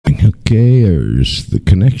Okay, there's the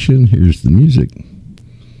connection. Here's the music.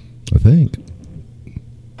 I think.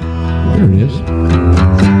 There it is.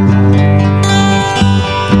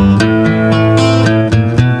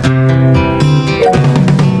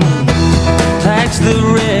 Tax the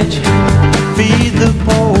rich, feed the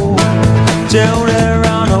poor, till there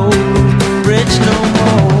are no rich no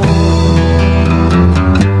more.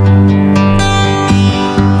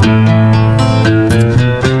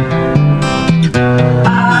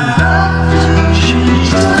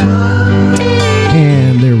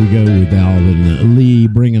 And there we go with Alvin Lee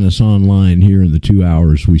bringing us online here in the 2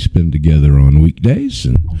 hours we spend together on weekdays,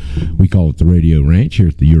 and we call it the Radio Ranch here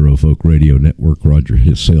at the Eurofolk Radio Network. Roger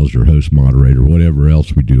Sales, your host, moderator, whatever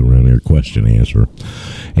else we do around here, question answer.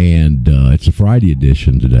 And it's a Friday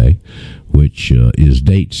edition today, which is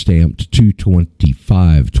date stamped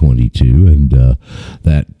 2/25/22, and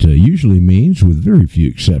that usually means, with very few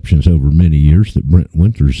exceptions over many years, that Brent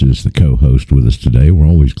Winters is the co-host with us today. We're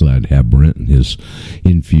always glad to have Brent and his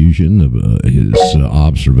infusion of his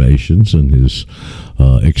observations and his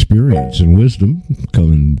experience and wisdom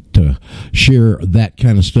coming to share that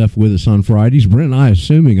kind of stuff with us on Fridays. Brent,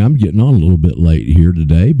 I'm getting on a little bit late here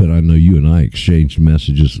today, but I know you and I exchanged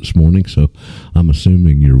messages this morning, so I'm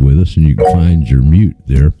assuming you're with us, and you can find your mute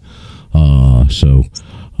there.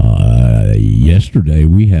 Yesterday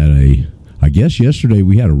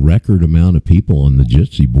we had a record amount of people on the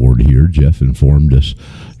Jitsi board here. Jeff informed us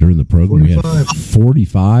during the program 45. We had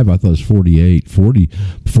 45. I thought it was 48, 40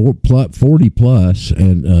 plus,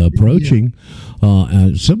 and approaching.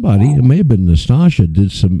 Somebody, it may have been Nastasha,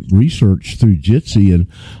 did some research through Jitsi, and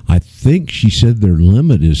I think she said their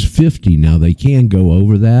limit is 50. Now, they can go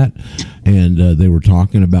over that, and they were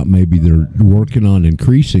talking about maybe they're working on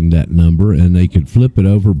increasing that number, and they could flip it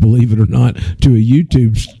over, believe it or not, to a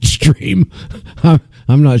YouTube stream.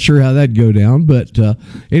 I'm not sure how that'd go down, but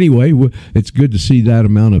anyway, it's good to see that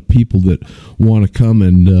amount of people that want to come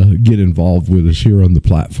and get involved with us here on the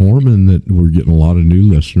platform, and that we're getting a lot of new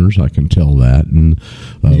listeners. I can tell that. And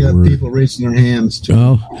you got people raising their hands too.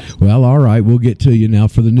 Oh, well, all right, we'll get to you now.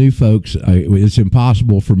 For the new folks, it's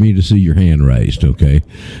impossible for me to see your hand raised, okay?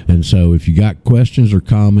 And so if you got questions or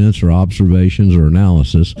comments or observations or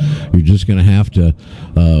analysis, you're just going to have to,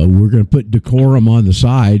 we're going to put decorum on the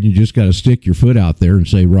side. You just got to stick your foot out there and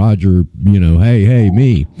say, Roger, hey,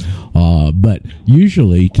 me. But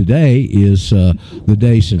usually today is the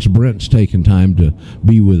day, since Brent's taken time to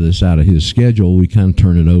be with us out of his schedule, we kind of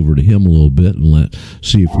turn it over to him a little bit and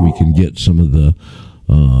see if we can get some of the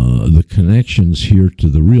connections here to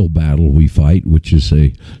the real battle we fight, which is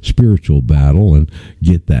a spiritual battle, and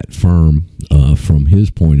get that firm from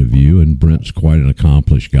his point of view. And Brent's quite an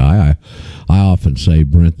accomplished guy. I often say,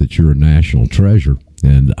 Brent, that you're a national treasure,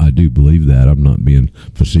 and I do believe that. I'm not being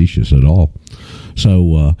facetious at all.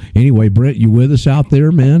 So anyway, Brent, you with us out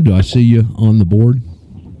there, man? Do I see you on the board?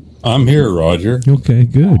 I'm here, Roger. Okay,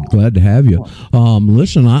 good. Glad to have you.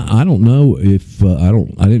 Listen, I don't know if I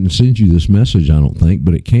didn't send you this message, I don't think,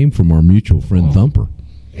 but it came from our mutual friend Thumper.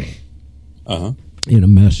 In a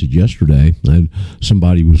message yesterday,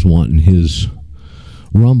 somebody was wanting his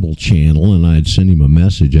Rumble channel, and I had sent him a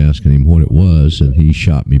message asking him what it was, and he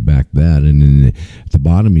shot me back that. And then at the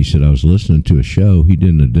bottom, he said I was listening to a show. He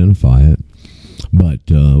didn't identify it, but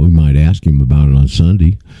we might ask him about it on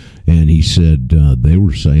Sunday. And he said they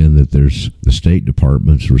were saying that the State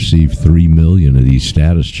Department's received 3 million of these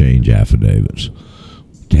status change affidavits.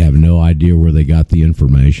 To have no idea where they got the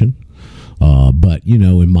information. But,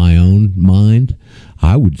 in my own mind,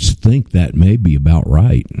 I would think that may be about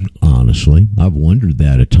right, honestly. I've wondered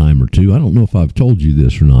that a time or two. I don't know if I've told you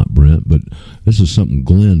this or not, Brent, but this is something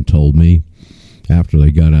Glenn told me after they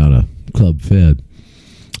got out of Club Fed.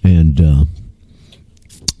 And,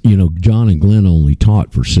 John and Glenn only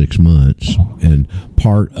taught for 6 months, and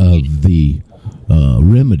part of the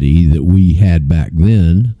remedy that we had back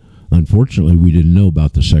then, unfortunately, we didn't know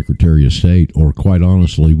about the Secretary of State, or quite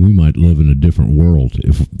honestly, we might live in a different world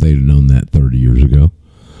if they'd have known that 30 years ago.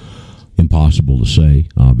 Impossible to say,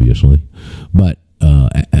 obviously. But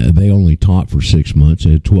they only taught for 6 months.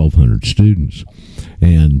 They had 1,200 students.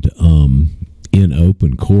 And in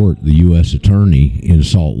open court, the U.S. Attorney in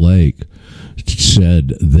Salt Lake said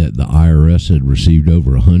that the IRS had received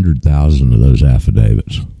over 100,000 of those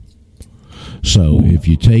affidavits. So if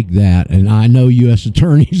you take that, and I know U.S.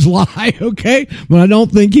 attorneys lie, okay, but I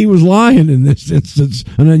don't think he was lying in this instance.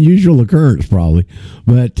 An unusual occurrence, probably.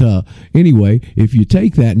 But anyway, if you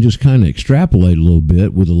take that and just kind of extrapolate a little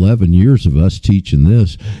bit, with 11 years of us teaching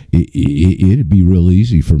this, it'd be real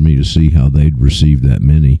easy for me to see how they'd receive that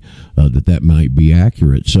many, that might be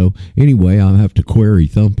accurate. So anyway, I'll have to query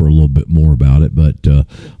Thumper a little bit more about it, but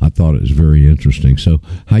I thought thought it was very interesting. So,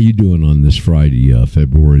 how you doing on this Friday,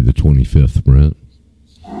 February the 25th, Brent?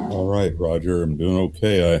 All right, Roger. I'm doing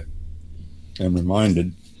okay. I am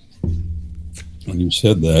reminded when you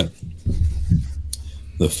said that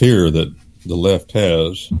the fear that the left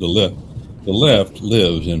has, the left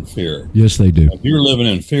lives in fear. Yes, they do. If you're living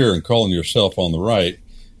in fear and calling yourself on the right,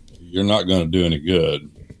 you're not going to do any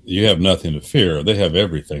good. You have nothing to fear. They have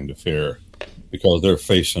everything to fear because they're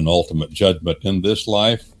facing ultimate judgment in this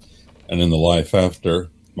life and in the life after,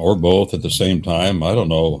 or both at the same time. I don't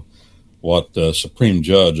know what the supreme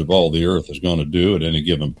judge of all the earth is going to do at any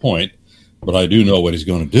given point, but I do know what he's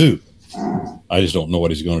going to do. I just don't know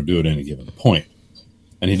what he's going to do at any given point.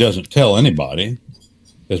 And he doesn't tell anybody.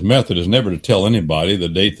 His method is never to tell anybody the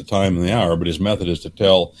date, the time, and the hour, but his method is to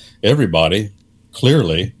tell everybody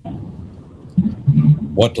clearly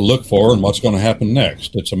what to look for and what's going to happen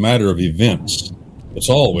next. It's a matter of events. It's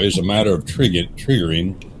always a matter of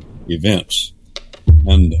triggering events.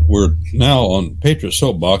 And we're now on Patriot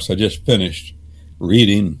Soapbox. I just finished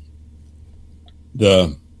reading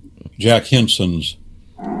the Jack Henson's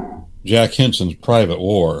Private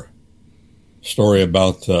War story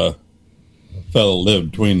about a fellow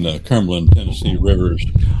lived between the Cumberland, Tennessee rivers.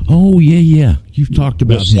 Oh, yeah. You've talked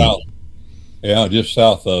about just him. Just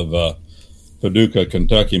south of Paducah,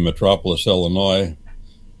 Kentucky, Metropolis, Illinois.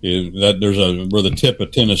 Where the tip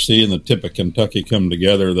of Tennessee and the tip of Kentucky come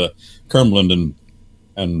together. The Cumberland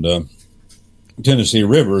and Tennessee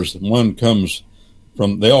rivers. One comes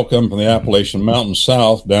they all come from the Appalachian Mountains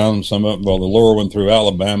south down the lower one through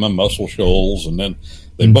Alabama, Muscle Shoals, and then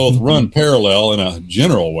they both run parallel in a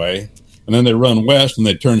general way, and then they run west and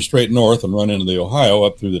they turn straight north and run into the Ohio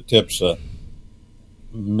up through the tips of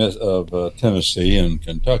Tennessee and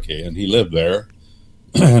Kentucky. And he lived there.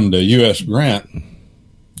 And U.S. Grant,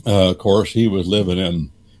 of course, he was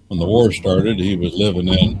living when the war started, he was living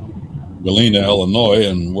in Galena, Illinois,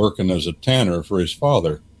 and working as a tanner for his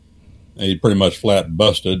father. He'd pretty much flat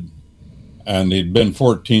busted, and he'd been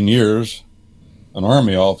 14 years an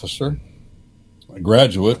Army officer, a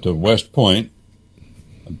graduate of West Point.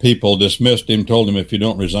 And people dismissed him, told him, if you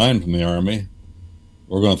don't resign from the Army,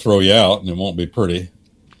 we're going to throw you out, and it won't be pretty.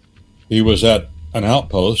 He was at an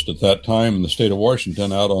outpost at that time in the state of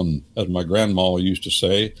Washington, out on, as my grandma used to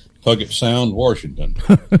say, Puget Sound, Washington.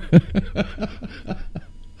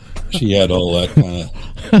 She had all that kind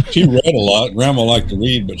of... She read a lot. Grandma liked to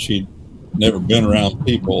read, but she'd never been around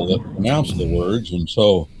people that pronounced the words, and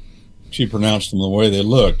so she pronounced them the way they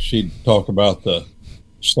looked. She'd talk about the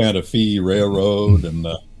Santa Fe Railroad and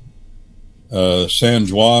the San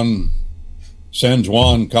Juan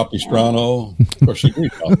Capistrano. Of course, she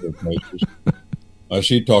read about those places.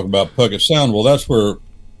 She'd talk about Puget Sound. Well, that's where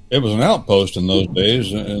it was an outpost in those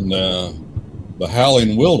days in the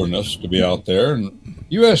howling wilderness to be out there. And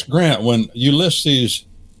U.S. Grant, when Ulysses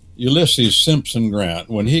Simpson Grant,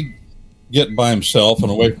 when he get by himself and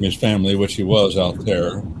away from his family, which he was out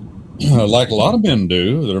there, like a lot of men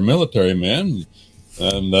do that are military men,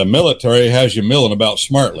 and the military has you milling about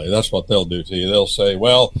smartly. That's what they'll do to you. They'll say,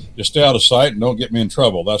 well, just stay out of sight and don't get me in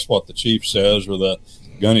trouble. That's what the chief says, or the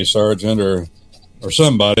gunny sergeant or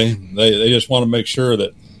somebody. They just want to make sure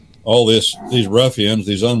that all these ruffians,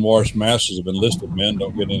 these unwashed masses of enlisted men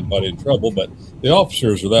don't get anybody in trouble. But the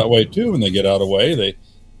officers are that way too. When they get out of the way, they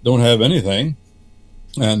don't have anything,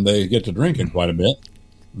 and they get to drinking quite a bit.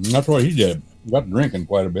 And that's what he did. He got to drinking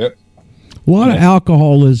quite a bit. A lot of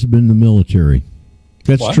alcoholism in the military.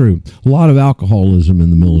 That's what? True. A lot of alcoholism in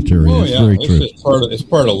the military. Oh, That's yeah. very true. It's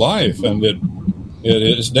part of life, and it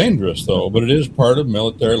is dangerous, though. But it is part of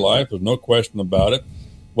military life. There's no question about it.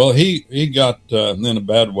 Well, he got in a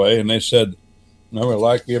bad way, and they said, "No, we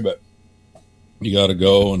like you, but you got to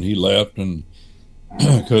go." And he left and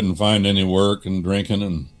couldn't find any work and drinking,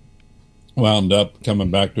 and wound up coming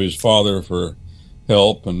back to his father for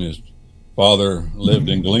help. And his father lived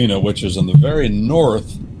in Galena, which is in the very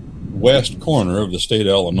northwest corner of the state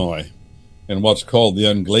of Illinois, in what's called the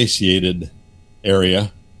unglaciated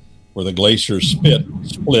area, where the glaciers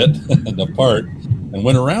split apart and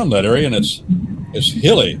went around that area, and it's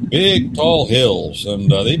hilly, big, tall hills, and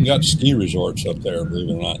they even got ski resorts up there, believe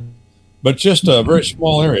it or not. But just a very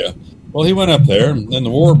small area. Well, he went up there, and then the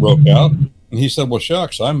war broke out, and he said, well,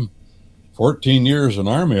 shucks, I'm 14 years an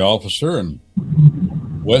Army officer, and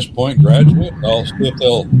West Point graduate. I'll see if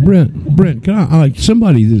they'll. Brent, can I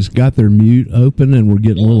somebody that's got their mute open and we're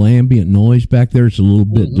getting a little ambient noise back there. It's a little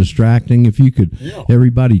bit distracting. If you could,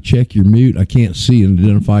 everybody check your mute. I can't see and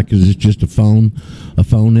identify because it's just a phone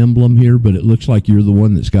emblem here, but it looks like you're the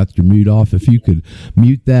one that's got your mute off. If you could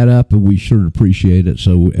mute that up, we sure appreciate it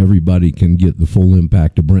so everybody can get the full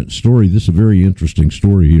impact of Brent's story. This is a very interesting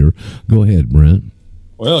story here. Go ahead, Brent.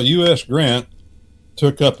 Well, U.S. Grant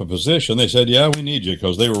took up a position. They said, yeah, we need you,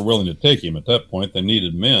 because they were willing to take him. At that point, they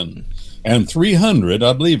needed men. And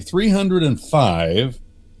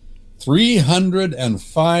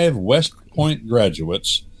 305 West Point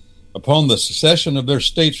graduates, upon the secession of their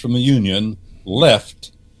states from the Union,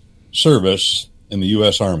 left service in the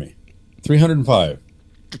U.S. Army. 305.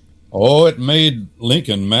 Oh, it made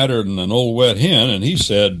Lincoln madder than an old wet hen, and he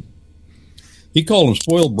said, he called them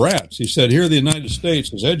spoiled brats. He said, here the United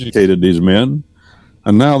States has educated these men,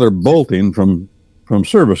 and now they're bolting from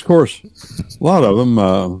service. Of course, a lot of them,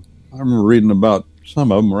 I remember reading about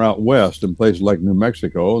some of them were out west in places like New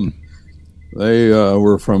Mexico, and they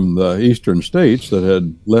were from the eastern states that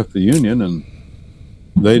had left the Union, and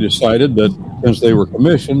they decided that since they were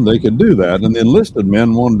commissioned, they could do that. And the enlisted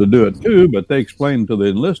men wanted to do it too, but they explained to the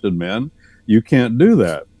enlisted men, you can't do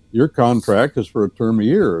that. Your contract is for a term of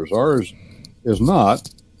years. Ours is not.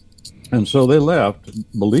 And so they left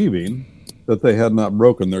believing that they had not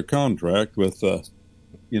broken their contract with the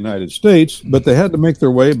United States, but they had to make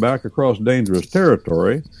their way back across dangerous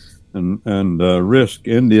territory and risk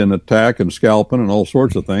Indian attack and scalping and all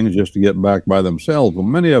sorts of things just to get back by themselves. Well,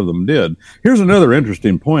 many of them did. Here's another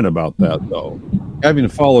interesting point about that, though. Having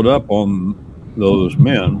followed up on those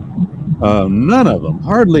men, none of them,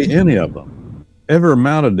 hardly any of them, ever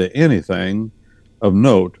amounted to anything of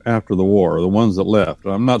note after the war, the ones that left.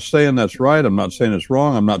 I'm not saying that's right. I'm not saying it's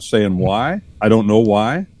wrong. I'm not saying why. I don't know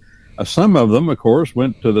why. Some of them, of course,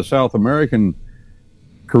 went to the South American,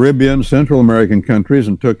 Caribbean, Central American countries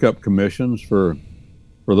and took up commissions for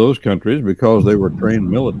those countries because they were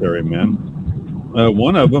trained military men.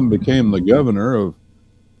 One of them became the governor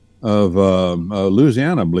of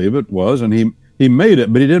Louisiana, I believe it was, and he made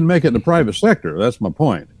it, but he didn't make it in the private sector. That's my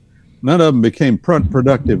point. None of them became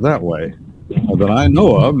productive that way that I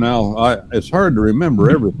know of. Now, it's hard to remember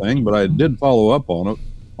everything, but I did follow up on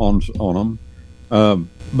them.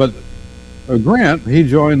 But Grant, he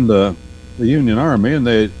joined the Union Army, and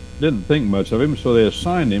they didn't think much of him, so they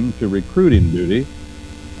assigned him to recruiting duty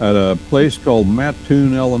at a place called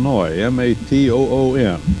Mattoon, Illinois,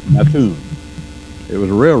 Mattoon. Mattoon. It was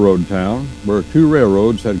a railroad town where two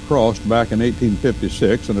railroads had crossed back in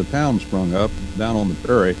 1856, and a town sprung up down on the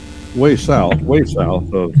prairie, way south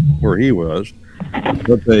of where he was.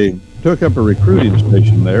 But they took up a recruiting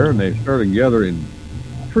station there, and they started gathering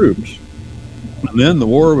troops. And then the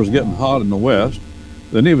war was getting hot in the West.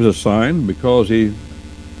 Then he was assigned, because he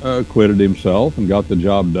acquitted himself and got the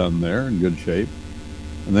job done there in good shape.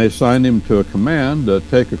 And they assigned him to a command to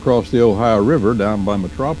take across the Ohio River down by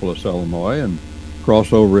Metropolis, Illinois, and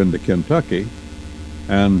cross over into Kentucky,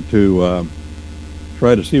 and to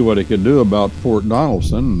try to see what he could do about Fort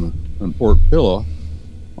Donelson and Fort Pillow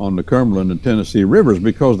on the Cumberland and Tennessee rivers,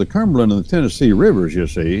 because the Cumberland and the Tennessee rivers, you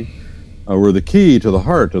see, were the key to the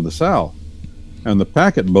heart of the South. And the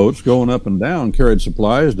packet boats going up and down carried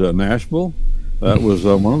supplies to Nashville. That was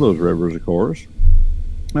one of those rivers, of course,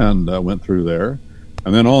 and went through there.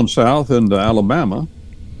 And then on south into Alabama,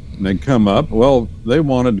 and they'd come up. Well, they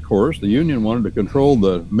wanted, of course, the Union wanted to control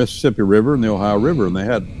the Mississippi River and the Ohio River, and they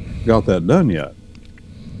hadn't got that done yet.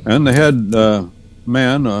 And they had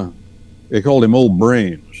they called him Old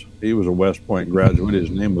Brains. He was a West Point graduate. His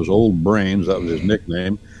name was Old Brains. That was his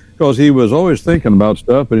nickname, because he was always thinking about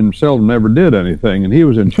stuff, but himself never did anything. And he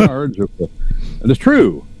was in charge of and it's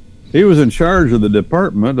true, he was in charge of the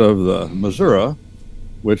Department of the Missouri,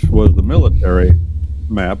 which was the military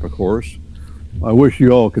map, of course. I wish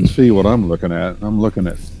you all could see what I'm looking at. I'm looking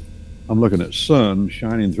at sun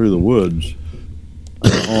shining through the woods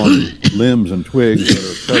on limbs and twigs that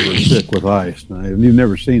are covered thick with ice. Now, if you've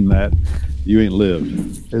never seen that, you ain't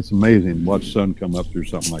lived. It's amazing to watch sun come up through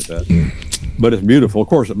something like that. But it's beautiful. Of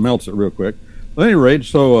course, it melts it real quick. At any rate,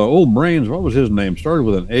 so Old Brains, what was his name? Started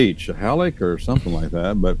with an H, a Halleck or something like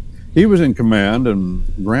that. But he was in command, and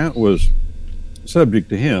Grant was subject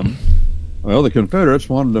to him. Well, the Confederates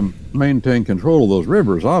wanted to maintain control of those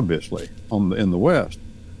rivers, obviously, in the West.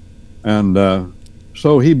 And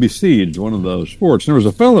so he besieged one of those forts. There was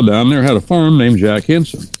a fellow down there who had a farm named Jack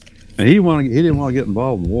Henson, and he didn't want to get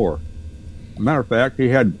involved in the war. As a matter of fact, he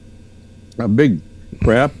had a big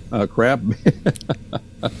crap.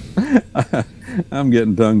 I'm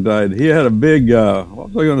getting tongue-tied. He had a big, what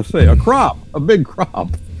was I going to say? A crop, a big crop.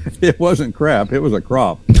 It wasn't crap. It was a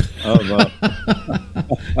crop.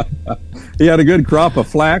 He had a good crop of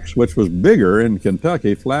flax, which was bigger in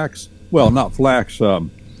Kentucky. Flax, well, not flax. What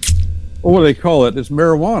do they call it? It's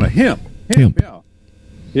marijuana. Hemp. Yeah.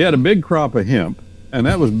 He had a big crop of hemp, and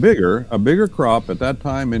that was a bigger crop at that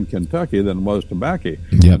time in Kentucky than was tobacco.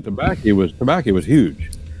 Yep. Tobacco was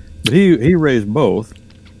huge. But he raised both,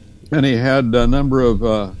 and he had a number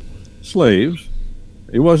of slaves.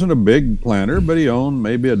 He wasn't a big planter, but he owned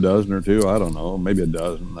maybe a dozen or two. I don't know, maybe a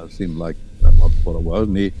dozen. That seemed like that's what it was.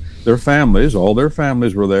 And all their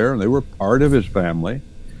families were there, and they were part of his family.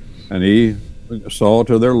 And he saw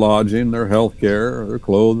to their lodging, their health care, their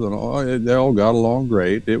clothes, and all. They all got along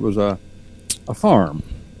great. It was a farm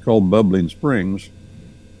called Bubbling Springs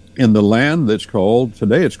in the land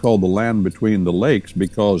today it's called the land between the lakes,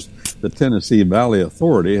 because the Tennessee Valley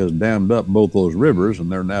Authority has dammed up both those rivers,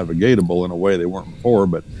 and they're navigatable in a way they weren't before.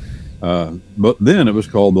 But then it was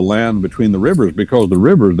called the land between the rivers, because the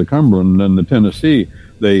rivers, the Cumberland and the Tennessee,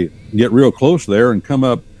 they get real close there and come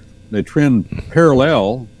up, they trend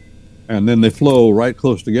parallel, and then they flow right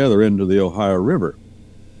close together into the Ohio River.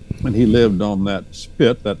 And he lived on that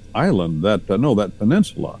spit, that island, that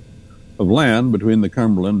peninsula of land between the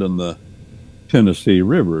Cumberland and the Tennessee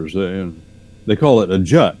rivers. They call it a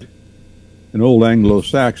jut. In Old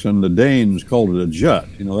Anglo-Saxon, the Danes called it a jut.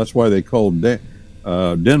 That's why they called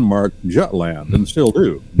Denmark Jutland, and still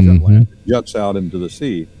do. Jutland. It juts out into the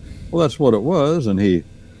sea. Well, that's what it was, and he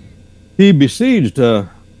besieged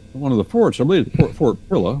one of the forts, I believe Fort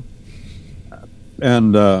Pillow,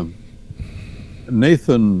 and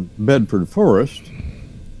Nathan Bedford Forrest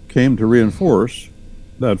came to reinforce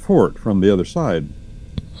that fort from the other side.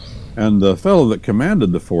 And the fellow that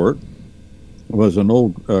commanded the fort was an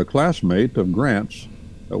old classmate of Grant's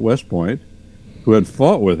at West Point, who had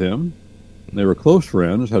fought with him. They were close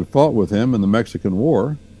friends, had fought with him in the Mexican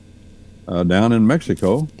War down in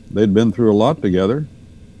Mexico. They'd been through a lot together.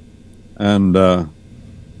 And now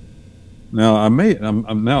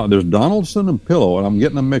there's Donaldson and Pillow, and I'm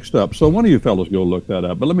getting them mixed up. So one of you fellows go look that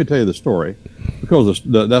up. But let me tell you the story, because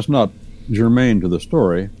that's not germane to the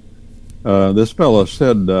story. This fellow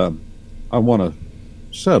said, I want to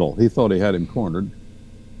settle. He thought he had him cornered.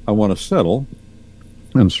 I want to settle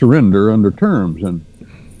and surrender under terms. And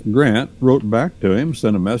Grant wrote back to him,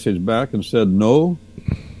 sent a message back and said, no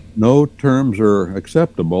terms are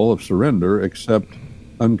acceptable of surrender except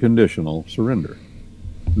unconditional surrender.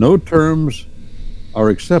 No terms are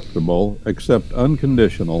acceptable except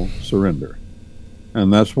unconditional surrender.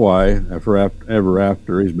 And that's why ever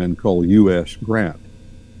after he's been called U.S. Grant.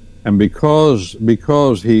 And because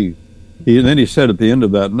he then he said at the end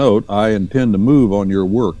of that note, I intend to move on your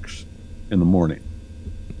works in the morning.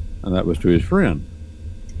 And that was to his friend.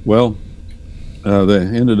 Well, they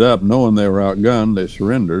ended up knowing they were outgunned. They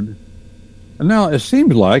surrendered. And now it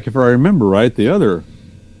seems like, if I remember right, the other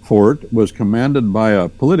fort was commanded by a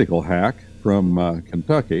political hack from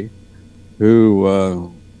Kentucky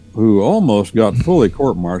who almost got fully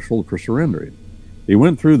court-martialed for surrendering. He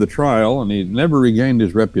went through the trial, and he never regained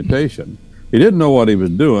his reputation. He didn't know what he was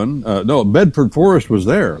doing. No, Bedford Forrest was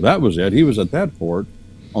there. That was it. He was at that fort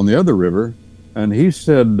on the other river, and he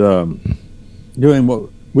said, doing what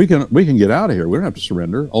we can get out of here. We don't have to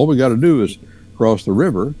surrender. All we got to do is cross the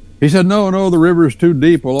river. He said, no, the river is too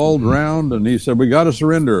deep. We'll all drown. And he said, we got to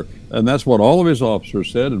surrender. And that's what all of his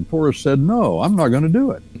officers said. And Forrest said, no, I'm not going to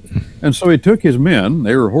do it. And so he took his men.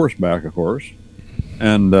 They were horseback, of course.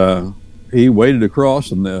 And he waded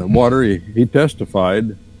across in the water. He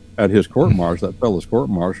testified at his court-martial, that fellow's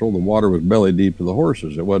court-martial. The water was belly deep to the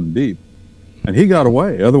horses. It wasn't deep. And he got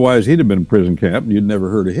away. Otherwise, he'd have been in prison camp, and you'd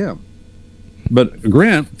never heard of him. But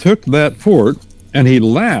Grant took that fort, and he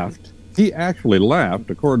laughed. He actually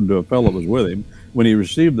laughed, according to a fellow that was with him, when he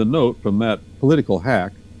received the note from that political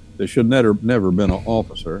hack that should never been an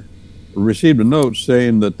officer, received a note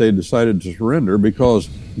saying that they decided to surrender because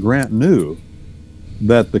Grant knew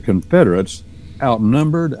that the Confederates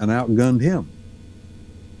outnumbered and outgunned him.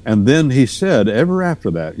 And then he said, ever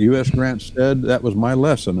after that, U.S. Grant said, that was my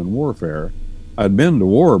lesson in warfare. I'd been to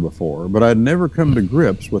war before, but I'd never come to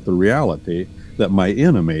grips with the reality that my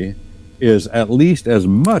enemy is at least as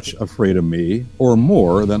much afraid of me or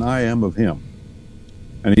more than I am of him.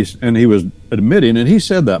 And he was admitting, and he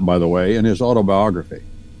said that, by the way, in his autobiography.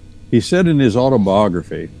 He said in his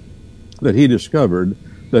autobiography that he discovered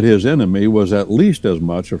that his enemy was at least as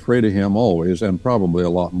much afraid of him always, and probably a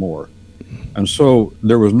lot more. And so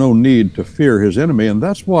there was no need to fear his enemy, and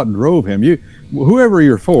that's what drove him. Whoever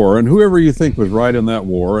you're for, and whoever you think was right in that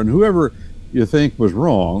war, and whoever you think was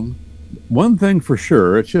wrong, one thing for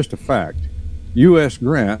sure, it's just a fact. U.S.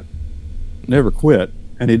 Grant never quit,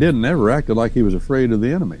 and he didn't ever acted like he was afraid of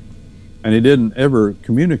the enemy. And he didn't ever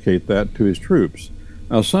communicate that to his troops.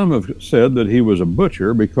 Now, some have said that he was a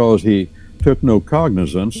butcher because he took no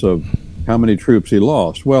cognizance of how many troops he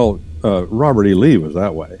lost. Well, Robert E. Lee was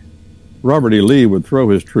that way. Robert E. Lee would throw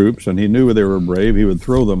his troops, and he knew they were brave. He would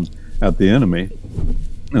throw them at the enemy,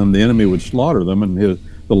 and the enemy would slaughter them. And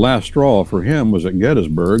the last straw for him was at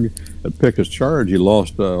Gettysburg. At Pickett's charge, he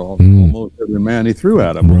lost almost every man he threw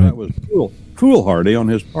at him. Right. That was foolhardy on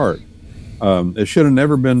his part. It should have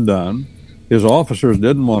never been done. His officers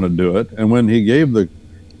didn't want to do it, and when he gave the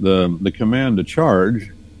command to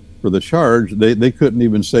charge, for the charge, they couldn't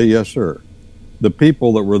even say yes, sir. The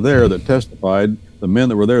people that were there that testified, the men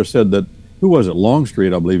that were there said that, who was it?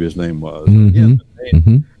 Longstreet, I believe his name was. Again,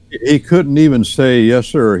 he couldn't even say yes,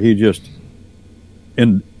 sir. He just,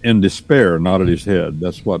 in despair, nodded his head.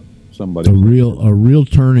 That's what somebody. A real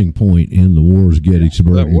turning point in the war's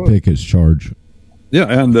Gettysburg and Pickett's charge. Yeah,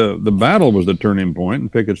 and the battle was the turning point,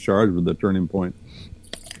 and Pickett's charge was the turning point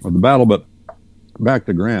of the battle. But back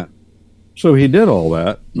to Grant. So he did all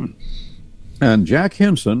that, and Jack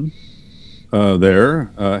Henson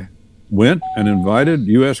went and invited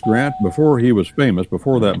U.S. Grant, before he was famous,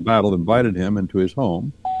 before that battle, invited him into his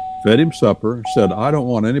home, fed him supper, said, I don't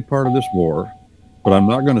want any part of this war, but I'm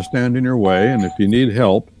not going to stand in your way, and if you need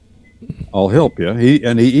help, I'll help you. He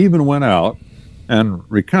even went out and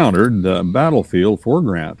recountered the battlefield for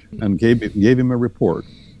Grant and gave him a report.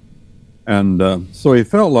 And so he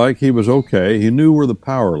felt like he was okay. He knew where the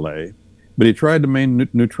power lay, but he tried to maintain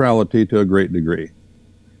neutrality to a great degree.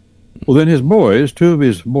 Well, then his boys, two of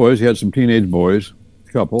his boys, he had some teenage boys,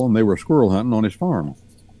 a couple, and they were squirrel hunting on his farm.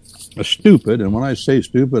 A stupid, and when I say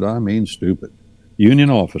stupid, I mean stupid, Union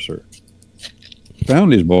officer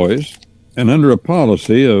found his boys, and under a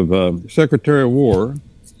policy of Secretary of War,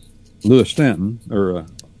 Lewis Stanton,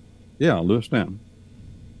 Lewis Stanton,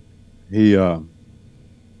 he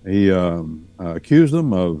accused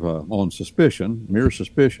them of, on suspicion, mere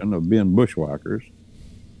suspicion, of being bushwhackers,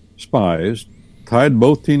 spies, tied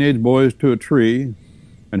both teenage boys to a tree,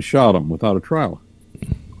 and shot them without a trial.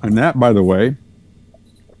 And that, by the way,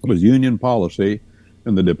 was Union policy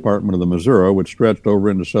in the Department of the Missouri, which stretched over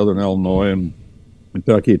into southern Illinois and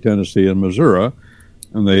Kentucky, Tennessee, and Missouri.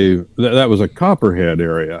 And that was a Copperhead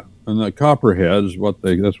area. And the Copperheads,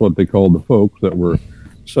 that's what they called the folks that were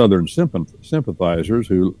Southern sympathizers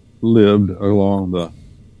who lived along the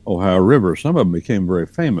Ohio River. Some of them became very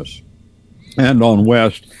famous. And on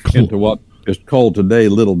west into what is called today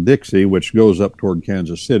Little Dixie, which goes up toward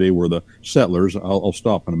Kansas City, where the settlers, I'll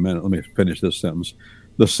stop in a minute, let me finish this sentence.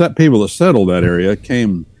 The people that settled that area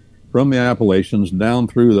came from the Appalachians down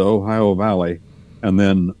through the Ohio Valley, and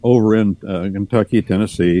then over in Kentucky,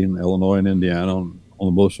 Tennessee, and Illinois and Indiana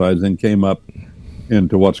on both sides, then came up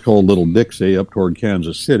into what's called Little Dixie, up toward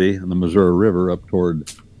Kansas City, and the Missouri River up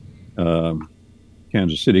toward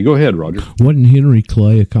Kansas City. Go ahead, Roger. Wasn't Henry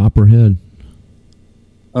Clay a Copperhead?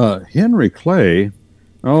 Henry Clay,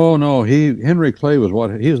 oh no, Henry Clay was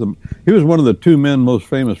he was one of the two men most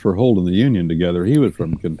famous for holding the Union together. He was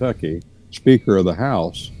from Kentucky, Speaker of the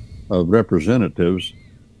House of Representatives,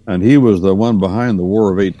 and he was the one behind the War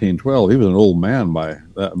of 1812. He was an old man by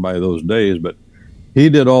those days, but he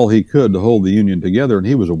did all he could to hold the Union together, and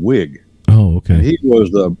he was a Whig. Oh, okay. And he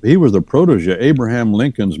was the protege, Abraham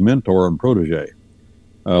Lincoln's mentor and protege.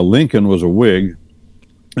 Lincoln was a Whig,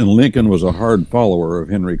 and Lincoln was a hard follower of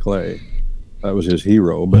Henry Clay. That was his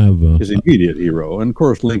hero, but his immediate hero. And, of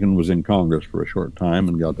course, Lincoln was in Congress for a short time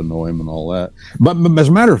and got to know him and all that. But as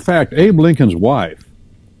a matter of fact, Abe Lincoln's wife,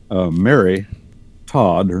 Mary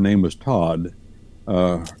Todd, her name was Todd,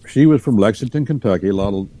 she was from Lexington, Kentucky,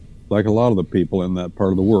 like a lot of the people in that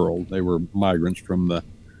part of the world. They were migrants from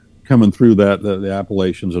coming through the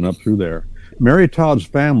Appalachians and up through there. Mary Todd's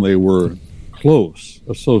family were close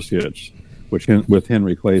associates with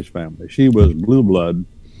Henry Clay's family. She was blue blood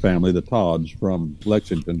family, the Todds, from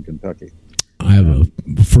Lexington, Kentucky. I have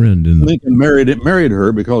a friend in Lincoln married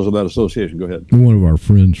her because of that association. Go ahead. One of our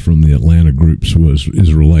friends from the Atlanta groups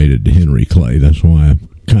is related to Henry Clay. That's why I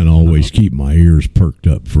kind of always keep my ears perked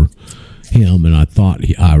up for him. And I thought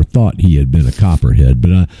he had been a Copperhead,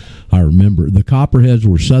 but I remember the Copperheads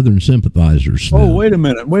were Southern sympathizers. Oh, wait a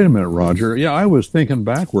minute, Roger. Yeah, I was thinking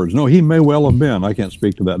backwards. No, he may well have been. I can't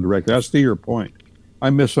speak to that directly. I see your point. I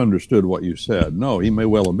misunderstood what you said. No, he may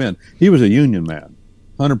well have been. He was a Union man,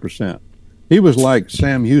 100%. He was like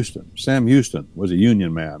Sam Houston. Sam Houston was a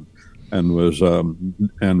Union man and was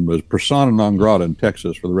persona non grata in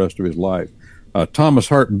Texas for the rest of his life. Thomas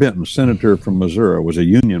Hart Benton, senator from Missouri, was a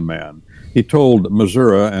Union man. He told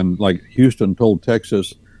Missouri, and like Houston told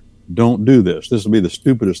Texas, don't do this. This will be the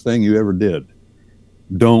stupidest thing you ever did.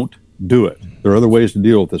 Don't do it. There are other ways to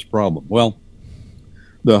deal with this problem. Well,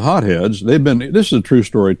 the hotheads, this is a true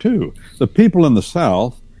story too. The people in the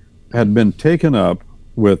South had been taken up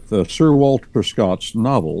with Sir Walter Scott's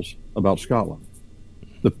novels about Scotland.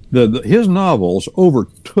 His novels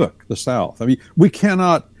overtook the South. I mean, we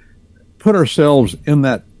cannot put ourselves in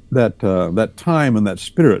that time and that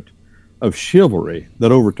spirit of chivalry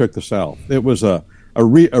that overtook the South. It was a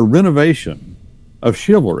renovation of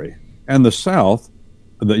chivalry, and the South,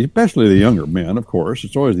 especially the younger men, of course,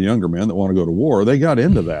 it's always the younger men that want to go to war. They got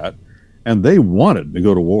into that, and they wanted to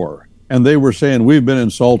go to war, and they were saying, we've been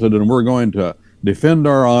insulted, and we're going to defend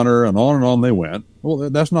our honor, and on they went.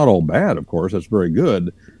 Well, that's not all bad, of course. That's very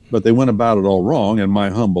good, but they went about it all wrong, in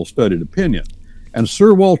my humble studied opinion. And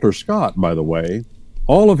Sir Walter Scott, by the way,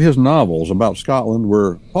 all of his novels about Scotland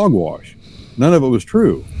were hogwash. None of it was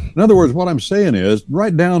true. In other words, what I'm saying is,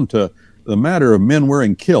 right down to the matter of men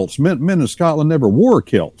wearing kilts. Men in Scotland never wore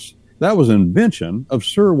kilts. That was an invention of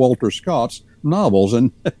Sir Walter Scott's novels.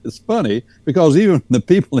 And it's funny, because even the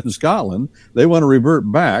people in Scotland, they want to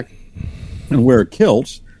revert back and wear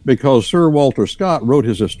kilts, because Sir Walter Scott wrote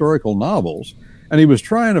his historical novels, and he was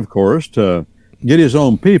trying, of course, to get his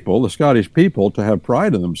own people, the Scottish people, to have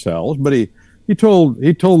pride in themselves, but he told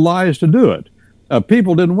lies to do it.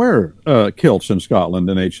 People didn't wear kilts in Scotland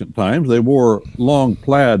in ancient times. They wore long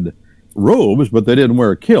plaid robes, but they didn't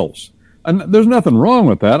wear kilts. And there's nothing wrong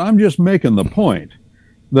with that. I'm just making the point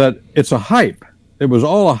that it's a hype. It was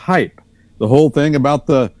all a hype. The whole thing about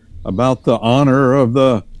the honor of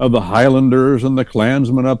the Highlanders and the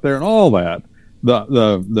clansmen up there and all that.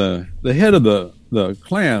 The head of the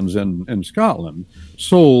clans in Scotland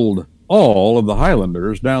sold all of the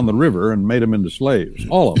Highlanders down the river and made them into slaves,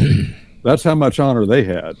 all of them. That's how much honor they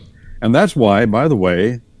had. And that's why, by the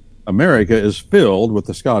way, America is filled with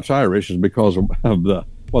the Scotch-Irish, is because of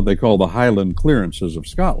what they call the Highland clearances of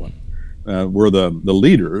Scotland, where the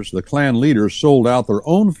leaders, the clan leaders, sold out their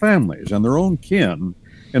own families and their own kin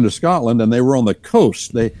into Scotland, and they were on the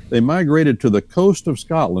coast. They migrated to the coast of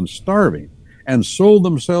Scotland, starving, and sold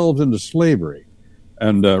themselves into slavery.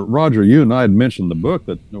 And Roger, you and I had mentioned the book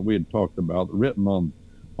that we had talked about, written on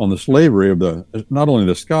the slavery of not only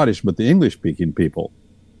the Scottish but the English-speaking people,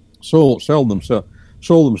 sold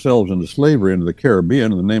themselves into slavery into the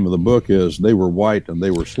Caribbean. And the name of the book is "They Were White and They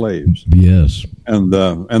Were Slaves." Yes, and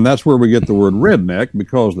that's where we get the word redneck,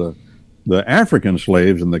 because the African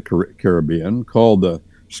slaves in the Caribbean called the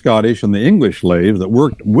Scottish and the English slaves that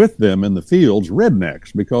worked with them in the fields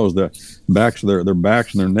rednecks, because their backs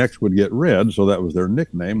and their necks would get red, so that was their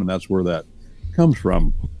nickname, and that's where that comes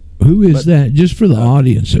from. Who is that? Just for the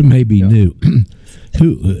audience that may be new.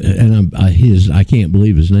 Who? And I can't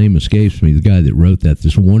believe his name escapes me. The guy that wrote that,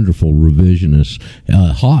 this wonderful revisionist.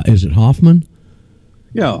 Is it Hoffman?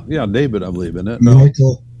 Yeah, David, I believe, in it.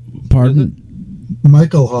 Michael. Pardon?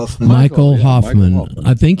 Michael Hoffman. Michael Hoffman.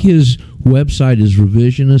 I think his website is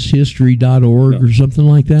revisionisthistory.org or something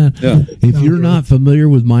like that. Yeah. If you're not familiar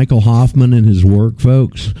with Michael Hoffman and his work,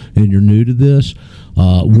 folks, and you're new to this,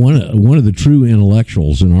 one of the true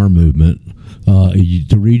intellectuals in our movement,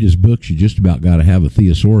 to read his books, you just about got to have a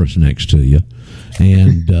thesaurus next to you.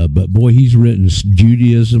 And but boy, he's written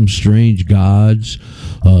Judaism, Strange Gods,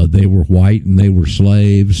 They Were White and They Were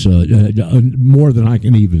Slaves, more than I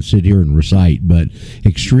can even sit here and recite, but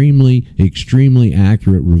extremely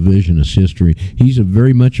accurate revisionist history. He's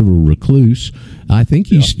very much of a recluse. I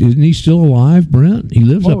think isn't he still alive, Brent? He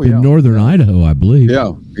lives up in northern Idaho, I believe.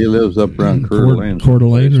 Yeah, he lives up around Coeur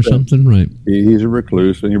d'Alene or something, right? He's a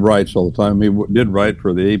recluse, and he writes all the time. He did write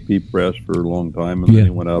for the AP Press for a long time, and then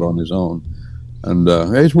he went out on his own. And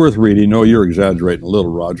it's worth reading. No, you're exaggerating a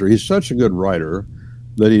little, Roger. He's such a good writer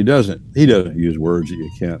that he doesn't use words that you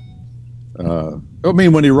can't. I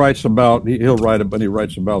mean, when he writes about, he'll write it, when he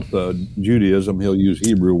writes about Judaism, he'll use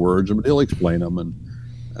Hebrew words, but he'll explain them and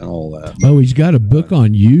all that. Oh, he's got a book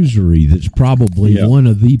on usury that's probably one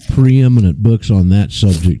of the preeminent books on that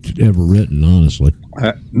subject ever written, honestly.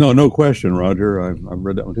 No question, Roger. I've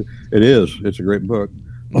read that one too. It is. It's a great book.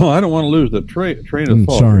 Oh, I don't want to lose the train of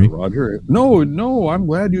thought, sorry, here, Roger. No, I'm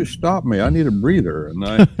glad you stopped me. I need a breather,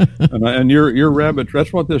 and your rabbit.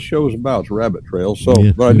 That's what this show is about. It's rabbit trails. So,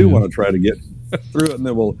 but I do want to try to get through it, and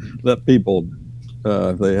then we'll let people,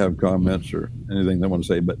 if they have comments or anything they want to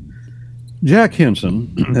say. But Jack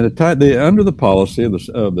Henson, under the policy of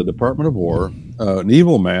the Department of War, an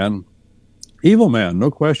evil man, no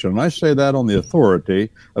question. And I say that on the authority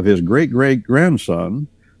of his great-great-grandson,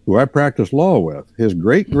 who I practiced law with. His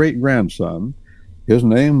great-great-grandson, his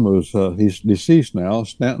name was, he's deceased now,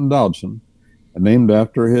 Stanton Dodson, named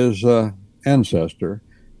after his ancestor.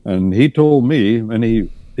 And he told me, and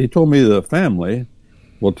he told me the family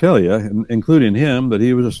will tell you, including him, that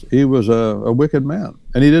he was a wicked man,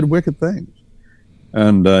 and he did wicked things.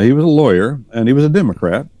 And he was a lawyer, and he was a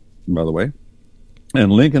Democrat, by the way.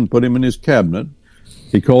 And Lincoln put him in his cabinet.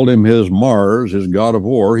 He called him his Mars, his god of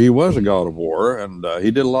war. He was a god of war, and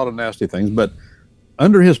he did a lot of nasty things. But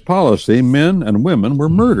under his policy, men and women were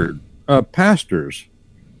murdered. Pastors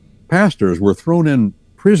were thrown in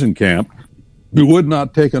prison camp who would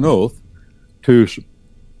not take an oath to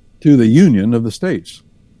the Union of the States.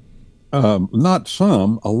 Not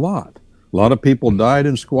some, a lot. A lot of people died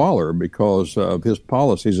in squalor because of his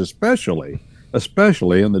policies, especially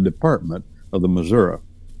in the Department of the Missouri.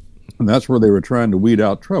 And that's where they were trying to weed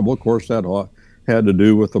out trouble. Of course, that had to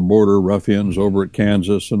do with the border ruffians over at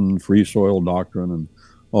Kansas and free soil doctrine and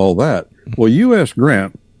all that. Well, U.S.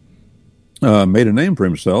 Grant made a name for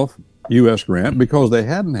himself, U.S. Grant, because they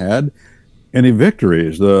hadn't had any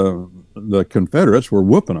victories. The Confederates were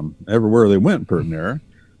whooping them everywhere they went, pretty near.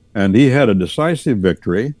 And he had a decisive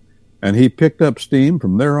victory, and he picked up steam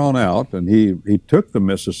from there on out, and he took the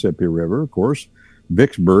Mississippi River. Of course,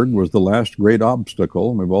 Vicksburg was the last great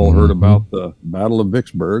obstacle. We've all heard about the Battle of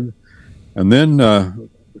Vicksburg. And then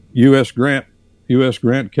U.S. Grant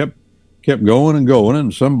kept going and going,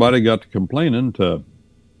 and somebody got to complaining to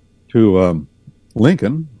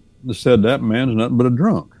Lincoln and said, that man's nothing but a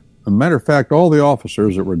drunk. As a matter of fact, all the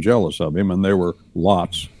officers that were jealous of him, and there were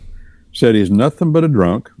lots, said he's nothing but a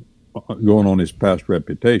drunk, going on his past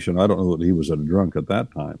reputation. I don't know that he was a drunk at that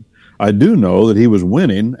time. I do know that he was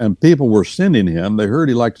winning, and people were sending him. They heard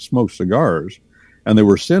he liked to smoke cigars, and they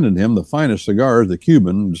were sending him the finest cigars, the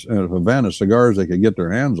Cubans, Havana cigars they could get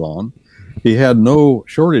their hands on. He had no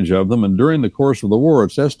shortage of them, and during the course of the war,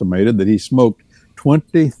 it's estimated that he smoked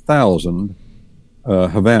 20,000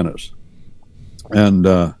 Havanas. And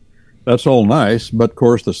that's all nice, but of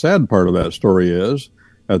course the sad part of that story is,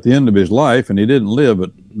 at the end of his life, and he didn't live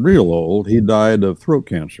at real old, he died of throat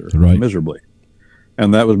cancer, miserably.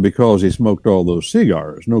 And that was because he smoked all those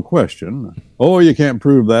cigars, no question. Oh, you can't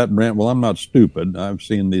prove that, Brent. Well, I'm not stupid. I've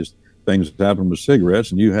seen these things happen with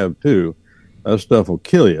cigarettes, and you have too. That stuff will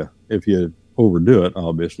kill you if you overdo it,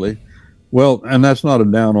 obviously. Well, and that's not a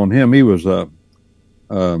down on him.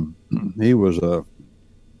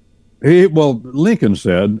 Lincoln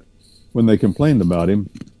said, when they complained about him,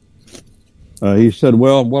 he said,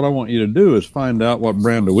 well, what I want you to do is find out what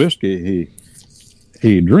brand of whiskey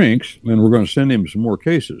he drinks, and we're going to send him some more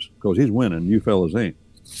cases because he's winning. You fellas ain't.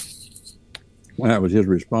 Well, that was his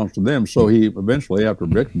response to them. So he eventually, after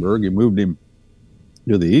Vicksburg, he moved him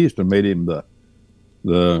to the east and made him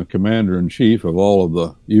the commander-in-chief of all of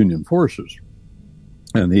the Union forces.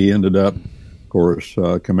 And he ended up, of course,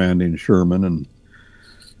 commanding Sherman and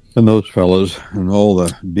those fellas and all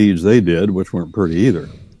the deeds they did, which weren't pretty either.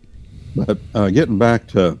 But getting back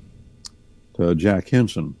to Jack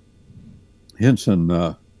Henson,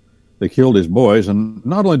 they killed his boys, and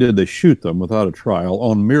not only did they shoot them without a trial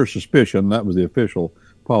on mere suspicion, that was the official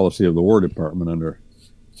policy of the War Department under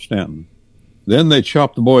Stanton. Then they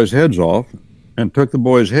chopped the boys' heads off and took the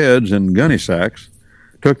boys' heads in gunny sacks,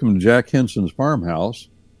 took them to Jack Henson's farmhouse,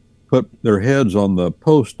 put their heads on the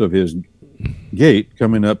post of his gate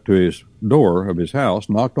coming up to his door of his house,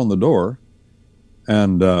 knocked on the door,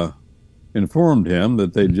 and informed him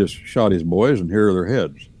that they'd just shot his boys and here are their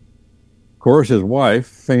heads. Of course, his wife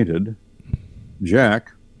fainted.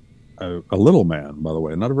 Jack, a little man, by the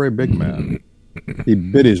way, not a very big man, he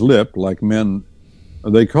bit his lip like men.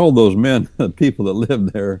 They called those men, the people that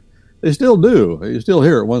lived there, they still do. You still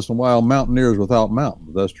hear it once in a while, mountaineers without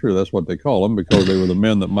mountains. That's true. That's what they call them because they were the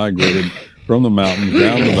men that migrated from the mountains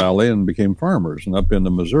down the valley and became farmers and up into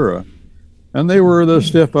Missouri. And they were the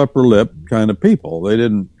stiff upper lip kind of people. They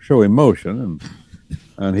didn't show emotion,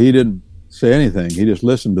 and he didn't say anything. He just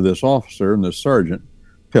listened to this officer and this sergeant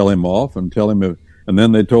tell him off and tell him, and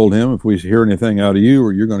then they told him, if we hear anything out of you,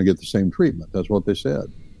 or you're going to get the same treatment. That's what they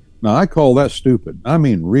said. Now, I call that stupid. I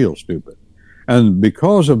mean real stupid. And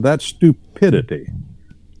because of that stupidity,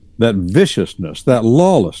 that viciousness, that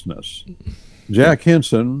lawlessness, Jack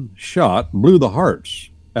Henson blew the hearts,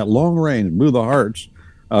 at long range, blew the hearts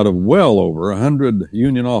out of well over 100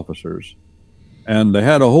 Union officers. And they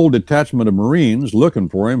had a whole detachment of Marines looking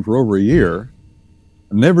for him for over a year.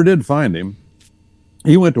 Never did find him.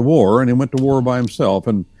 He went to war, and he went to war by himself.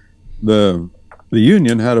 And the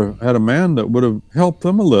Union had a man that would have helped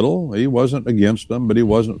them a little. He wasn't against them, but he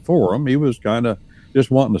wasn't for them. He was kind of just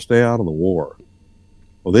wanting to stay out of the war.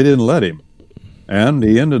 Well, they didn't let him. And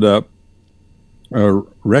he ended up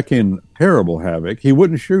wreaking terrible havoc. He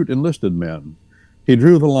wouldn't shoot enlisted men. He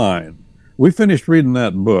drew the line. we finished reading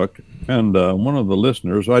that book, and one of the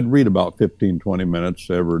listeners, I'd read about 15, 20 minutes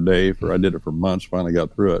every day. I did it for months, finally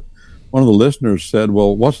got through it. One of the listeners said,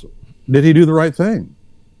 well, did he do the right thing?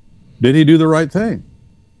 Did he do the right thing?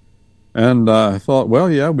 And I thought, well,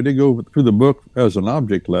 yeah, we did go through the book as an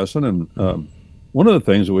object lesson, and one of the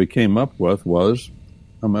things that we came up with was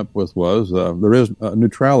there is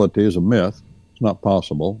neutrality is a myth. It's not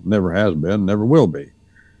possible, never has been, never will be.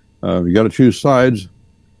 You got to choose sides.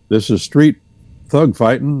 This is street thug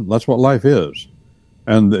fighting. That's what life is,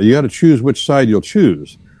 and you got to choose which side you'll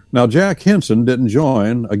choose. Now, Jack Henson didn't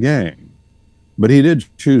join a gang, but he did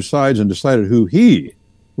choose sides and decided who he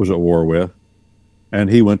was at war with. And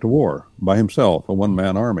he went to war by himself, a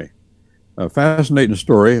one-man army. A fascinating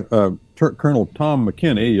story. Colonel Tom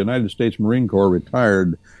McKinney, United States Marine Corps,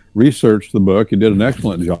 retired, researched the book. He did an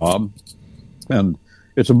excellent job. And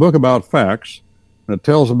it's a book about facts. And it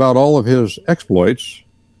tells about all of his exploits,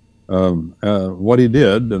 what he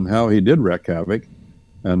did and how he did wreak havoc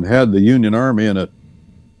and had the Union Army in a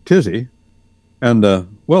tizzy. And,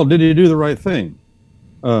 did he do the right thing?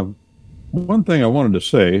 One thing I wanted to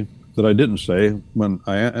say that I didn't say when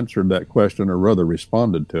I answered that question, or rather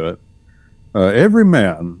responded to it. Every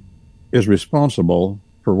man is responsible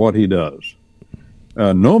for what he does.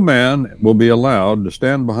 No man will be allowed to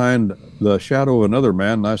stand behind the shadow of another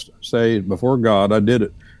man and I say before God, I did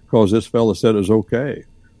it because this fellow said it was okay.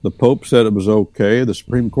 The Pope said it was okay. The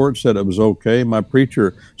Supreme Court said it was okay. My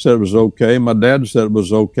preacher said it was okay. My dad said it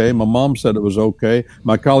was okay. My mom said it was okay.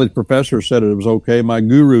 My college professor said it was okay. My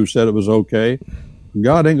guru said it was okay.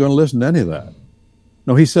 God ain't going to listen to any of that.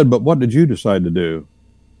 No, he said, but what did you decide to do?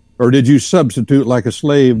 Or did you substitute like a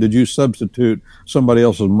slave? Did you substitute somebody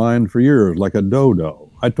else's mind for yours, like a dodo?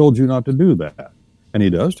 I told you not to do that. And he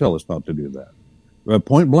does tell us not to do that.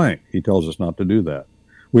 Point blank, he tells us not to do that.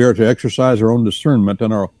 We are to exercise our own discernment,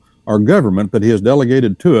 and our government that he has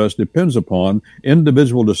delegated to us depends upon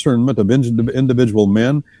individual discernment of individual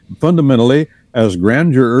men, fundamentally as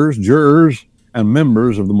grand jurors, and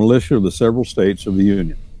members of the militia of the several states of the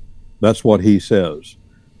Union. That's what he says.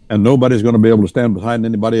 And nobody's going to be able to stand behind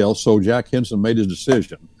anybody else. So Jack Henson made his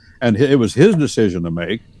decision. And it was his decision to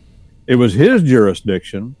make. It was his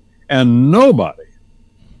jurisdiction. And nobody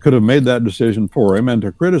could have made that decision for him. And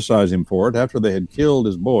to criticize him for it after they had killed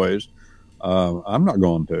his boys, I'm not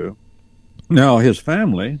going to. Now, his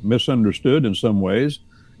family misunderstood in some ways.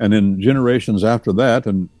 And in generations after that,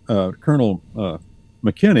 and Colonel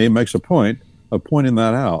McKinney makes a point of pointing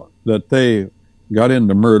that out, that they got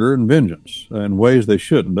into murder and vengeance in ways they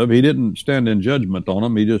shouldn't have. He didn't stand in judgment on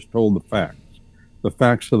them. He just told the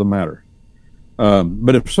facts of the matter.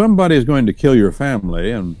 But if somebody is going to kill your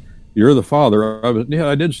family and you're the father,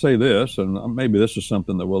 I did say this, and maybe this is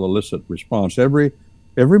something that will elicit response. Every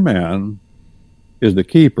man is the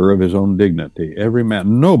keeper of his own dignity. Every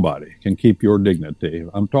man, nobody can keep your dignity.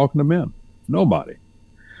 I'm talking to men. Nobody.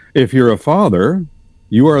 If you're a father,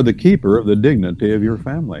 you are the keeper of the dignity of your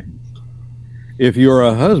family. If you're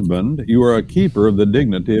a husband, you are a keeper of the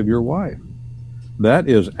dignity of your wife. That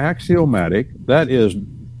is axiomatic. That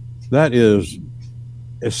is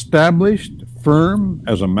established, firm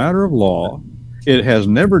as a matter of law. It has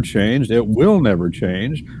never changed. It will never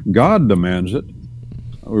change. God demands it.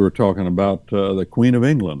 We were talking about the Queen of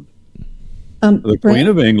England. The Queen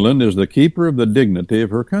of England is the keeper of the dignity of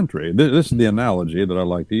her country. This is the analogy that I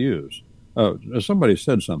like to use. Somebody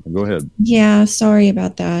said something. Go ahead. Yeah, sorry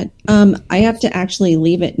about that. I have to actually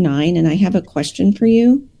leave at 9, and I have a question for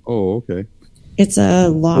you. Oh, okay. It's a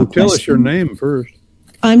law question. Tell us your name first.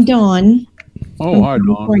 I'm Dawn. Oh, hi, Dawn.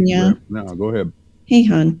 California. Now, go ahead. Hey,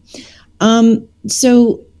 hon.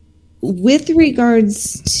 So with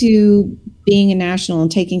regards to being a national and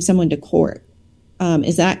taking someone to court,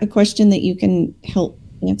 is that a question that you can help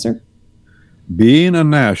answer? Being a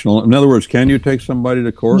national, in other words, can you take somebody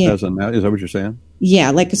to court as is that what you're saying? Yeah,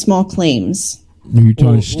 like a small claims. Are you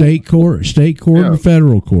talking state court, or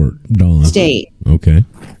federal court, Dawn? State. Okay.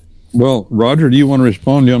 Well, Roger, do you want to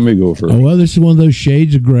respond? Do you want me to go first? Oh, well, this is one of those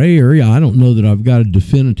shades of gray area. I don't know that I've got a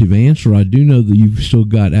definitive answer. I do know that you've still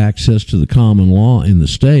got access to the common law in the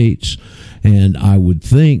states, and I would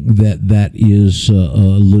think that is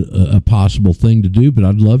a possible thing to do, but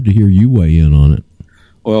I'd love to hear you weigh in on it.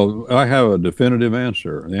 Well, I have a definitive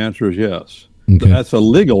answer. The answer is yes. Okay. That's a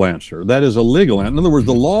legal answer. That is a legal answer. In other words,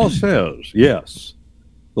 the law says yes.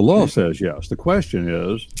 The law says yes. The question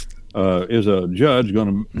is a judge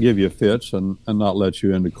going to give you fits and not let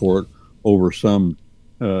you into court over some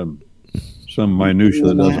minutia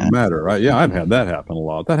that doesn't matter? Right? Yeah, I've had that happen a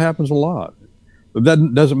lot. That happens a lot. But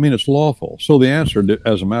that doesn't mean it's lawful. So the answer,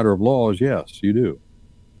 as a matter of law, is yes, you do.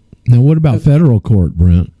 Now, what about federal court,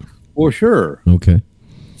 Brent? Well, sure. Okay.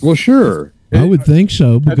 Well, sure. I would think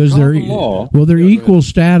so, because they're equal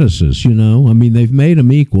statuses. I mean, they've made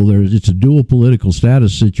them equal. It's a dual political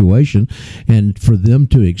status situation, and for them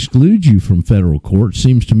to exclude you from federal court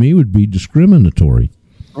seems to me would be discriminatory.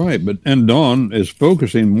 Right, and Don is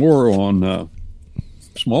focusing more on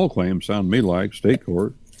small claims. Sound to me like state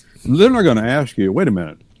court. They're not going to ask you. Wait a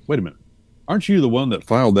minute. Aren't you the one that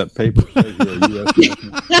filed that paper that says you're a U.S.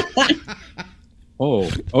 national?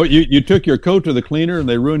 Oh! You took your coat to the cleaner and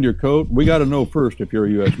they ruined your coat. We got to know first if you're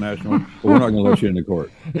a U.S. national, but we're not going to let you into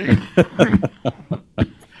court. That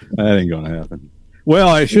ain't going to happen. Well,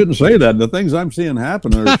 I shouldn't say that. The things I'm seeing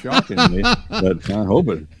happen are shocking to me, but I hope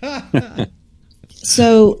it.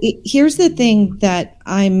 So here's the thing that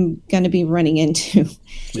I'm going to be running into.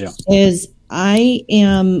 Is I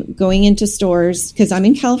am going into stores, because I'm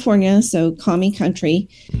in California, so call me country,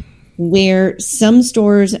 where some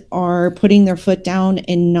stores are putting their foot down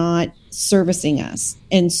and not servicing us.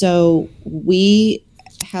 And so we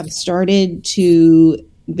have started to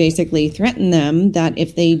basically threaten them that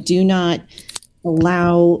if they do not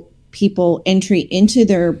allow people entry into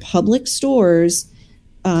their public stores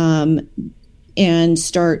and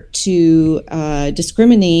start to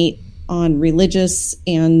discriminate on religious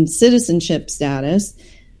and citizenship status,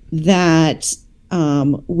 that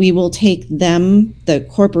we will take them, the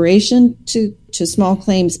corporation, to small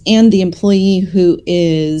claims, and the employee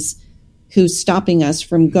who's stopping us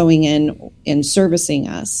from going in and servicing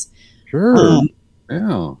us. Sure.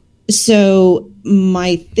 Yeah. So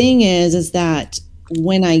my thing is that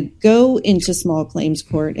when I go into small claims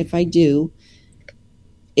court, if I do,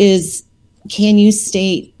 can you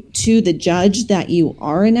state to the judge that you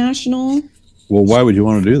are a national? Well, why would you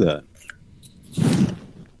want to do that?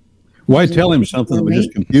 Why tell him something that would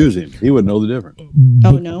just confuse him? He would know the difference.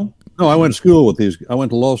 Oh, no? No, I went to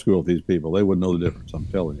law school with these people. They wouldn't know the difference, I'm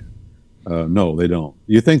telling you. No, they don't.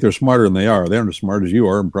 You think they're smarter than they are. They aren't as smart as you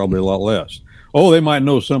are, and probably a lot less. Oh, they might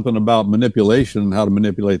know something about manipulation and how to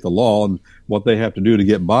manipulate the law and what they have to do to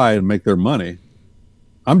get by and make their money.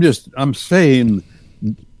 I'm saying,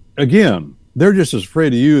 again, they're just as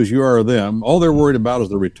afraid of you as you are of them. All they're worried about is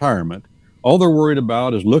their retirement. All they're worried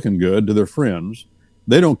about is looking good to their friends.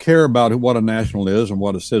 They don't care about what a national is and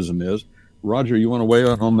what a citizen is. Roger, you want to weigh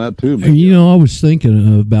in on that too? Maybe? I was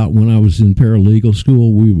thinking about when I was in paralegal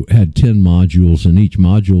school, we had 10 modules, and each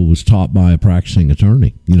module was taught by a practicing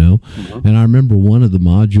attorney, Uh-huh. And I remember one of the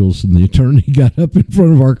modules, and the attorney got up in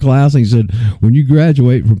front of our class and he said, when you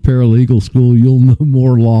graduate from paralegal school, you'll know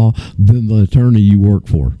more law than the attorney you work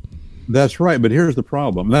for. That's right, but here's the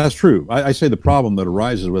problem. That's true. I say the problem that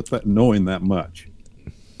arises with knowing that much.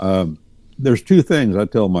 There's two things I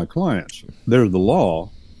tell my clients. There's the law,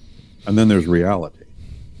 and then there's reality.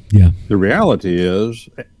 Yeah. The reality is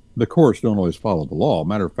the courts don't always follow the law.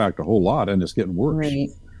 Matter of fact, a whole lot, and it's getting worse. Right.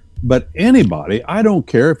 But anybody, I don't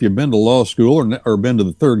care if you've been to law school or been to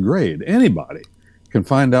the third grade, anybody can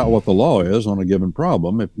find out what the law is on a given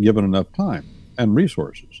problem if given enough time and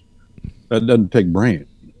resources. That doesn't take brains.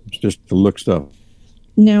 It's just to look stuff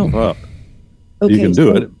up. Okay, you can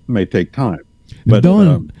do it. It may take time. But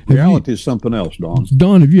Dawn, reality is something else, Dawn.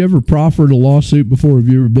 Dawn, have you ever proffered a lawsuit before? Have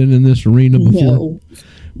you ever been in this arena before? No.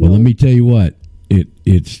 Well, let me tell you what.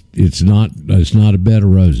 It's not a bed of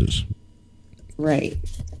roses. Right.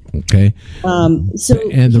 Okay. So,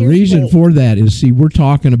 and the reason for that is, see, we're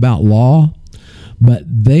talking about law, but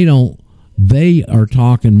they are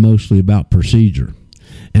talking mostly about procedure,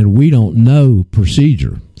 and we don't know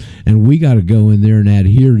procedure. And we got to go in there and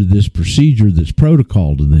adhere to this procedure that's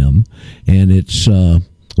protocol to them. And it's,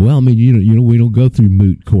 we don't go through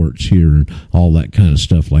moot courts here and all that kind of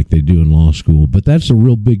stuff like they do in law school. But that's a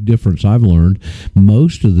real big difference I've learned.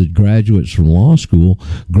 Most of the graduates from law school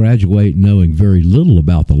graduate knowing very little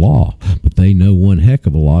about the law, but they know one heck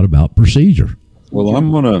of a lot about procedure. Well,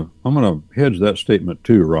 I'm gonna hedge that statement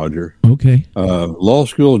too, Roger. Okay. Law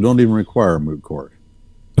schools don't even require a moot court.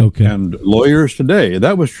 Okay. And lawyers today,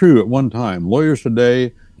 that was true at one time. Lawyers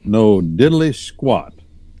today know diddly squat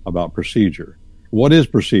about procedure. What is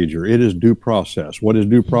procedure? It is due process. What is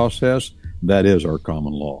due process? That is our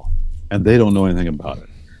common law. And they don't know anything about it.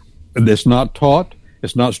 It's not taught.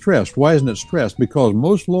 It's not stressed. Why isn't it stressed? Because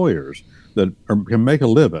most lawyers that can make a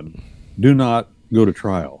living do not go to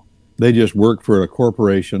trial. They just work for a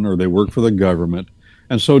corporation or they work for the government.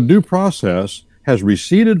 And so due process has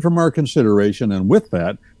receded from our consideration, and with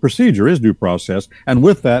that, procedure is due process, and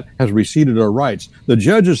with that has receded our rights. The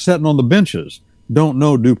judges sitting on the benches don't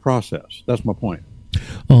know due process. That's my point.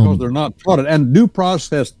 because they're not taught it. And due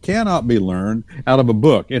process cannot be learned out of a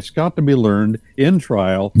book. It's got to be learned in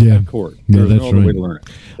trial at court. No, There's that's no other right. way to learn it.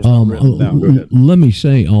 It's not written down. Go ahead. Let me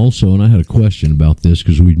say also, and I had a question about this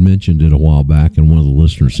because we'd mentioned it a while back, and one of the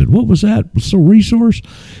listeners said, "What was that?" It's a resource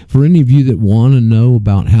for any of you that want to know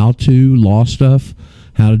about how to law stuff,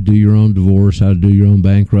 how to do your own divorce, how to do your own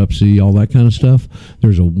bankruptcy, all that kind of stuff.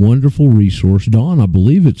 There's a wonderful resource. Dawn, I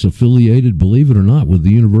believe it's affiliated, believe it or not, with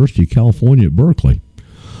the University of California at Berkeley.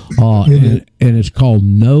 And it's called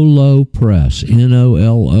NOLO Press,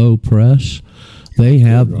 NOLO Press. They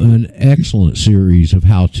have an excellent series of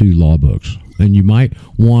how-to law books. And you might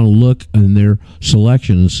want to look in their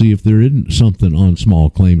selection and see if there isn't something on small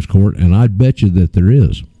claims court, and I'd bet you that there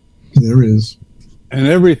is. There is. And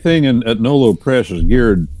everything at NOLO Press is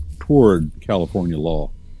geared toward California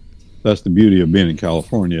law. That's the beauty of being in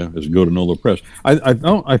California, is go to NOLO Press.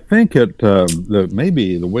 I think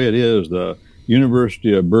maybe the way it is, the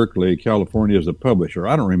University of Berkeley, California is the publisher.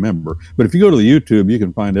 I don't remember. But if you go to the YouTube, you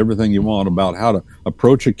can find everything you want about how to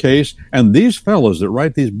approach a case. And these fellows that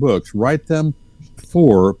write these books, write them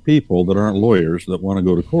for people that aren't lawyers that want to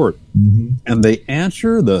go to court. Mm-hmm. And they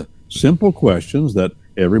answer the simple questions that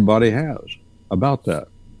everybody has about that.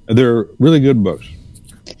 They're really good books.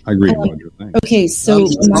 I agree, Roger. Thanks. Okay, so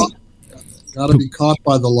got to be caught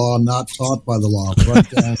by the law, not taught by the law.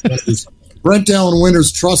 Brent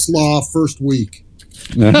Winters, Trust Law, first week.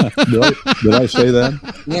 Did I say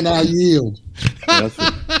that? And I yield. That's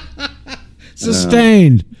it.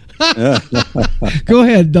 Sustained. Go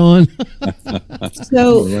ahead, Dawn.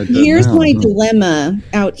 So here's my dilemma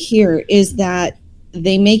out here is that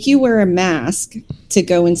they make you wear a mask to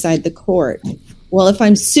go inside the court. Well, if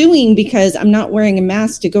I'm suing because I'm not wearing a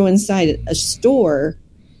mask to go inside a store,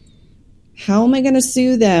 how am I going to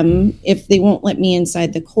sue them if they won't let me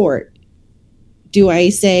inside the court? Do I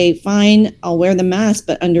say, fine, I'll wear the mask,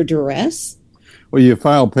 but under duress? Well, you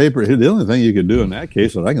file paper. The only thing you could do in that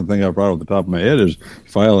case that I can think of right off the top of my head is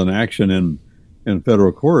file an action in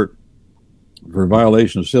federal court for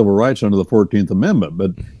violation of civil rights under the 14th Amendment.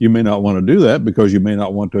 But you may not want to do that because you may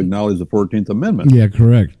not want to acknowledge the 14th Amendment. Yeah,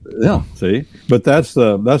 correct. Yeah, see? But that's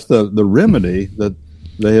the remedy that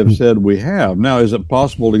they have said we have. Now, is it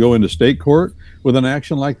possible to go into state court with an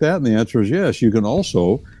action like that? And the answer is yes. You can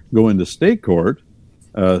also go into state court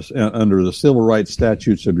under the civil rights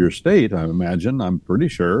statutes of your state, I imagine. I'm pretty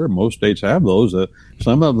sure most states have those.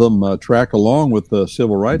 Some of them track along with the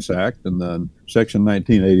Civil Rights Act and then Section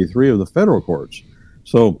 1983 of the federal courts.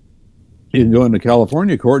 So you can go into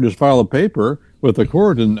California court, just file a paper with the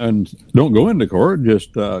court and don't go into court.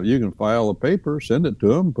 Just you can file a paper, send it to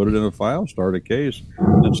them, put it in a file, start a case,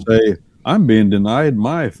 and say, I'm being denied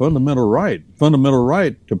my fundamental right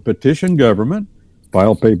to petition government,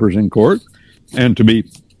 file papers in court, and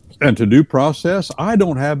to due process. I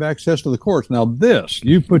don't have access to the courts. Now this,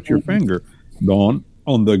 you put your finger, Dawn,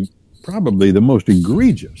 on probably the most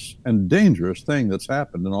egregious and dangerous thing that's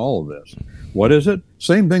happened in all of this. What is it?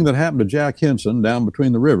 Same thing that happened to Jack Henson down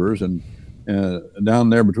between the rivers and down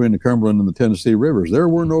there between the Cumberland and the Tennessee rivers. There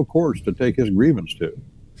were no courts to take his grievance to.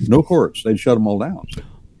 No courts. They'd shut them all down.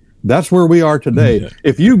 That's where we are today.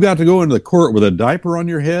 If you've got to go into the court with a diaper on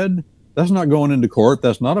your head, that's not going into court.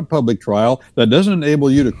 That's not a public trial. That doesn't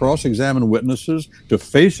enable you to cross-examine witnesses, to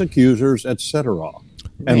face accusers, etc.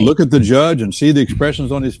 And look at the judge and see the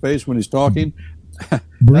expressions on his face when he's talking. Brent,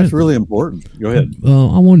 that's really important. Go ahead.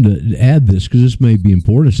 I wanted to add this because this may be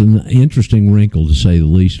important. It's an interesting wrinkle, to say the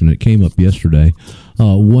least, and it came up yesterday.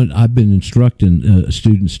 What I've been instructing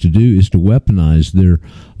students to do is to weaponize their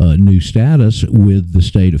new status with the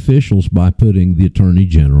state officials by putting the attorney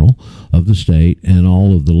general of the state and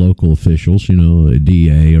all of the local officials, a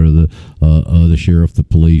DA or the sheriff, the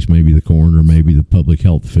police, maybe the coroner, maybe the public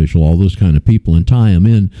health official, all those kind of people, and tie them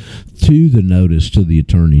in to the notice to the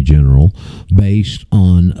attorney general based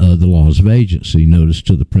on the laws of agency, notice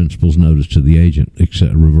to the principals, notice to the agent,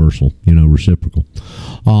 except reversal, reciprocal.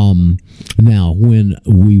 Now, when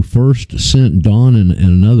we first sent Dawn and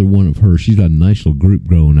another one of her, she's got a nice little group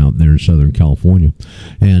growing out there in Southern California,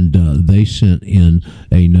 and they sent in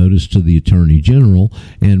a notice to the Attorney General,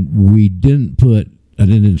 and I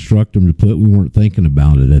didn't instruct them to put, we weren't thinking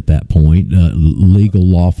about it at that point, legal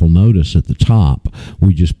lawful notice at the top.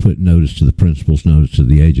 We just put notice to the principals, notice to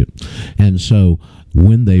the agent. And so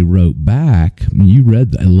when they wrote back, I mean, you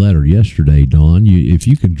read the letter yesterday, Dawn. If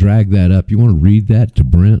you can drag that up, you want to read that to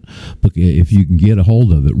Brent, if you can get a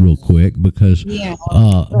hold of it real quick, because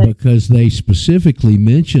they specifically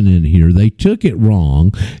mention in here they took it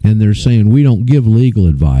wrong, and they're saying we don't give legal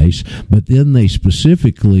advice, but then they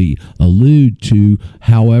specifically allude to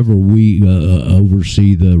however we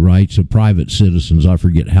oversee the rights of private citizens. I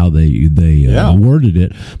forget how they worded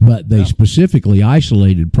it, but they specifically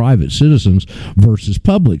isolated private citizens versus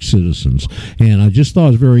public citizens, and I just thought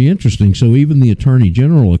it was very interesting. So even the Attorney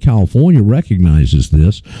General of California recognizes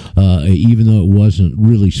this, even though it wasn't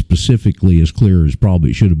really specifically as clear as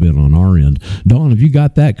probably it should have been on our end. Dawn, have you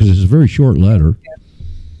got that? Because it's a very short letter.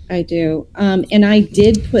 I do, and I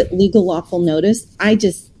did put legal lawful notice. I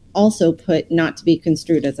just also put not to be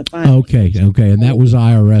construed as a fine. Okay, and that was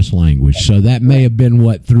IRS language, so that may have been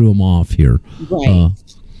what threw them off here. Right.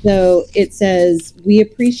 So it says, we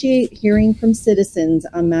appreciate hearing from citizens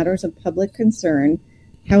on matters of public concern.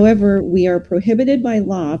 However, we are prohibited by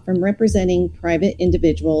law from representing private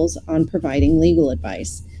individuals on providing legal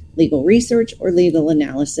advice, legal research, or legal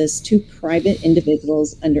analysis to private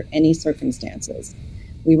individuals under any circumstances.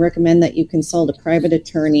 We recommend that you consult a private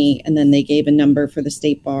attorney, and then they gave a number for the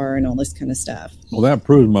state bar and all this kind of stuff. Well, that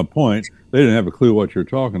proves my point. They didn't have a clue what you're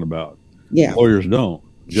talking about. Yeah. Lawyers don't.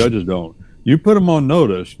 Judges don't. You put them on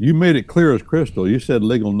notice. You made it clear as crystal. You said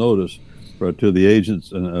legal notice to the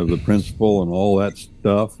agents of the principal and all that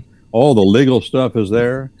stuff. All the legal stuff is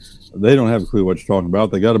there. They don't have a clue what you're talking about.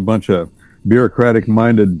 They got a bunch of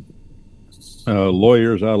bureaucratic-minded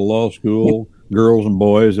lawyers out of law school, girls and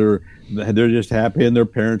boys. They're just happy, and their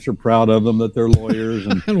parents are proud of them that they're lawyers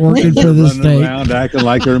and working for the state, around acting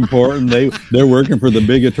like they're important. They're working for the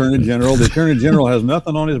big Attorney General. The Attorney General has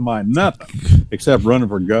nothing on his mind, nothing, except running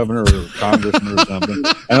for governor or congressman or something.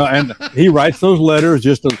 And he writes those letters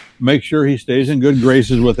just to make sure he stays in good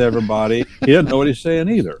graces with everybody. He doesn't know what he's saying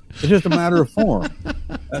either. It's just a matter of form.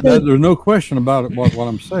 There's no question about what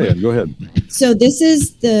I'm saying. Go ahead. So this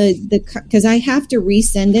is because I have to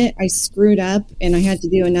resend it. I screwed up and I had to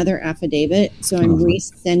do another affidavit. So I'm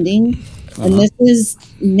resending. And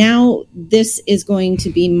this is going to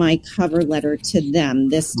be my cover letter to them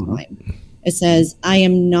this time. It says, I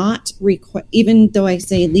am not, even though I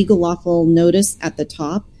say legal lawful notice at the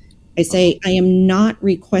top, I say, I am not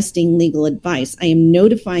requesting legal advice. I am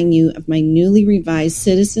notifying you of my newly revised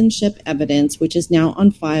citizenship evidence, which is now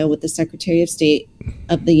on file with the Secretary of State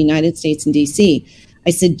of the United States in D.C. I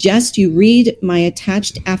suggest you read my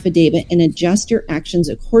attached affidavit and adjust your actions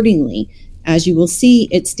accordingly. As you will see,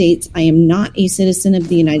 it states, I am not a citizen of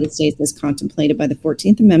the United States as contemplated by the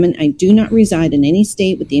 14th Amendment. I do not reside in any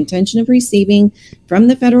state with the intention of receiving from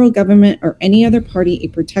the federal government or any other party a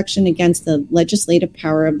protection against the legislative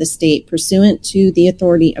power of the state pursuant to the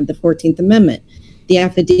authority of the 14th Amendment. The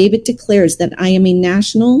affidavit declares that I am a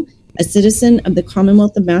national, a citizen of the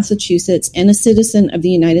Commonwealth of Massachusetts, and a citizen of the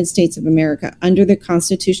United States of America under the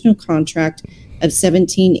constitutional contract of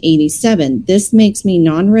 1787. This makes me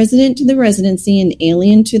non-resident to the residency and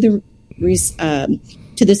alien to the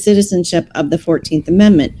citizenship of the 14th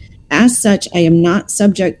Amendment. As such, I am not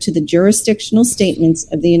subject to the jurisdictional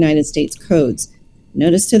statements of the United States codes.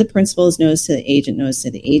 Notice to the principal is notice to the agent. Notice to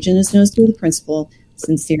the agent is notice to the principal.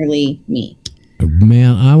 Sincerely, me.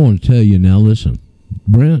 Man, I want to tell you now, listen,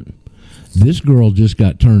 Brent, this girl just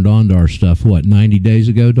got turned on to our stuff, 90 days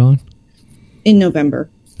ago, Dawn? In November.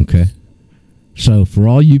 Okay. So for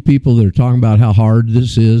all you people that are talking about how hard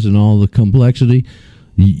this is and all the complexity,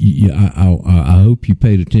 I hope you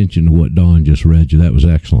paid attention to what Dawn just read you. That was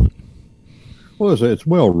excellent. Well, it's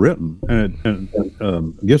well written and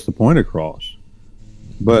it gets the point across.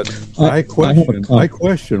 But I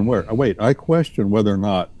question whether or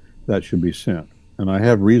not that should be sent, and I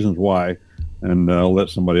have reasons why. And I'll let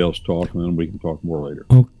somebody else talk, and then we can talk more later.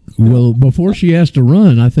 Oh, well, before she has to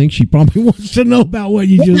run, I think she probably wants to know about what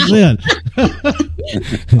you just said.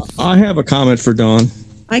 I have a comment for Dawn.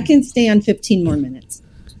 I can stay on 15 more minutes.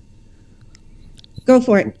 Go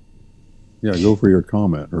for it. Yeah, go for your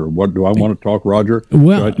comment. Or what do I want to talk, Roger?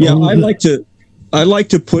 Well, I like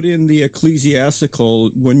to put in the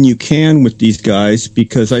ecclesiastical when you can with these guys,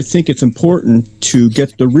 because I think it's important to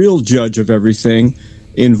get the real judge of everything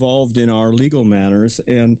involved in our legal matters.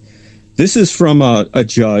 And this is from a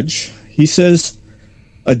judge. He says,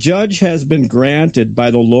 a judge has been granted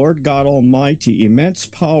by the Lord God Almighty immense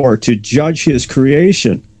power to judge his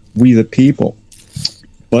creation, we the people.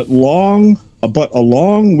 But along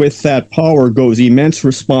with that power goes immense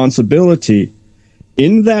responsibility.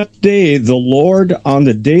 In that day, the Lord, on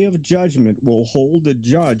the day of judgment, will hold the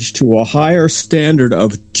judge to a higher standard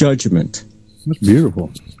of judgment. That's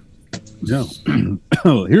beautiful. Yeah.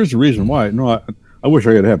 Here's the reason why. No, I wish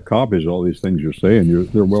I could have copies of all these things you're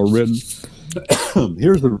saying. They're well written.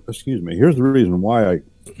 Here's the reason why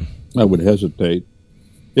I would hesitate.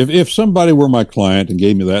 If somebody were my client and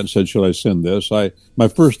gave me that and said, "Should I send this?" My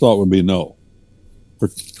first thought would be no. For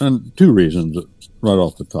two reasons right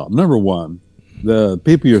off the top. Number one, the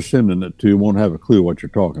people you're sending it to won't have a clue what you're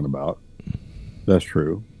talking about. That's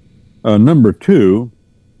true. Number two,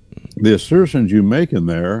 the assertions you make in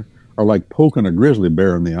there are like poking a grizzly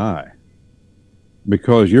bear in the eye,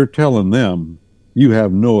 because you're telling them you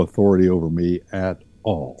have no authority over me at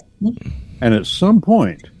all. And at some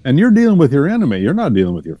point, and you're dealing with your enemy, you're not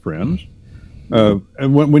dealing with your friends.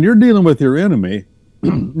 And when you're dealing with your enemy,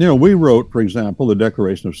 we wrote, for example, the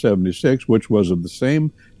Declaration of 76, which was of the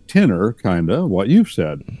same tenor, kind of, what you've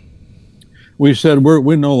said. We said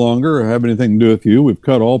we no longer have anything to do with you. We've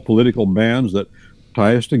cut all political bands that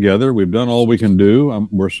tie us together. We've done all we can do.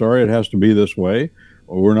 We're sorry it has to be this way.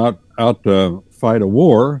 We're not out to fight a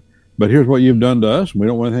war, but here's what you've done to us, and we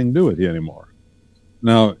don't want anything to do with you anymore.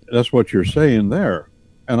 Now, that's what you're saying there.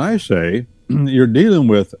 And I say, you're dealing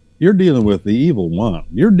with the evil one.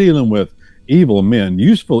 You're dealing with evil men,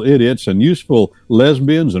 useful idiots and useful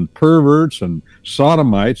lesbians and perverts and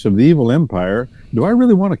sodomites of the evil empire. Do I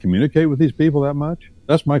really want to communicate with these people that much?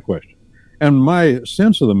 That's my question. And my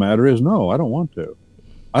sense of the matter is, no, I don't want to.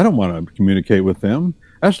 I don't want to communicate with them.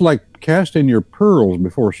 That's like casting your pearls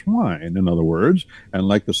before swine, in other words. And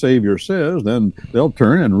like the Savior says, then they'll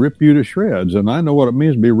turn and rip you to shreds. And I know what it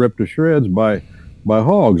means to be ripped to shreds by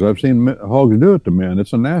hogs. I've seen hogs do it to men.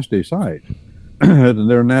 It's a nasty sight.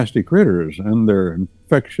 They're nasty critters, and they're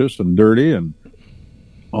infectious and dirty and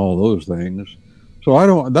all those things.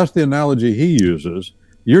 So that's the analogy he uses.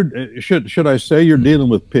 Should I say you're dealing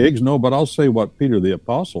with pigs? No, but I'll say what Peter the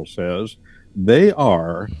Apostle says. They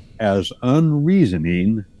are as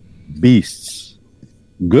unreasoning beasts,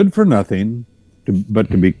 good for nothing, but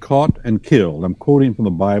to be caught and killed. I'm quoting from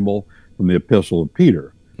the Bible, from the Epistle of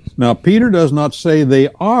Peter. Now, Peter does not say they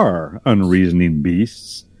are unreasoning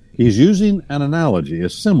beasts. He's using an analogy, a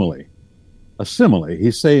simile.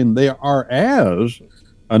 He's saying they are as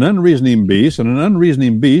an unreasoning beast, and an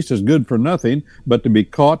unreasoning beast is good for nothing but to be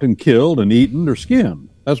caught and killed and eaten or skinned.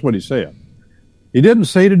 That's what he said. He didn't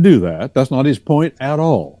say to do that. That's not his point at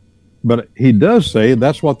all. But he does say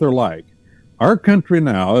that's what they're like. Our country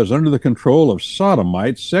now is under the control of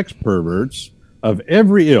sodomites, sex perverts of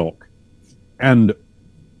every ilk. And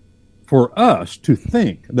for us to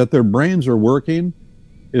think that their brains are working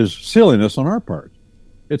is silliness on our part.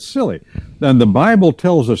 It's silly. And the Bible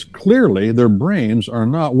tells us clearly their brains are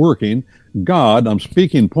not working. God, I'm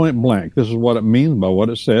speaking point blank. This is what it means by what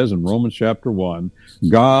it says in Romans chapter 1.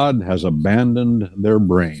 God has abandoned their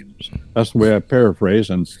brains. That's the way I paraphrase,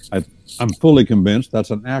 and I'm fully convinced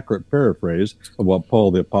that's an accurate paraphrase of what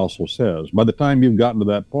Paul the Apostle says. By the time you've gotten to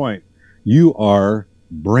that point, you are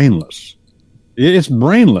brainless. It's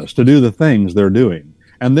brainless to do the things they're doing.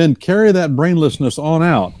 And then carry that brainlessness on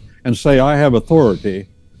out and say, I have authority,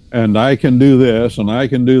 and I can do this, and I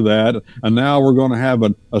can do that, and now we're going to have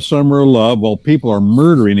a summer of love while people are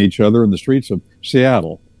murdering each other in the streets of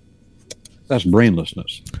Seattle. That's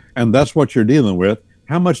brainlessness. And that's what you're dealing with.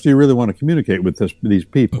 How much do you really want to communicate with these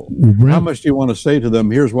people? How much do you want to say to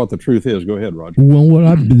them, here's what the truth is? Go ahead, Roger.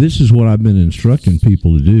 Well, this is what I've been instructing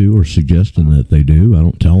people to do, or suggesting that they do. I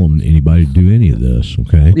don't tell them anybody to do any of this,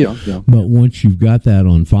 okay? Yeah. But once you've got that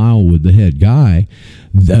on file with the head guy,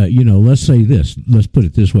 let's say this. Let's put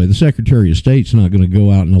it this way. The Secretary of State's not going to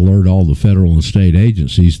go out and alert all the federal and state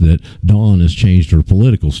agencies that Dawn has changed her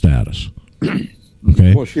political status.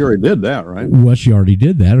 Okay. Well, she already did that, right? Well, she already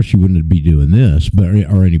did that, or she wouldn't be doing this,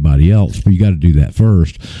 or anybody else. But you got to do that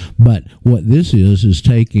first. But what this is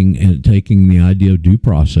taking the idea of due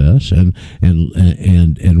process and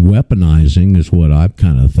weaponizing is what I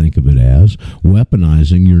kind of think of it as,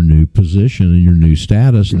 weaponizing your new position and your new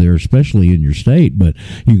status there, especially in your state. But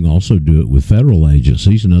you can also do it with federal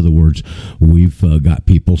agencies. In other words, we've got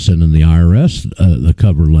people sending the IRS the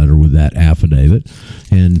cover letter with that affidavit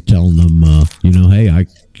and telling them, hey,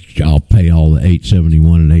 I'll pay all the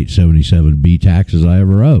 871 and 877B taxes I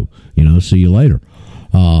ever owe. See you later.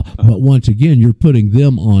 But once again, you're putting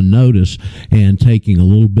them on notice and taking a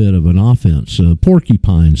little bit of an offense, a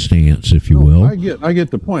porcupine stance, if you will. I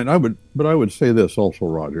get the point. I would say this also,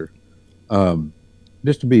 Roger,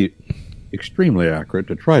 just to be extremely accurate,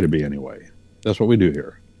 to try to be anyway. That's what we do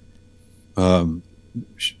here.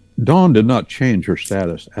 Dawn did not change her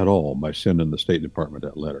status at all by sending the State Department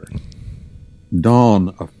that letter.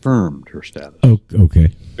 Dawn affirmed her status. Oh,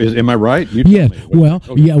 okay. Am I right? You tell Yeah. me. Well,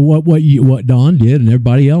 Okay. yeah. What Don did and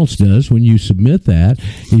everybody else does when you submit that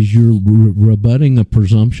is you're rebutting a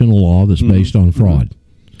presumption of law that's based on fraud.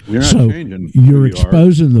 You're not So changing who you're you are.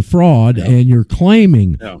 exposing the fraud and you're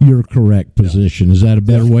claiming your correct position. Is that a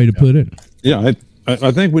better way to put it? Yeah,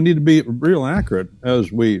 I think we need to be real accurate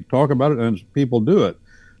as we talk about it and as people do it,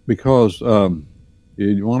 because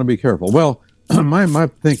you want to be careful. Well, my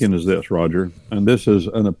thinking is this, Roger, and this is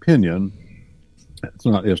an opinion. It's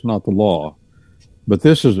not the law, but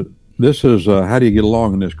this is how do you get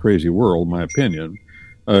along in this crazy world? My opinion.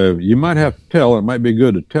 You might have to tell. It might be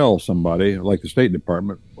good to tell somebody, like the State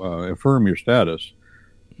Department, affirm your status.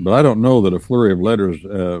 But I don't know that a flurry of letters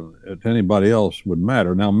to anybody else would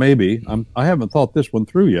matter. Now, maybe I haven't thought this one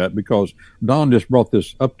through yet, because Don just brought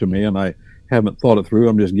this up to me, and I haven't thought it through.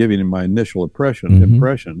 I'm just giving him my initial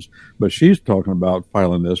impressions. But she's talking about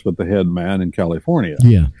filing this with the head man in California.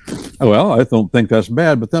 Yeah. Well, I don't think that's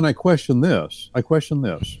bad. But then I question this.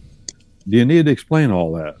 Do you need to explain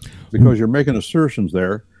all that? Because you're making assertions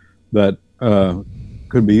there that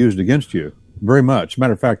could be used against you very much.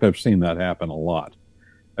 Matter of fact, I've seen that happen a lot.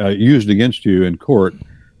 Used against you in court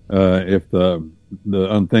if the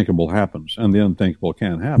unthinkable happens, and the unthinkable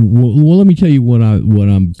can happen. Well, let me tell you what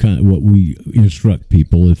we instruct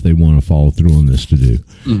people if they want to follow through on this to do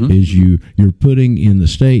is you're putting in the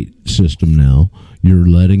state system now. You're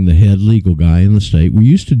letting the head legal guy in the state. We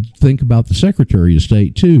used to think about the Secretary of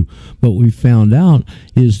State too, but we found out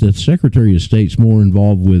is that the Secretary of State's more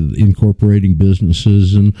involved with incorporating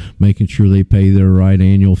businesses and making sure they pay their right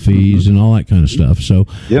annual fees and all that kind of stuff. So,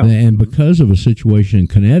 and because of a situation in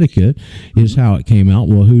Connecticut, is how it came out.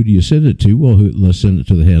 Well, who do you send it to? Well, let's send it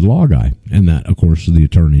to the head law guy, and that, of course, is the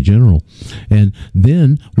Attorney General. And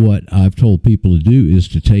then what I've told people to do is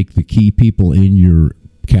to take the key people in your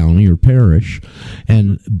county or parish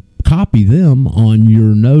and copy them on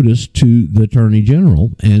your notice to the Attorney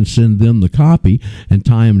General and send them the copy and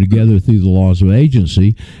tie them together through the laws of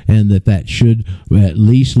agency, and that should at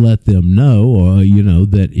least let them know,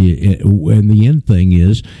 that and the end thing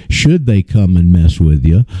is, should they come and mess with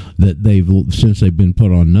you, that since they've been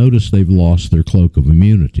put on notice, they've lost their cloak of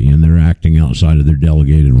immunity and they're acting outside of their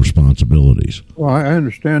delegated responsibilities. Well, I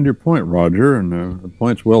understand your point, Roger, and the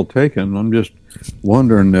point's well taken. I'm just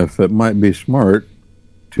wondering if it might be smart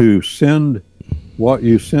to send what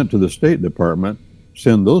you sent to the State Department,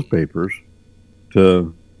 send those papers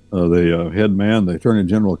to the head man, the Attorney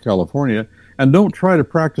General of California, and don't try to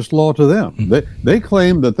practice law to them. They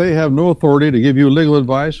claim that they have no authority to give you legal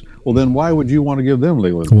advice. Well, then why would you want to give them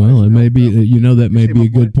legal advice? Well, it may be, that may be a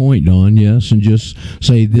good point, Don, yes, and just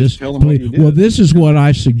say this. Tell them what you did. Well, this is what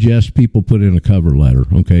I suggest people put in a cover letter,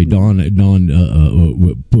 okay? Don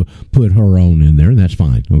put her own in there, and that's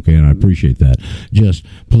fine, okay, and I appreciate that. Just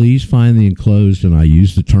please find the enclosed, and I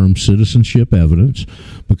use the term citizenship evidence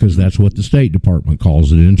because that's what the State Department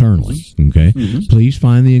calls it internally, okay? Please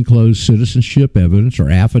find the enclosed citizenship evidence or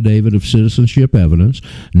affidavit of citizenship evidence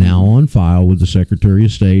now on file with the Secretary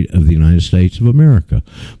of State of the United States of America.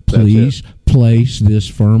 Please place this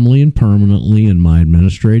firmly and permanently in my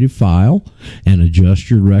administrative file and adjust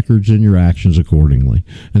your records and your actions accordingly.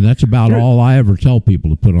 And that's about all I ever tell people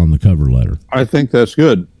to put on the cover letter. I think that's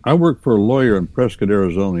good. I worked for a lawyer in Prescott,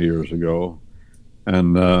 Arizona years ago,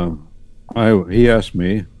 and he asked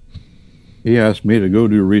me to go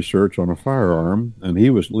do research on a firearm, and he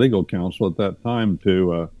was legal counsel at that time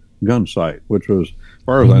to Gunsight, which was, as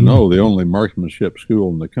far as I know, the only marksmanship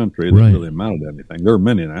school in the country that really amounted to anything. There are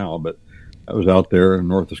many now, but that was out there in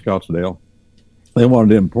north of Scottsdale. They wanted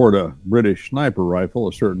to import a British sniper rifle,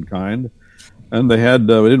 a certain kind, and they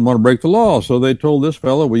didn't want to break the law, so they told this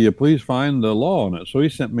fellow, will you please find the law on it? So he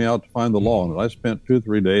sent me out to find the law on it. I spent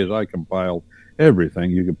 2-3 days. I compiled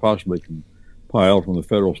everything you could possibly compile from the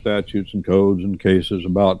federal statutes and codes and cases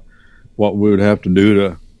about what we would have to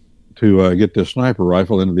do to get this sniper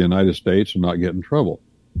rifle into the United States and not get in trouble.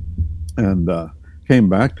 And came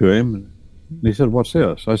back to him, and he said, what's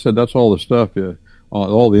this? I said, that's all the stuff,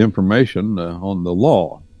 all the information on the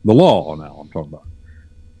law. The law now I'm talking about.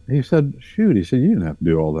 He said, shoot, he said, you didn't have to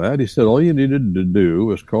do all that. He said, all you needed to do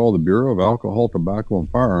was call the Bureau of Alcohol, Tobacco, and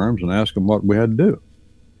Firearms and ask them what we had to do.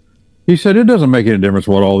 He said, it doesn't make any difference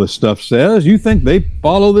what all this stuff says. You think they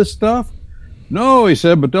follow this stuff? No, he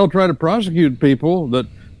said, but they'll try to prosecute people that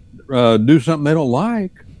do something they don't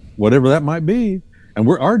like, whatever that might be. And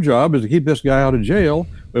our job is to keep this guy out of jail.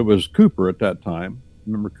 It was Cooper at that time.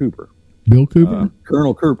 Remember Cooper? Bill Cooper?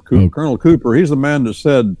 Colonel Cooper. Colonel Cooper. He's the man that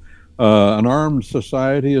said an armed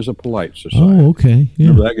society is a polite society. Oh, okay. Yeah.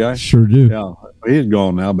 Remember that guy? Sure do. Yeah, he's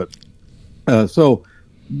gone now. But so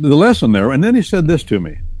the lesson there, and then he said this to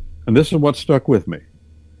me, and this is what stuck with me.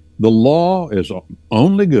 The law is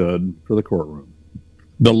only good for the courtroom.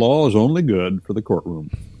 The law is only good for the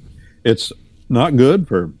courtroom. It's not good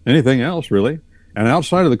for anything else, really. And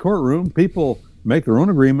outside of the courtroom, people make their own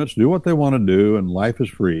agreements, do what they want to do, and life is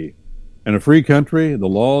free. In a free country, the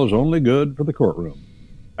law is only good for the courtroom.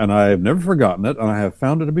 And I've never forgotten it, and I have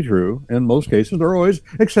found it to be true. In most cases, there are always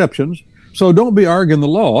exceptions. So don't be arguing the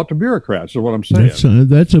law to bureaucrats, is what I'm saying.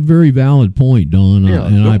 That's a very valid point, Don,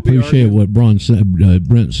 and I appreciate what Brent's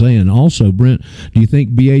saying. Also, Brent, do you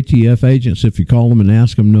think BATF agents, if you call them and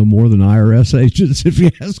ask them, know more than IRS agents if you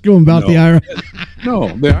ask them about the IRS? No,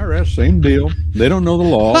 the IRS, same deal. They don't know the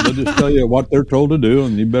law. They just tell you what they're told to do,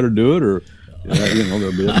 and you better do it, or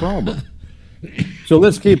there'll be a problem. So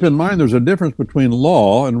let's keep in mind there's a difference between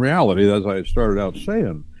law and reality, as I started out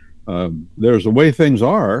saying. There's the way things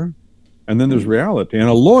are, and then there's reality. And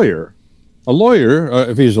a lawyer,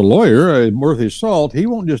 if he's a lawyer, worth his salt, he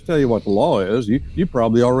won't just tell you what the law is. You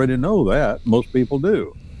probably already know that. Most people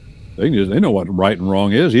do. They know what right and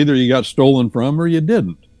wrong is. Either you got stolen from or you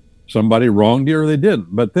didn't. Somebody wronged you or they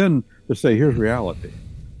didn't. But then to say, here's reality.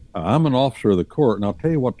 I'm an officer of the court, and I'll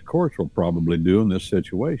tell you what the courts will probably do in this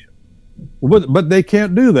situation. But they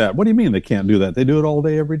can't do that. What do you mean they can't do that? They do it all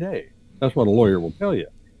day, every day. That's what a lawyer will tell you.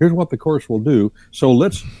 Here's what the courts will do. So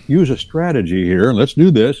let's use a strategy here, and let's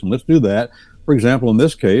do this, and let's do that. For example, in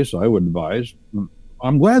this case, I would advise,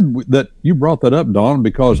 I'm glad that you brought that up, Don,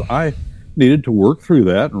 because I needed to work through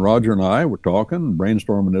that, and Roger and I were talking,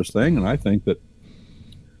 brainstorming this thing, and I think that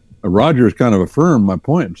Roger has kind of affirmed my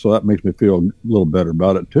point, so that makes me feel a little better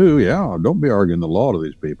about it, too. Yeah, don't be arguing the law to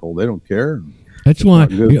these people. They don't care. That's why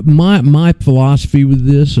my philosophy with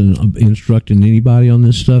this and instructing anybody on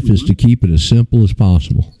this stuff is to keep it as simple as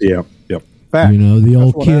possible. Yeah, yep. Fact. The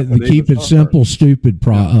old keep it simple, stupid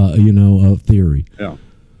theory. Yeah.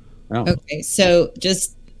 Okay, so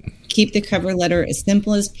just keep the cover letter as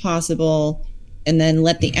simple as possible, and then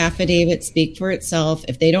let the affidavit speak for itself.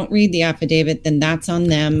 If they don't read the affidavit, then that's on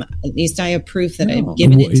them. At least I have proof that I've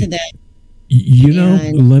given it to them.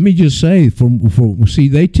 Let me just say,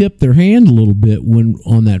 they tipped their hand a little bit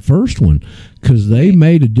on that first one, because they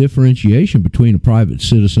made a differentiation between a private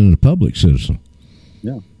citizen and a public citizen.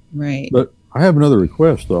 Yeah, right. But I have another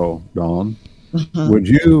request, though, Don. Would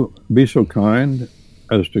you be so kind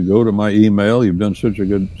as to go to my email? You've done such a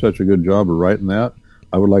good job of writing that.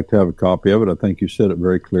 I would like to have a copy of it. I think you said it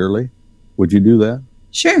very clearly. Would you do that?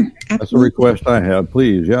 Sure. Absolutely. That's a request I have.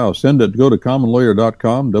 Please, send it. Go to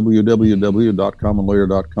commonlawyer.com,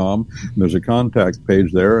 www.commonlawyer.com. There's a contact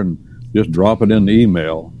page there, and just drop it in the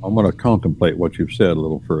email. I'm going to contemplate what you've said a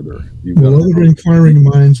little further. Other inquiring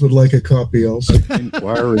minds would like a copy also.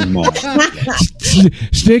 Inquiring minds.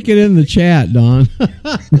 Stick it in the chat, Don.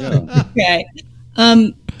 Okay.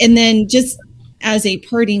 And then just as a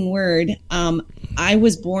parting word, I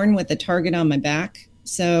was born with a target on my back.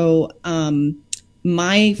 So,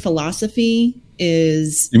 my philosophy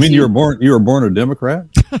is. You mean you were born a Democrat?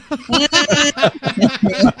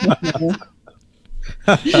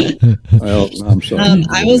 Well, I'm sorry.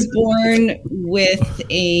 I was born with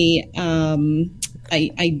a.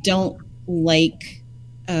 I don't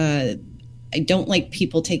like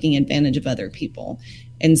people taking advantage of other people,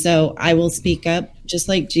 and so I will speak up, just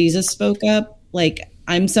like Jesus spoke up. Like,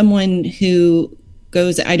 I'm someone who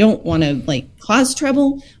goes. I don't want to cause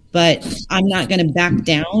trouble, but I'm not going to back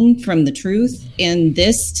down from the truth. And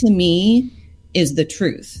this, to me, is the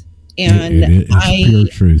truth. And it's pure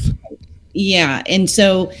truth. Yeah. And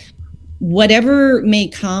so whatever may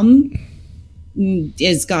come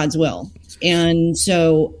is God's will. And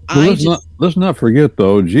so let's not forget,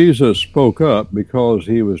 though, Jesus spoke up because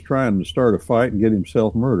he was trying to start a fight and get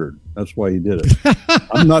himself murdered. That's why he did it.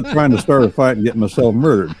 I'm not trying to start a fight and get myself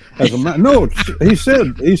murdered. He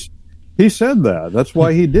said that. That's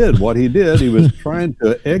why he did what he did. He was trying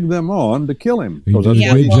to egg them on to kill him. He did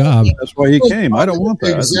a great job. That's why he came. I don't want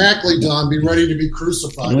that. Exactly, Don. Be ready to be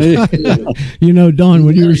crucified. Don,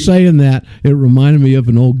 when you were saying that, it reminded me of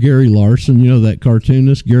an old Gary Larson. That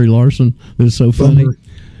cartoonist, Gary Larson, that's so funny.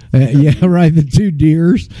 Yeah, right. The two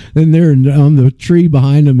deers, and there on the tree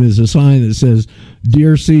behind them is a sign that says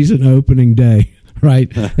 "Deer Season Opening Day."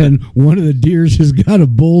 Right, and one of the deers has got a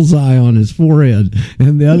bullseye on his forehead,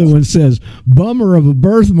 and the other one says "Bummer of a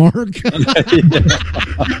birthmark."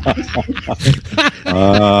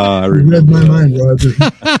 I read my mind, Roger.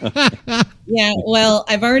 Yeah, well,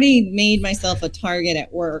 I've already made myself a target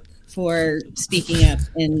at work for speaking up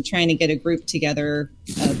and trying to get a group together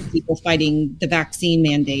of people fighting the vaccine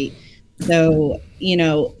mandate. So,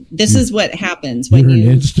 this is what happens when you're an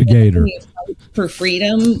instigator. for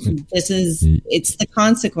freedom. It's the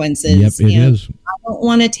consequences. Yep, it is. I don't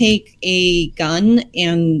want to take a gun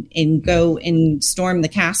and go and storm the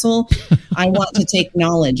castle. I want to take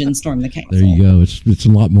knowledge and storm the castle. There you go. It's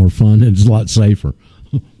a lot more fun and it's a lot safer.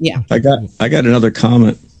 Yeah. I got another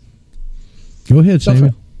comment. Go ahead,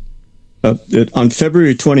 Samuel. On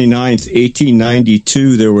February 29th,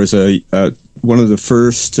 1892, there was one of the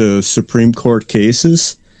first Supreme Court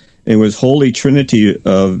cases. It was Holy Trinity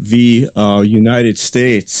v. United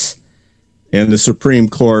States, and the Supreme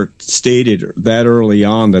Court stated that early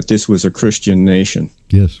on that this was a Christian nation.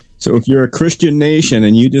 Yes. So if you're a Christian nation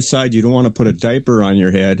and you decide you don't want to put a diaper on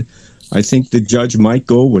your head, I think the judge might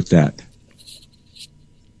go with that.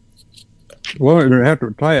 Well, you have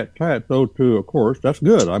to tie it though to a course. That's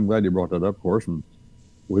good. I'm glad you brought that up, of course, and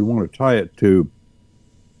we want to tie it to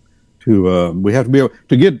we have to be able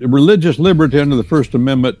to get religious liberty under the First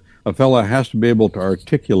Amendment. A fellow has to be able to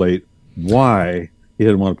articulate why he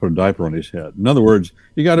didn't want to put a diaper on his head. In other words,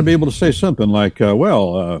 you got to be able to say something like,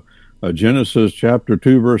 Genesis chapter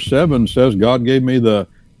 2, verse 7 says, God gave me the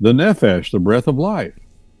nephesh, the breath of life.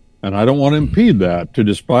 And I don't want to impede that. To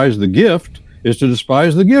despise the gift is to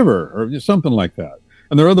despise the giver, or something like that.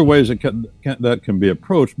 And there are other ways that can be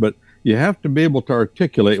approached, but you have to be able to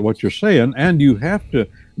articulate what you're saying, and you have to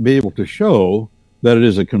be able to show that it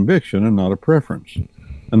is a conviction and not a preference.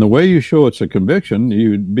 And the way you show it's a conviction,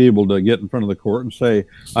 you'd be able to get in front of the court and say,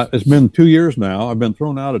 it's been 2 years now. I've been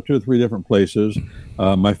thrown out of 2 or 3 different places.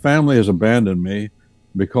 My family has abandoned me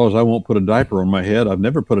because I won't put a diaper on my head. I've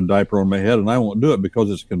never put a diaper on my head, and I won't do it because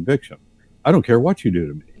it's a conviction. I don't care what you do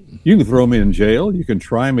to me. You can throw me in jail. You can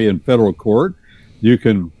try me in federal court. You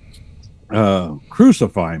can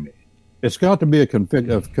crucify me. It's got to be a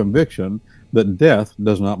conviction that death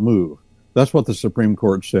does not move. That's what the Supreme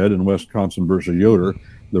Court said in Wisconsin versus Yoder,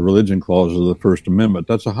 the religion clause of the First Amendment.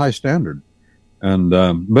 That's a high standard. And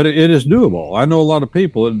but it is doable. I know a lot of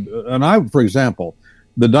people, and I, for example,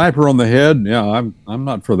 the diaper on the head, yeah, I'm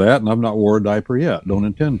not for that, and I've not wore a diaper yet. Don't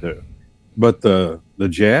intend to. But the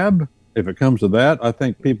jab, if it comes to that, I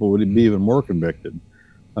think people would be even more convicted.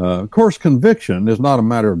 Of course, conviction is not a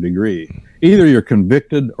matter of degree. Either you're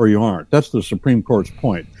convicted or you aren't. That's the Supreme Court's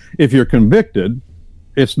point. If you're convicted,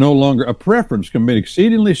 it's no longer a preference can be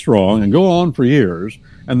exceedingly strong and go on for years,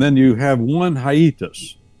 and then you have one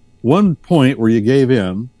hiatus, one point where you gave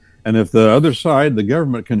in, and if the other side, the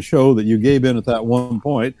government, can show that you gave in at that one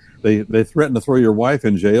point, they threaten to throw your wife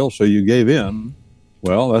in jail, so you gave in.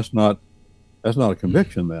 Well, that's not a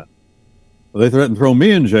conviction then. They threatened to throw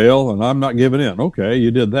me in jail, and I'm not giving in. Okay,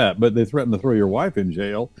 you did that, but they threatened to throw your wife in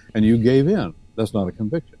jail, and you gave in. That's not a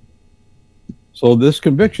conviction. So this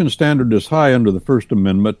conviction standard is high under the First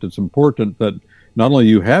Amendment. It's important that not only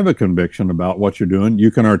you have a conviction about what you're doing,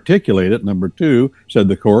 you can articulate it, number 2, said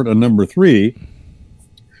the court, and number 3,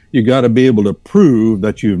 you got to be able to prove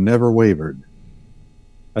that you've never wavered.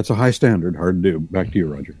 That's a high standard, hard to do. Back to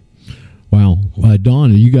you, Roger. Wow.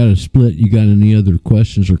 Dawn, you got a split? You got any other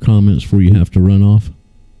questions or comments before you have to run off?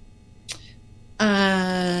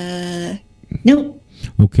 Nope.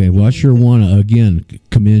 Okay, well, I sure want to, again,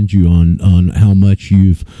 commend you on how much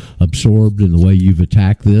you've absorbed and the way you've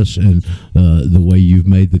attacked this and the way you've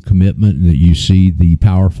made the commitment and that you see the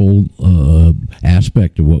powerful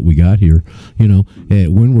aspect of what we got here. You know,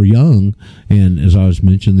 when we're young, and as I was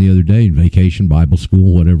mentioning the other day, in vacation, Bible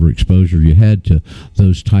school, whatever exposure you had to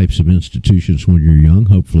those types of institutions when you're young,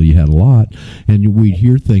 hopefully you had a lot, and we'd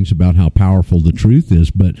hear things about how powerful the truth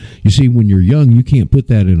is, but you see, when you're young, you can't put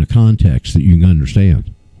that in a context that you can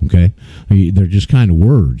understand. Okay, they're just kind of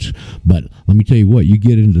words. But let me tell you what, you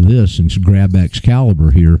get into this and grab Excalibur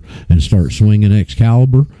here and start swinging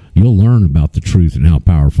Excalibur, you'll learn about the truth and how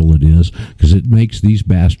powerful it is, because it makes these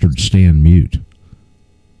bastards stand mute.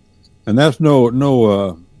 And that's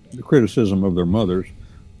no criticism of their mothers,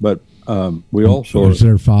 but we also... It's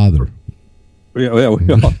their father. Yeah,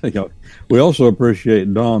 we also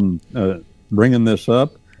appreciate Dawn bringing this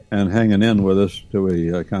up and hanging in with us till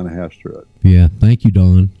we kind of hash through it. Yeah, thank you,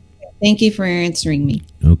 Dawn. Thank you for answering me.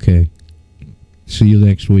 Okay. See you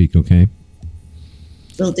next week, okay?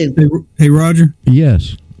 Will do. Hey, Roger?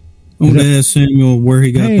 Yes. I want to ask Samuel where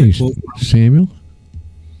he got that quote from. Samuel?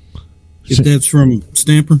 If that's from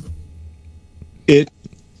Stamper?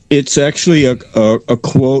 It's actually a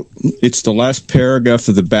quote. It's the last paragraph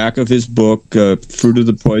of the back of his book, Fruit of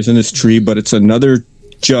the Poisonous Tree, but it's another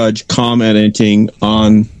judge commenting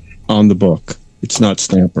on the book. It's not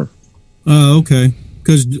Stamper. Okay.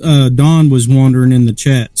 Because Don was wandering in the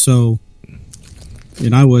chat, so,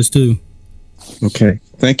 and I was too. Okay.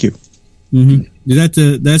 Thank you.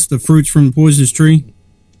 Mm-hmm. That's the Fruits from the Poisonous Tree?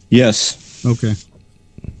 Yes. Okay.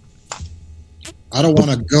 I don't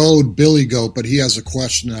want to goad Billy Goat, but he has a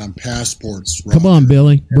question on passports. Roger. Come on,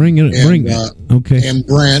 Billy. Bring it. Okay. And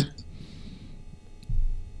Brent.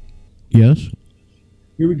 Yes?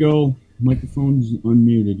 Here we go. Microphone's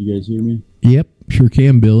unmuted. You guys hear me? Yep, sure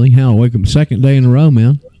can, Billy. How? Welcome. Second day in a row,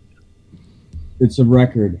 man. It's a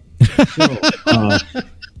record. So,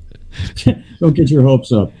 don't get your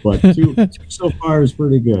hopes up, but two so far is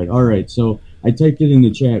pretty good. All right, so I typed it in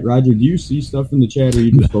the chat. Roger, do you see stuff in the chat, or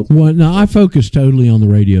you just focus? Well, no, I focus totally on the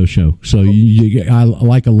radio show. So I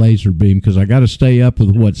like a laser beam because I got to stay up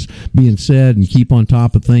with what's being said and keep on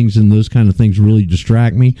top of things, and those kind of things really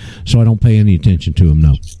distract me, so I don't pay any attention to them,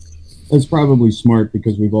 no. That's probably smart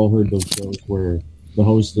because we've all heard those shows where the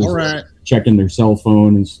host is right. checking their cell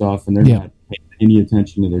phone and stuff, and they're not paying any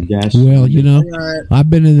attention to their guests. Well, you know, I've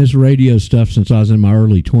been in this radio stuff since I was in my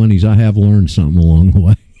early 20s. I have learned something along the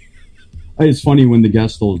way. It's funny when the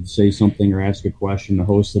guest will say something or ask a question, the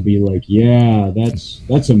host will be like, "Yeah,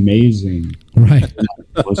 that's amazing." Right.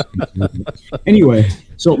 Anyway,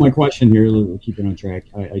 so my question here, we'll keep it on track.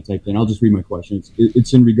 I typed in. I'll just read my question.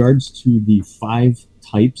 It's in regards to the 5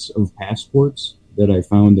 types of passports that I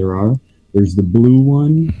found there are. There's the blue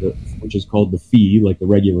one, which is called the fee, like the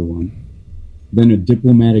regular one. Then a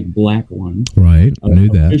diplomatic black one. Right, I knew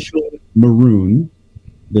that. Official maroon.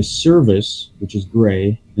 The service, which is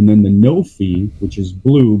gray, and then the no fee, which is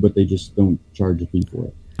blue, but they just don't charge a fee for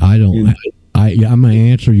it. I'm going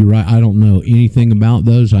to answer you right. I don't know anything about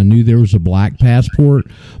those. I knew there was a black passport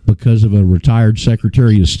because of a retired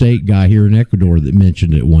Secretary of State guy here in Ecuador that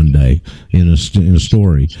mentioned it one day in a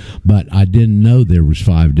story. But I didn't know there was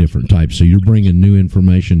 5 different types. So you're bringing new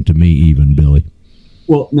information to me even, Billy.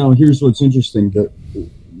 Well, now here's what's interesting.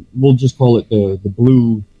 We'll just call it the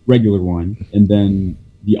blue regular one, and then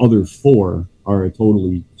the other 4 are a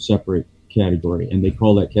totally separate category, and they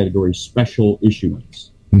call that category special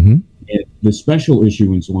issuance. Mm-hmm. And the special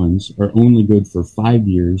issuance ones are only good for 5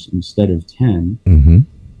 years instead of 10, mm-hmm.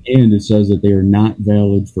 and it says that they are not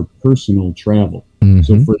valid for personal travel. Mm-hmm.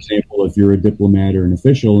 So, for example, if you're a diplomat or an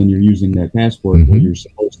official and you're using that passport, mm-hmm. well, you're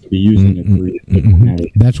supposed to be using it for your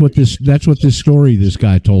diplomatic. That's what this story this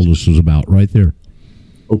guy told us was about, right there.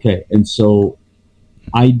 Okay, and so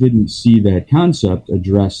I didn't see that concept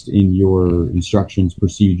addressed in your instructions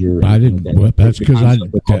procedure. I didn't. That's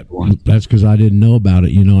because I didn't know about it.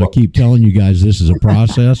 You know, I keep telling you guys this is a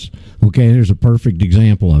process. Okay, here's a perfect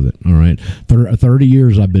example of it. All right, 30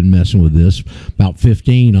 years I've been messing with this. About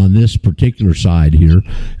 15 on this particular side here,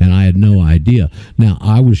 and I had no idea. Now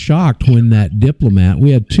I was shocked when that diplomat. We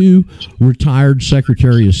had 2 retired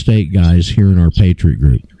Secretary of State guys here in our Patriot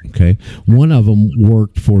group. Okay, one of them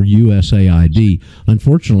worked for USAID.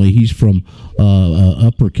 Unfortunately, he's from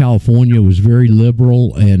Upper California, was very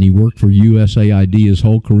liberal, and he worked for USAID his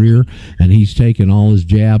whole career, and he's taken all his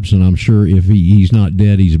jabs, and I'm sure if he's not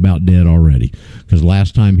dead, he's about dead already, because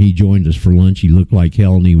last time he joined us for lunch, he looked like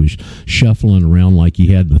hell, and he was shuffling around like he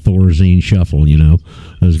had the Thorazine shuffle, you know,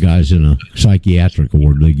 those guys in a psychiatric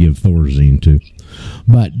ward they give Thorazine to.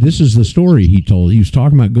 But this is the story he told. He was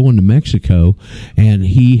talking about going to Mexico, and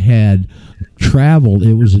he had traveled.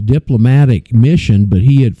 It was a diplomatic mission, but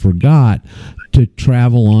he had forgot to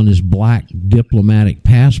travel on his black diplomatic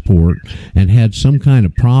passport and had some kind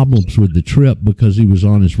of problems with the trip because he was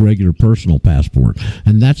on his regular personal passport.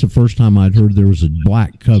 And that's the first time I'd heard there was a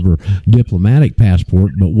black cover diplomatic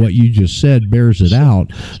passport. But what you just said bears it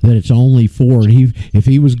out, that it's only for, if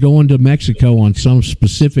he was going to Mexico on some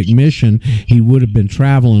specific mission, he would have been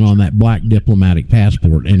traveling on that black diplomatic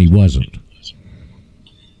passport, and he wasn't.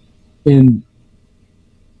 And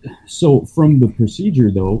so from the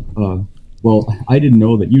procedure, though, well, I didn't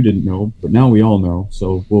know that you didn't know, but now we all know.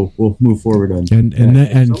 So we'll move forward on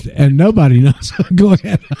and nobody knows. Go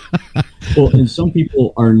ahead. Well, and some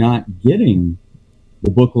people are not getting the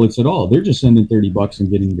booklets at all. They're just sending $30 and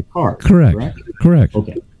getting the card. Correct.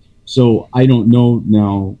 Okay. So I don't know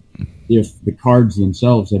now if the cards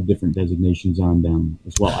themselves have different designations on them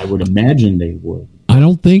as well. I would imagine they would. I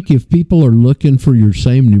don't think if people are looking for your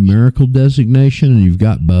same numerical designation and you've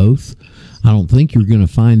got both, I don't think you're going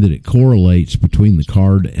to find that it correlates between the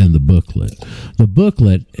card and the booklet. The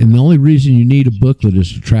booklet, and the only reason you need a booklet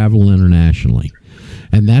is to travel internationally.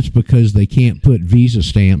 And that's because they can't put visa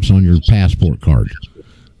stamps on your passport card.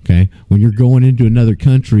 Okay, when you're going into another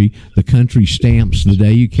country, the country stamps the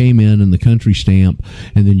day you came in, and the country stamp,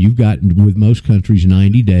 and then you've got, with most countries,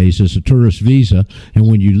 90 days as a tourist visa, and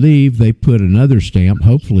when you leave, they put another stamp,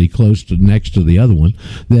 hopefully close to next to the other one,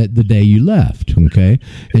 that the day you left. Okay,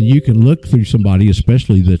 and you can look through somebody,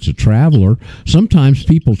 especially that's a traveler. Sometimes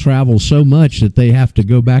people travel so much that they have to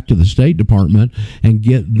go back to the State Department and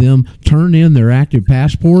get them turn in their active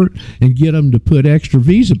passport and get them to put extra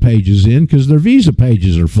visa pages in because their visa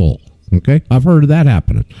pages are full. Okay, I've heard of that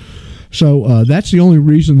happening. So that's the only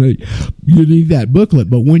reason that you need that booklet.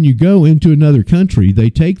 But when you go into another country, they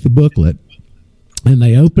take the booklet and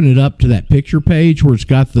they open it up to that picture page where it's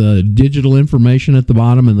got the digital information at the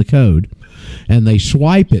bottom and the code, and they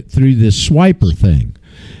swipe it through this swiper thing,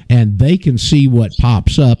 and they can see what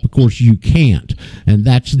pops up. Of course, you can't, and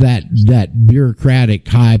that's that bureaucratic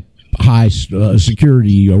high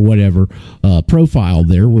security or whatever profile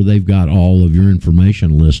there where they've got all of your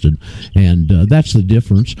information listed, and that's the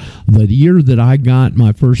difference. The year that I got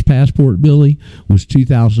my first passport, Billy, was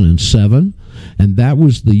 2007, and that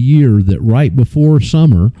was the year that right before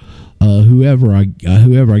summer, whoever I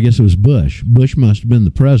guess it was Bush must have been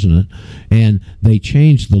the president, and they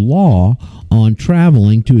changed the law on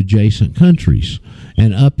traveling to adjacent countries.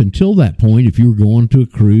 And up until that point, if you were going to a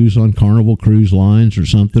cruise on Carnival Cruise Lines or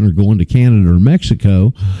something, or going to Canada or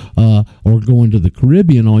Mexico, or going to the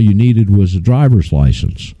Caribbean, all you needed was a driver's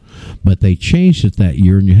license. But they changed it that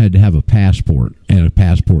year, and you had to have a passport and a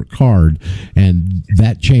passport card, and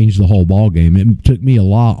that changed the whole ball game. It took me a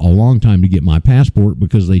long time to get my passport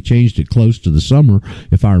because they changed it close to the summer,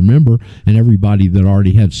 if I remember, and everybody that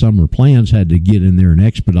already had summer plans had to get in there and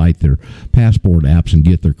expedite their passport apps and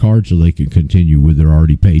get their cards so they could continue with their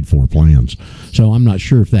already paid for plans. So I'm not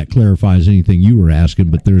sure if that clarifies anything you were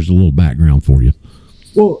asking, but there's a little background for you.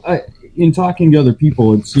 Well, in talking to other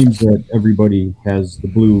people, it seems that everybody has the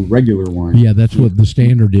blue regular one. Yeah, that's what the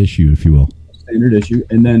standard issue, if you will. Standard issue.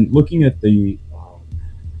 And then looking at the,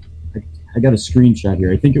 I got a screenshot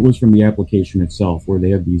here. I think it was from the application itself where they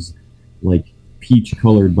have these like peach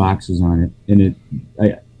colored boxes on it. And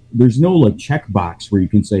there's no like check box where you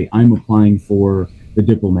can say, I'm applying for the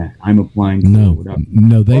diplomat. I'm applying for whatever.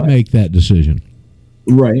 No, they make that decision.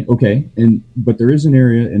 Right. Okay. But there is an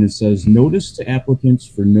area, and it says notice to applicants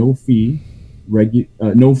for no fee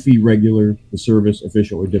regular, the service,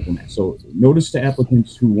 official, or diplomat. So notice to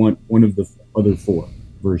applicants who want one of the other four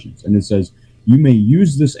versions, and it says you may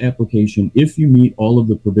use this application if you meet all of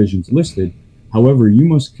the provisions listed. However, you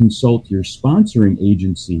must consult your sponsoring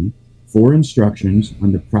agency for instructions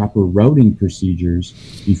on the proper routing procedures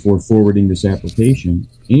before forwarding this application,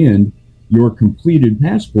 and your completed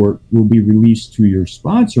passport will be released to your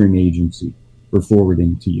sponsoring agency for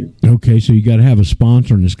forwarding to you. Okay, so you got to have a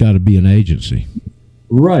sponsor, and it's got to be an agency.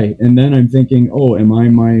 Right, and then I'm thinking, am I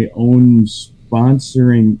my own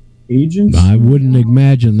sponsoring agency? I wouldn't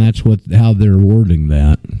imagine that's how they're wording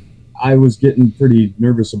that. I was getting pretty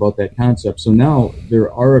nervous about that concept. So now there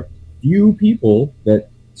are a few people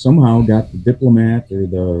that somehow got the diplomat or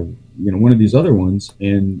the one of these other ones,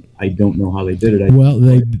 and I don't know how they did it.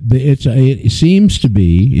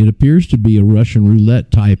 It appears to be a Russian roulette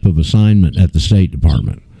type of assignment at the State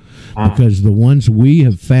Department. Because the ones we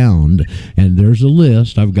have found, and there's a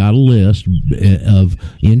list, I've got a list of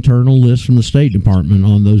internal lists from the State Department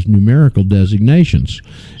on those numerical designations.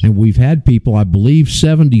 And we've had people, I believe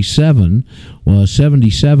 77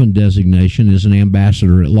 designation is an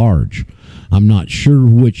ambassador at large. I'm not sure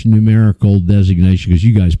which numerical designation, because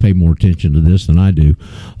you guys pay more attention to this than I do.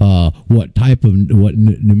 What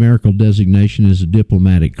numerical designation is a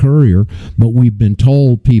diplomatic courier? But we've been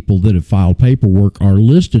told people that have filed paperwork are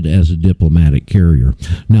listed as a diplomatic carrier.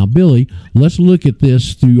 Now, Billy, let's look at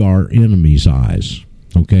this through our enemy's eyes.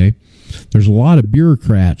 Okay. There's a lot of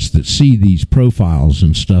bureaucrats that see these profiles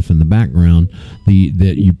and stuff in the background.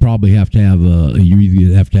 That you probably have to have you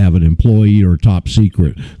either have to have an employee or a top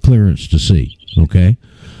secret clearance to see. Okay.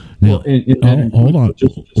 Now, hold on.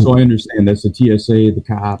 Just so I understand, that's the TSA, the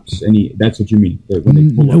cops, that's what you mean? When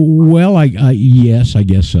they pull up. Well, yes, I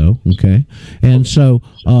guess so. Okay. And so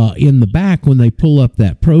in the back, when they pull up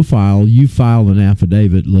that profile, you file an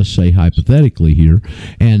affidavit, let's say hypothetically here,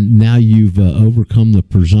 and now you've overcome the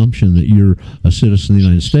presumption that you're a citizen of the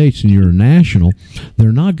United States and you're a national.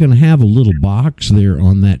 They're not going to have a little box there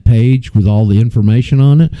on that page with all the information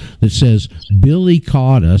on it that says, Billy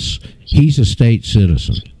caught us, he's a state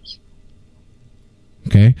citizen.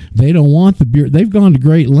 Okay, they don't want the bureau. They've gone to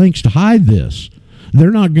great lengths to hide this. They're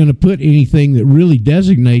not going to put anything that really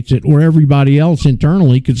designates it where everybody else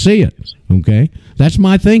internally could see it. Okay, that's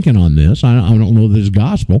my thinking on this. I don't know this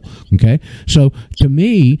gospel. Okay, so to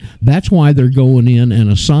me, that's why they're going in and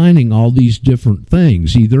assigning all these different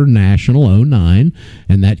things, either national 09,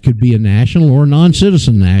 and that could be a national or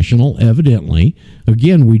non-citizen national. Evidently,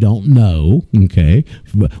 again, we don't know. Okay,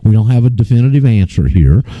 but we don't have a definitive answer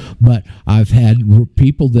here. But I've had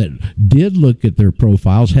people that did look at their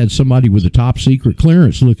profiles, had somebody with a top secret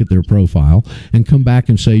clearance look at their profile and come back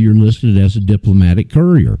and say you're listed as a diplomatic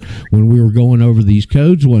courier. When we were going over these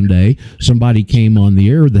codes one day, somebody came on the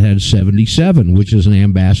air that had 77, which is an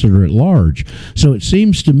ambassador at large. So it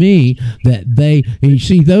seems to me that and you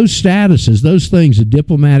see those statuses, those things, a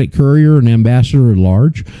diplomatic courier and ambassador at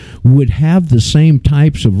large, would have the same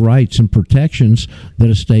types of rights and protections that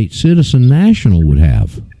a state citizen national would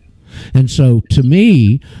have. And so, to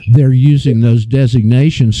me, they're using those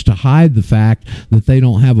designations to hide the fact that they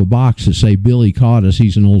don't have a box that say, Billy caught us,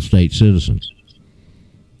 he's an old state citizen.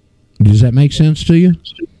 Does that make sense to you?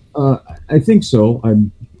 I think so.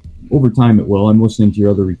 Over time it will. I'm listening to your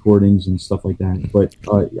other recordings and stuff like that. But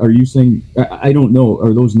are you saying, I don't know,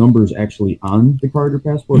 are those numbers actually on the card or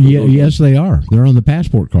passport? Yeah, yes, they are. They're on the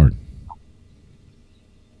passport card.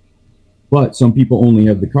 But some people only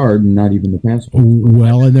have the card and not even the passport.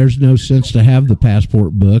 Well, and there's no sense to have the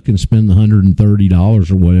passport book and spend the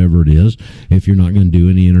 $130 or whatever it is if you're not going to do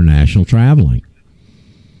any international traveling.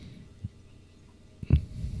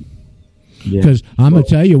 Because I'm going to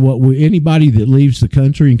tell you what, anybody that leaves the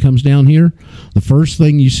country and comes down here, the first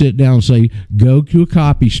thing you sit down and say, go to a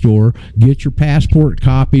copy store, get your passport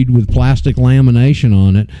copied with plastic lamination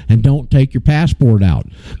on it, and don't take your passport out.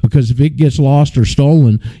 Because if it gets lost or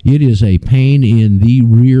stolen, it is a pain in the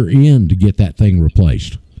rear end to get that thing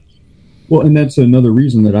replaced. Well, and that's another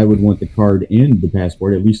reason that I would want the card and the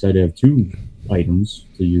passport. At least I'd have two items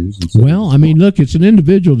to use. Well, I mean, look, it's an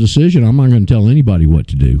individual decision. I'm not going to tell anybody what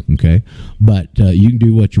to do, okay? But you can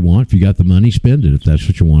do what you want. If you got the money, spend it if that's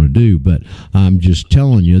what you want to do. But I'm just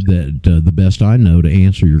telling you that the best I know to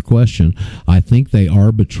answer your question, I think they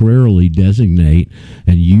arbitrarily designate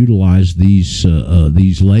and utilize these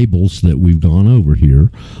labels that we've gone over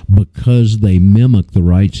here because they mimic the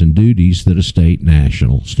rights and duties that a state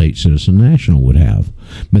citizen national would have.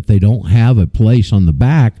 But they don't have a place on the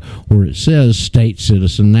back where it says state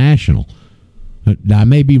citizen national. I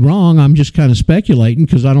may be wrong. I'm just kind of speculating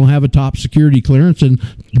because I don't have a top security clearance and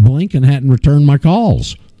Blinken hadn't returned my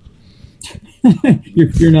calls.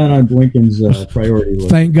 You're not on Blinken's priority list.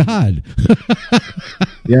 Thank God.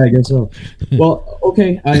 Yeah, I guess so. Well,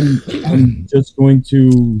 okay. I'm just going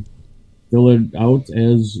to fill it out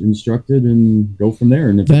as instructed and go from there.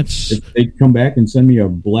 And if they come back and send me a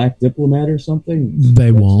black diplomat or something,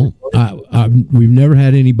 they won't. We've never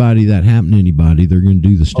had anybody that happen to anybody. They're going to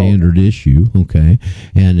do the standard issue, okay?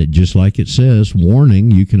 And it, just like it says,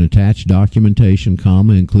 warning, you can attach documentation,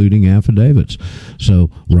 including affidavits. So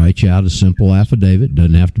write you out a simple affidavit.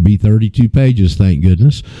 Doesn't have to be 32 pages, thank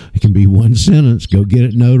goodness. It can be one sentence. Go get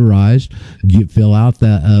it notarized. Fill out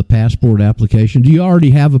that passport application. Do you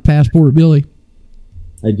already have a passport, Billy?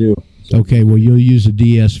 I do. Okay, well, you'll use a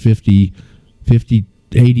DS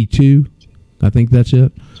 5082. I think that's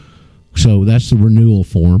it. So that's the renewal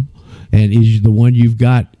form. And is the one you've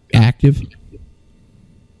got active?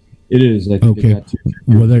 It is. I think okay.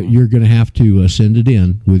 Well, you're going to have to send it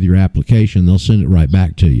in with your application. They'll send it right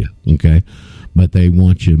back to you. Okay. But they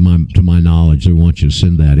want you, to my knowledge, they want you to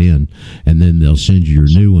send that in, and then they'll send you your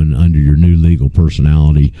new one under your new legal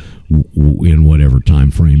personality in whatever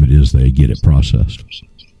time frame it is they get it processed.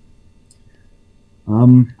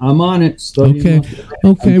 I'm on it. Okay.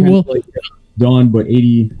 Okay. Well, like Dawn, but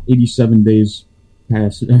 87 days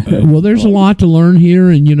past. Well, there's a lot to learn here,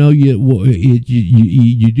 and you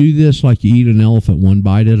do this like you eat an elephant one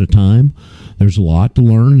bite at a time. There's a lot to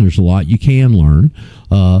learn. There's a lot you can learn.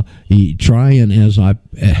 Try and as I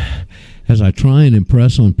try and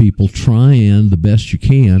impress on people, try and the best you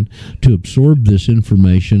can to absorb this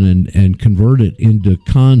information and convert it into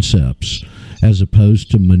concepts as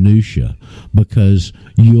opposed to minutia, because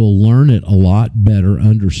you'll learn it a lot better,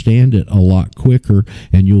 understand it a lot quicker,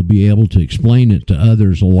 and you'll be able to explain it to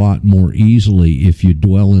others a lot more easily if you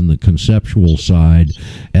dwell in the conceptual side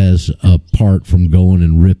as apart from going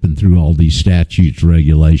and ripping through all these statutes,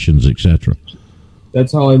 regulations, etc.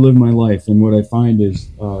 That's how I live my life, and what I find is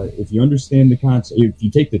if you understand the concept, if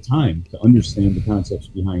you take the time to understand the concepts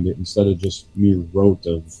behind it instead of just mere rote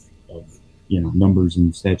of numbers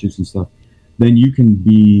and statutes and stuff, then you can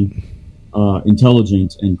be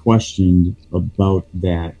intelligent and questioned about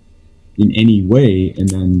that, in any way and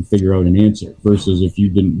then figure out an answer, versus if you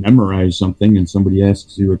didn't memorize something and somebody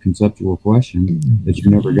asks you a conceptual question that you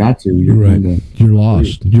never got to, you're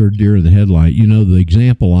lost. You're a deer in the headlight. The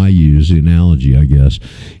example I use, the analogy, I guess,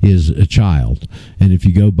 is a child. And if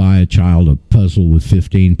you go buy a child a puzzle with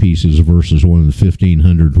 15 pieces versus one of the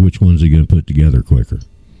 1,500, which one's he going to put together quicker?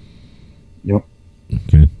 Yep.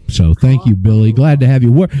 Okay. So thank you, Billy. Glad to have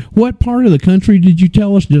you. What part of the country did you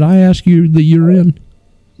tell us? Did I ask you that you're in?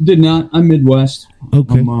 Did not. I'm Midwest.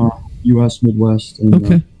 Okay. I'm U.S. Midwest. And,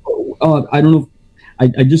 okay. I don't know.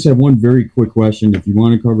 I just have one very quick question. If you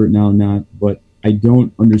want to cover it now or not, but I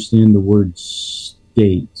don't understand the word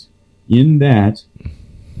state. In that,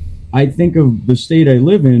 I think of the state I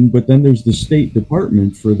live in, but then there's the State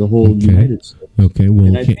Department for the whole United States. Okay. Well,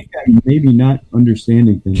 and I think I'm maybe not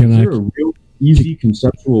understanding things. Is there a real easy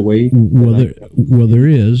conceptual way? There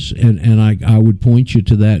is, and I would point you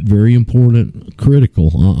to that very important,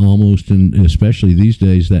 critical, almost, and especially these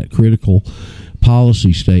days, that critical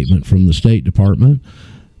policy statement from the State Department.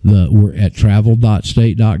 We're at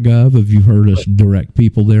travel.state.gov. Have you heard us direct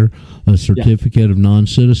people there? A certificate of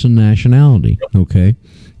non-citizen nationality. Okay.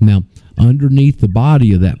 Now, underneath the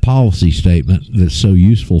body of that policy statement that's so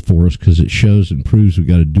useful for us because it shows and proves we've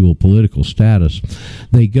got a dual political status,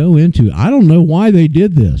 they go into, I don't know why they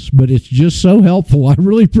did this, but it's just so helpful. I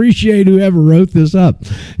really appreciate whoever wrote this up.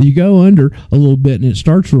 You go under a little bit and it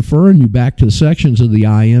starts referring you back to the sections of the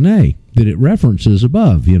INA that it references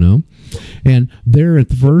above, And there at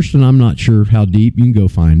the first, and I'm not sure how deep, you can go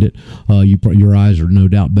find it. Your eyes are no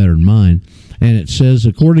doubt better than mine. And it says,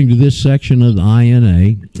 according to this section of the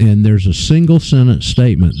INA, and there's a single sentence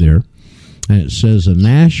statement there, and it says a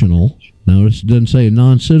national, notice it doesn't say a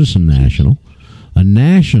non-citizen national, a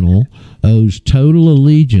national owes total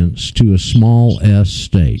allegiance to a small s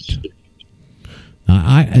state.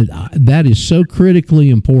 That is so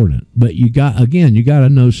critically important, but you got to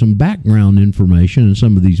know some background information and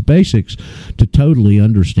some of these basics to totally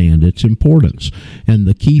understand its importance. And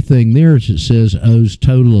the key thing there is it says owes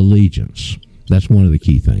total allegiance. That's one of the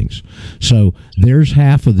key things. So there's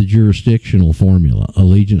half of the jurisdictional formula: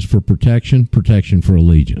 allegiance for protection, protection for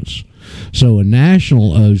allegiance. So a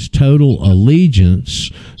national owes total allegiance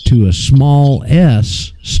to a small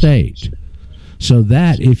s state. So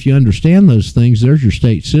that, if you understand those things, there's your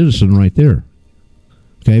state citizen right there.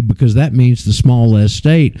 Okay, because that means the small s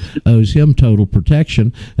state owes him total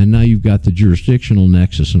protection, and now you've got the jurisdictional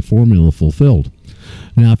nexus and formula fulfilled.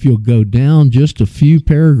 Now, if you'll go down just a few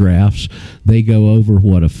paragraphs, they go over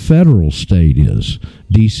what a federal state is: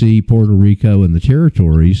 D.C., Puerto Rico, and the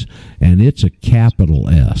territories, and it's a capital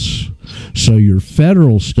S. So your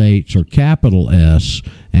federal states are capital S,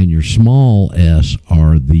 and your small s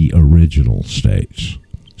are the original states.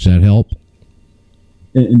 Does that help?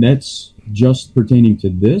 And that's just pertaining to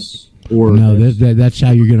this? Or no, that's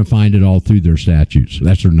how you're going to find it all through their statutes.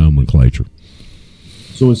 That's their nomenclature.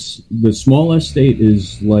 So the small s state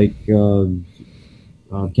is like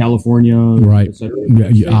California, right?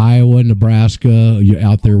 Iowa, Nebraska,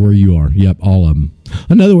 out there where you are. Yep, all of them.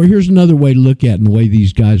 Here's another way to look at it, and the way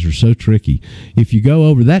these guys are so tricky. If you go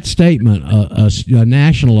over that statement, a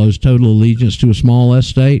national owes total allegiance to a small s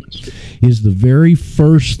state, is the very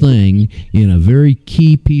first thing in a very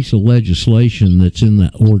key piece of legislation that's in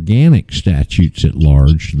the organic statutes at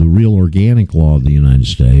large, the real organic law of the United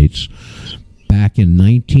States. Back in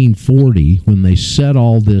 1940, when they set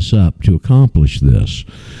all this up to accomplish this.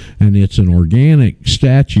 And it's an organic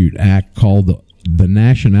statute act called the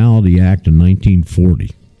Nationality Act of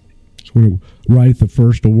 1940. So right at the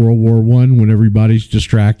first of World War I, when everybody's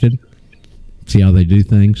distracted. See how they do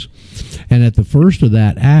things? And at the first of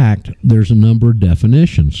that act, there's a number of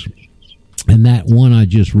definitions. And that one I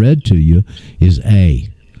just read to you is A.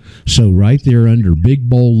 So right there under big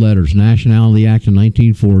bold letters, Nationality Act of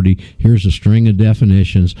 1940, here's a string of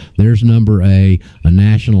definitions. There's number A, a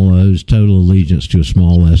national owes total allegiance to a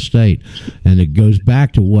small s state. And it goes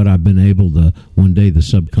back to what I've been able to, one day the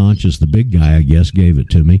subconscious, the big guy, I guess, gave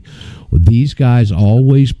it to me. Well, these guys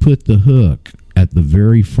always put the hook at the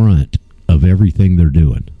very front of everything they're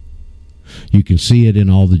doing. You can see it in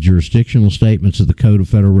all the jurisdictional statements of the Code of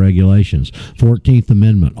Federal Regulations. 14th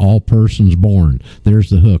Amendment, all persons born. There's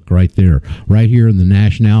the hook right there. Right here in the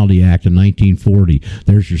Nationality Act of 1940,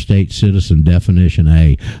 there's your state citizen definition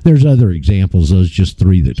A. There's other examples, those just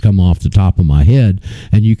three that come off the top of my head,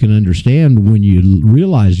 and you can understand when you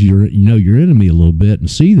realize you know your enemy a little bit and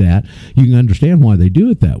see that, you can understand why they do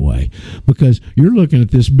it that way. Because you're looking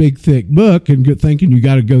at this big, thick book and thinking you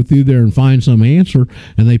got to go through there and find some answer,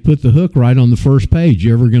 and they put the hook right on the first page.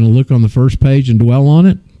 You ever going to look on the first page and dwell on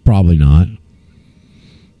it? Probably not.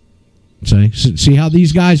 See how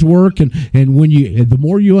these guys work, and the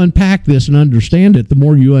more you unpack this and understand it, the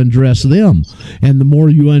more you undress them, and the more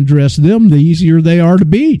you undress them, the easier they are to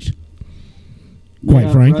beat.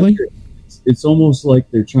 Quite frankly, Roger, it's almost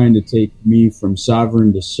like they're trying to take me from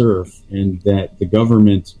sovereign to serf, and that the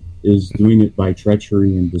government is doing it by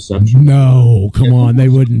treachery and deception. No, come on, they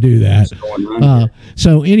wouldn't do that.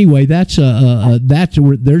 So anyway, that's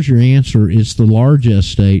there's your answer. It's the large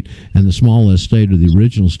estate and the small estate of the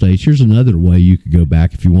original states. Here's another way you could go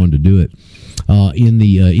back if you wanted to do it. In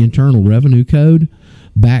the Internal Revenue Code,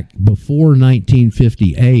 back before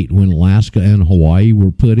 1958, when Alaska and Hawaii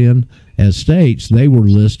were put in as states, they were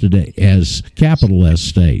listed as capital S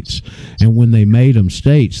states. And when they made them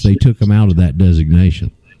states, they took them out of that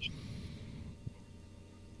designation,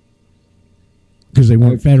 because they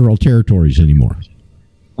weren't federal territories anymore.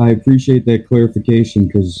 I appreciate that clarification,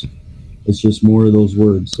 because it's just more of those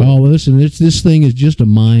words. So. Oh, well, listen, this thing is just a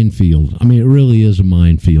minefield. I mean, it really is a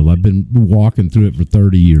minefield. I've been walking through it for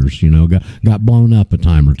 30 years, got blown up a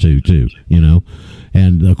time or two, too,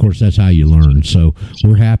 And, of course, that's how you learn. So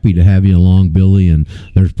we're happy to have you along, Billy, and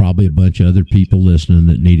there's probably a bunch of other people listening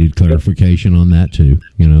that needed clarification on that, too,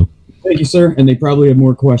 Thank you, sir. And they probably have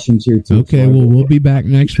more questions here, too. Okay, well, we'll be back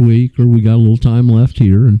next week, or we got a little time left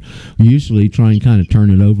here, and we usually try and kind of turn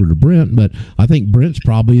it over to Brent, but I think Brent's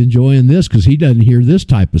probably enjoying this because he doesn't hear this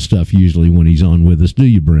type of stuff usually when he's on with us. Do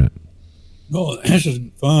you, Brent? No, this is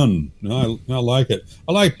fun. I like it.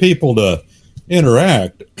 I like people to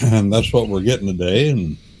interact, and that's what we're getting today,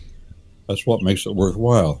 and that's what makes it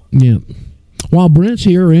worthwhile. Yeah. While Brent's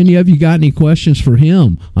here, are any of you got any questions for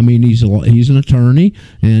him? I mean, he's an attorney,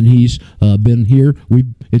 and he's been here.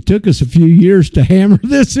 It took us a few years to hammer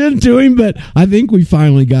this into him, but I think we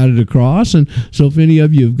finally got it across. And so if any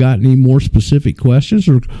of you have got any more specific questions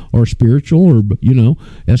or spiritual or,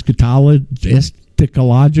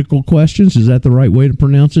 eschatological questions, is that the right way to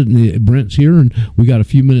pronounce it? And Brent's here, and we got a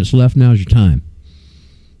few minutes left. Now's your time.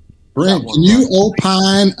 Brent, can you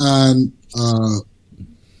opine on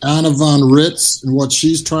Anna von Ritz and what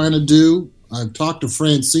she's trying to do? I've talked to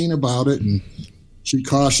Francine about it, and she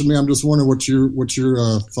cautioned me. I'm just wondering what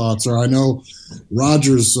your thoughts are. I know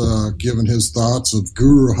Roger's given his thoughts of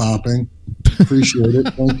guru hopping. Appreciate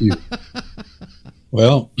it. Thank you.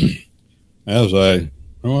 Well,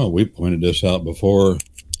 we pointed this out before.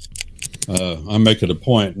 I make it a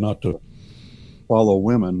point not to follow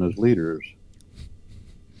women as leaders.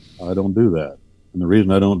 I don't do that. And the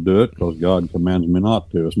reason I don't do it, because God commands me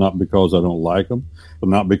not to. It's not because I don't like them.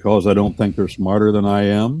 It's not because I don't think they're smarter than I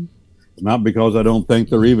am. It's not because I don't think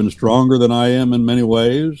they're even stronger than I am in many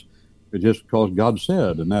ways. It's just because God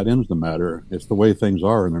said, and that ends the matter. It's the way things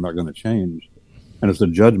are, and they're not going to change. And it's the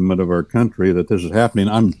judgment of our country that this is happening.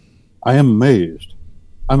 I am amazed.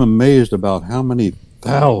 I'm amazed about how many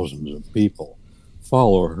thousands of people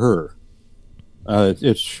follow her.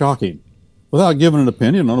 It's shocking. Without giving an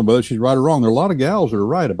opinion, I don't know whether she's right or wrong. There are a lot of gals that are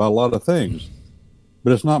right about a lot of things,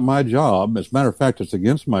 but it's not my job. As a matter of fact, it's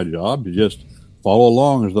against my job to just follow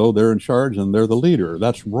along as though they're in charge and they're the leader.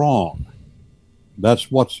 That's wrong.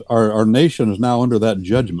 That's what's our nation is now under that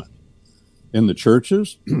judgment in the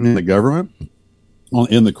churches, in the government,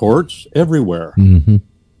 in the courts, everywhere. Mm-hmm.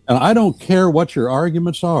 And I don't care what your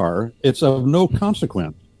arguments are. It's of no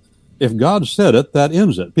consequence. If God said it, that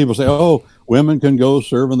ends it. People say, oh, women can go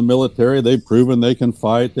serve in the military. They've proven they can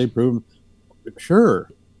fight. They've proven. Sure.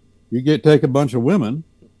 You take a bunch of women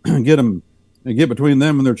and get between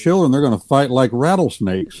them and their children, they're going to fight like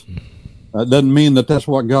rattlesnakes. That doesn't mean that that's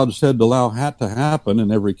what God said to allow to happen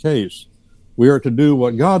in every case. We are to do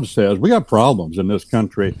what God says. We got problems in this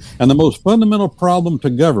country. And the most fundamental problem to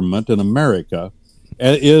government in America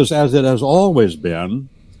is, as it has always been,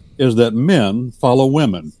 is that men follow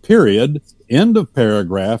women, period, end of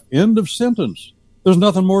paragraph, end of sentence. There's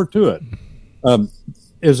nothing more to it.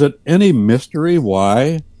 Is it any mystery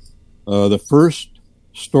why the first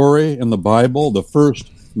story in the Bible, the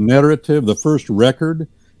first narrative, the first record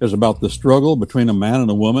is about the struggle between a man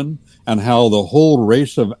and a woman and how the whole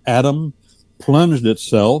race of Adam plunged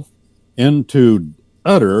itself into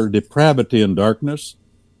utter depravity and darkness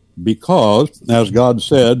because, as God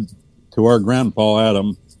said to our grandpa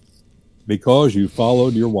Adam, because you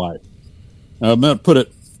followed your wife. Now, I'm going to put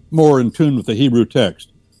it more in tune with the Hebrew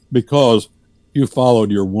text. Because you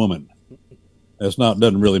followed your woman.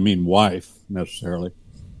 Doesn't really mean wife necessarily.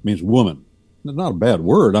 It means woman. It's not a bad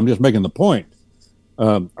word. I'm just making the point.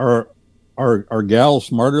 Are gals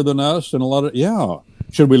smarter than us? And yeah.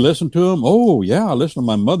 Should we listen to them? Oh, yeah. I listen to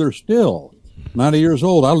my mother still. 90 years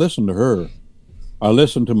old. I listen to her. I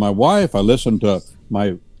listen to my wife. I listen to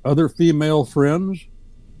my other female friends.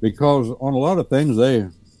 Because on a lot of things,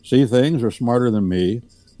 see things, are smarter than me.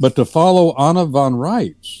 But to follow Anna von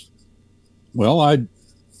Reitz, well,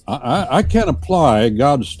 I can't apply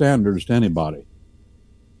God's standards to anybody.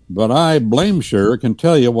 But I blame sure can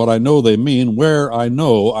tell you what I know they mean where I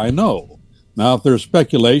know I know. Now, if there's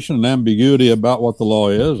speculation and ambiguity about what the law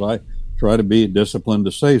is, I try to be disciplined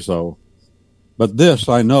to say so. But this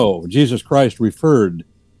I know, Jesus Christ referred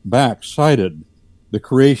back, cited the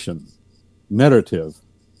creation narrative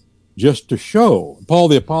just to show. Paul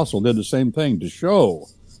the Apostle did the same thing, to show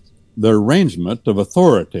the arrangement of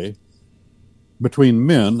authority between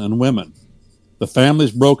men and women. The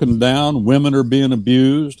family's broken down, women are being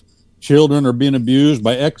abused, children are being abused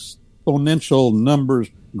by exponential numbers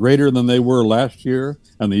greater than they were last year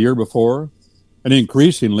and the year before. And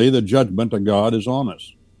increasingly, the judgment of God is on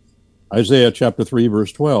us. Isaiah chapter 3,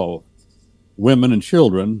 verse 12. Women and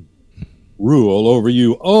children rule over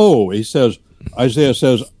you. Oh, he says, Isaiah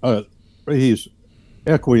says, he's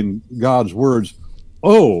echoing God's words.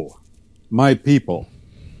 Oh, my people.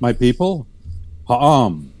 My people?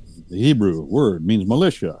 Ha'am, the Hebrew word, means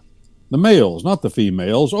militia. The males, not the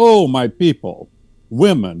females. Oh, my people.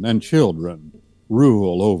 Women and children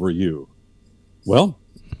rule over you. Well,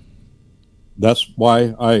 that's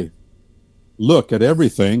why I look at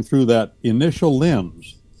everything through that initial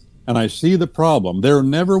lens, and I see the problem. There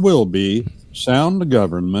never will be sound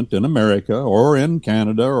government in America or in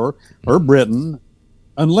Canada or Britain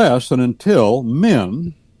unless and until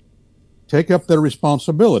men take up their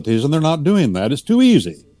responsibilities, and they're not doing that. It's too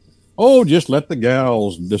easy. Oh, just let the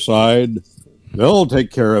gals decide. They'll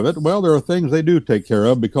take care of it. Well, there are things they do take care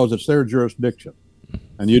of because it's their jurisdiction,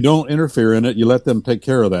 and you don't interfere in it. You let them take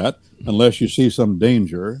care of that unless you see some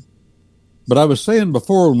danger. But I was saying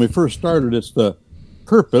before when we first started, it's the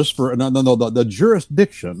purpose for the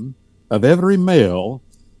jurisdiction of every male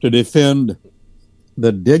to defend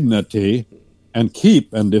the dignity and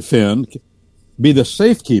keep and defend, be the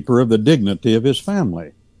safekeeper of the dignity of his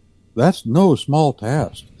family. That's no small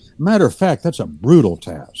task. Matter of fact, that's a brutal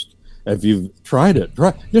task. If you've tried it,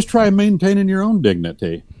 just try maintaining your own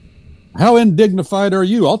dignity. How undignified are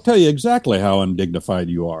you? I'll tell you exactly how undignified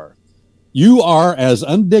you are. You are as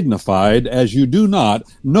undignified as you do not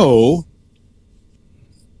know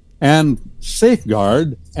and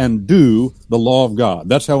safeguard and do the law of God.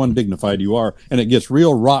 That's how undignified you are, and it gets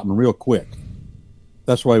real rotten real quick.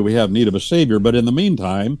 That's why we have need of a Savior. But in the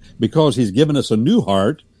meantime, because he's given us a new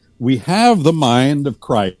heart, we have the mind of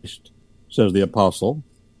Christ, says the apostle.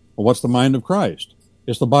 Well, what's the mind of Christ?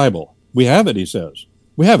 It's the Bible. We have it, he says.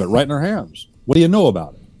 We have it right in our hands. What do you know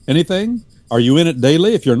about it? Anything? Are you in it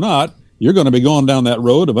daily? If you're not, you're going to be going down that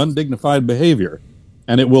road of undignified behavior,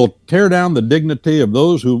 and it will tear down the dignity of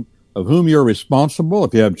those of whom you're responsible.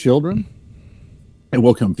 If you have children, it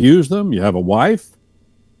will confuse them. You have a wife.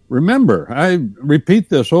 Remember, I repeat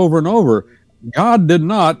this over and over. God did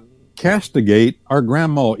not castigate our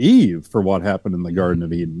grandma Eve for what happened in the Garden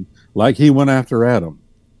of Eden, like he went after Adam.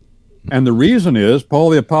 And the reason is,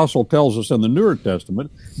 Paul the Apostle tells us in the Newer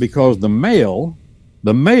Testament, because the male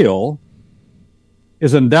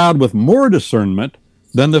is endowed with more discernment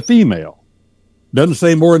than the female. Doesn't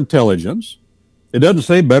say more intelligence. It doesn't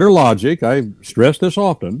say better logic. I stress this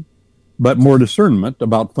often, but more discernment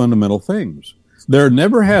about fundamental things. There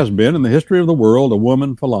never has been in the history of the world a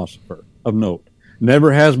woman philosopher of note.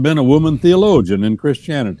 Never has been a woman theologian in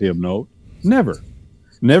Christianity of note. Never.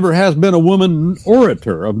 Never has been a woman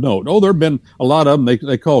orator of note. Oh, there have been a lot of them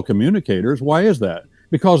they call communicators. Why is that?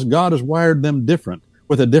 Because God has wired them different,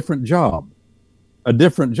 with a different job. A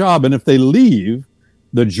different job. And if they leave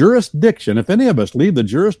the jurisdiction, if any of us leave the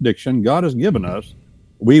jurisdiction God has given us,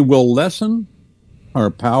 we will lessen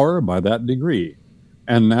our power by that degree.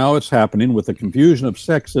 And now it's happening with the confusion of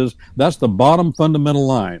sexes. That's the bottom fundamental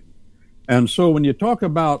line. And so when you talk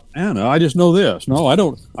about Anna, I just know this. No, I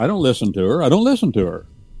don't listen to her. I don't listen to her.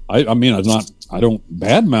 I don't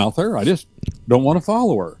badmouth her. I just don't want to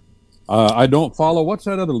follow her. I don't follow, what's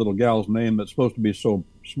that other little gal's name that's supposed to be so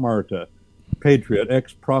smart? Patriot,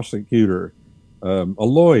 ex-prosecutor, a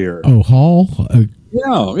lawyer. Oh, Hall?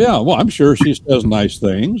 Yeah. Well, I'm sure she says nice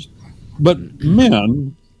things. But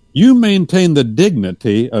men, you maintain the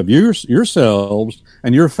dignity of yourselves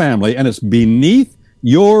and your family, and it's beneath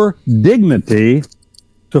your dignity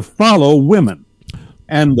to follow women.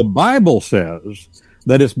 And the Bible says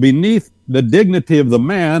that it's beneath the dignity of the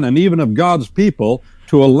man and even of God's people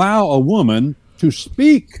to allow a woman to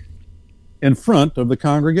speak in front of the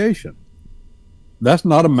congregation. That's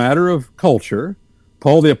not a matter of culture.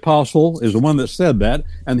 Paul the Apostle is the one that said that,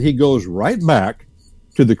 and he goes right back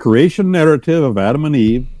to the creation narrative of Adam and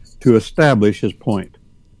Eve to establish his point.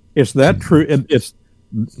 It's that true. It's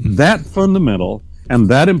that fundamental, and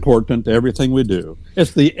that important to everything we do.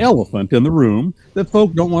 It's the elephant in the room that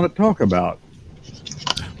folk don't want to talk about.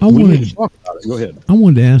 I wanted to talk about it. Go ahead. I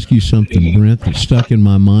wanted to ask you something, Brent, that stuck in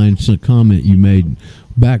my mind. It's a comment you made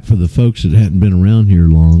back for the folks that hadn't been around here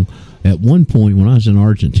long. At one point, when I was in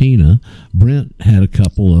Argentina, Brent had a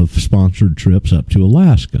couple of sponsored trips up to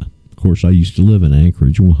Alaska. Of course, I used to live in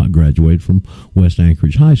Anchorage when I graduated from West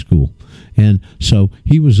Anchorage High School. And so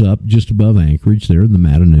he was up just above Anchorage there in the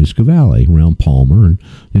Matanuska Valley around Palmer and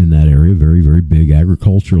in that area, very, very big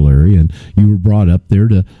agricultural area. And you were brought up there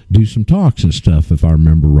to do some talks and stuff, if I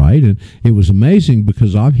remember right. And it was amazing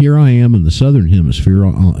because here I am in the southern hemisphere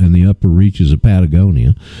in the upper reaches of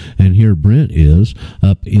Patagonia. And here Brent is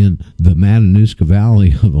up in the Matanuska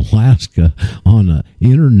Valley of Alaska on an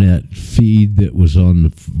internet feed that was on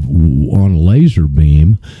a laser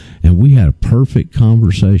beam. And we had a perfect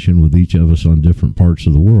conversation with each of us on different parts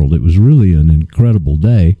of the world. It was really an incredible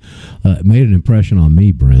day. It made an impression on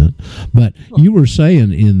me, Brent. But you were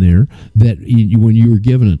saying in there that when you were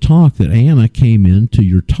giving a talk that Anna came into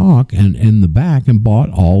your talk and in the back and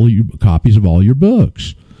bought all your copies of all your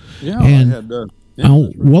books. Yeah, and I had...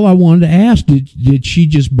 well, I wanted to ask, did she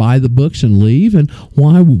just buy the books and leave? And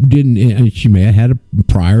why didn't she? May have had a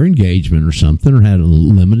prior engagement or something, or had a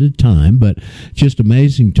limited time. But just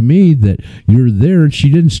amazing to me that you're there and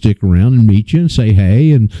she didn't stick around and meet you and say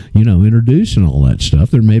hey and introduce and all that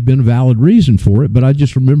stuff. There may have been a valid reason for it, but I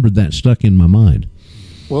just remembered that stuck in my mind.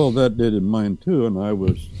 Well, that did in mine too, and I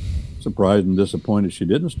was surprised and disappointed she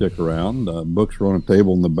didn't stick around. Books were on a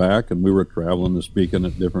table in the back, and we were traveling and speaking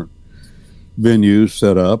at different venues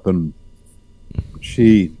set up, and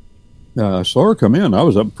she saw her come in. I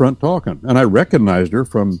was up front talking, and I recognized her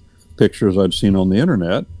from pictures I'd seen on the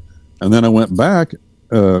internet. And then I went back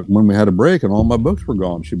when we had a break, and all my books were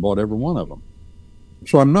gone. She bought every one of them.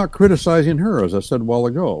 So I'm not criticizing her, as I said a while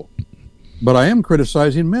ago, but I am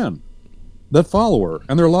criticizing men that follow her,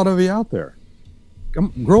 and there are a lot of you out there.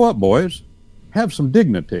 Grow up, boys. Have some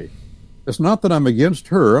dignity. It's not that I'm against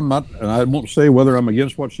her. I'm not, and I won't say whether I'm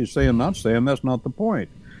against what she's saying, not saying. That's not the point.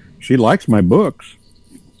 She likes my books,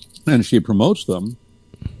 and she promotes them.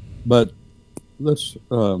 But let's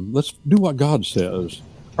do what God says.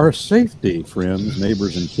 Our safety, friends,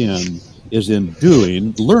 neighbors, and kin, is in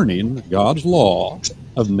learning God's law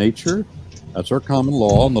of nature. That's our common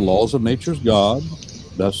law, and the laws of nature's God.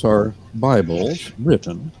 That's our Bibles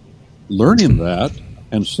written. Learning that.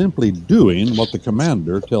 And simply doing what the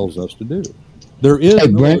commander tells us to do. There is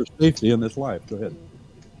no other safety in this life. Go ahead.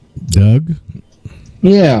 Doug?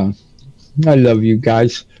 Yeah. I love you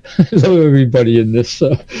guys. I love everybody in this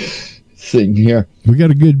thing here. We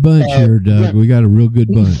got a good bunch here, Doug. We got a real good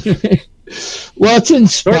bunch. Well, it's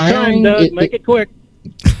inspiring. Short time, Doug. Make it quick.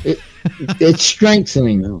 It's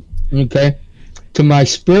strengthening, okay, to my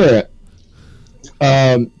spirit.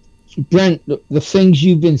 Brent, the things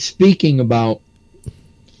you've been speaking about,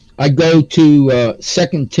 I go to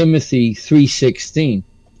 2 Timothy 3:16.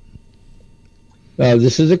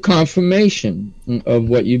 This is a confirmation of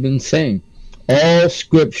what you've been saying. All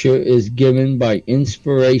Scripture is given by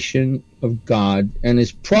inspiration of God and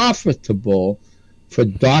is profitable for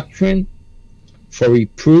doctrine, for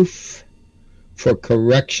reproof, for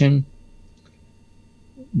correction,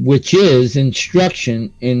 which is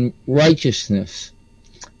instruction in righteousness,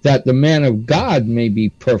 that the man of God may be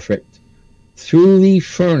perfect, truly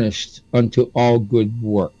furnished unto all good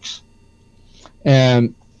works.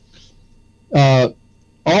 And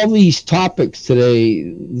all these topics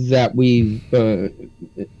today that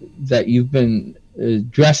that you've been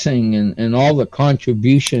addressing, and all the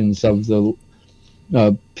contributions of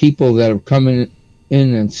the people that have come in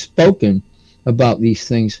and spoken about these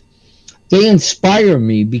things, they inspire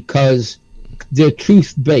me because they're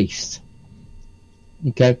truth-based.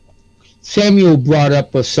 Okay? Samuel brought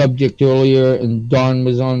up a subject earlier, and Don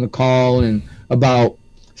was on the call, and about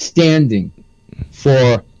standing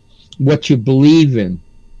for what you believe in.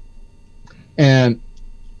 And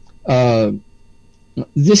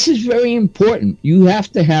this is very important. You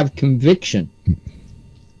have to have conviction.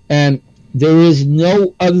 And there is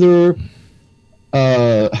no other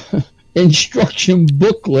instruction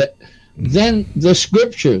booklet than the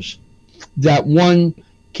Scriptures that one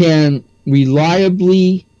can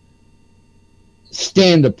reliably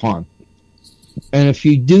stand upon. And if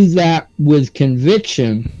you do that with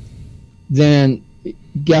conviction, then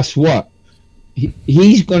guess what?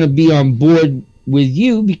 He's going to be on board with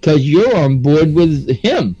you because you're on board with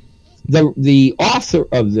him, the author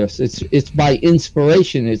of this. It's by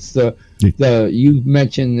inspiration. It's the you've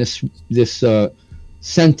mentioned this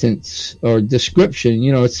sentence or description.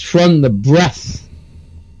 It's from the breath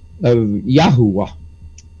of Yahuwah.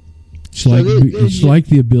 It's like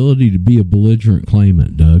the ability to be a belligerent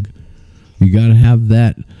claimant, Doug. You got to have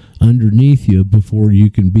that underneath you before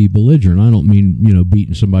you can be belligerent. I don't mean,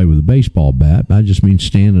 beating somebody with a baseball bat. I just mean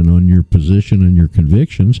standing on your position and your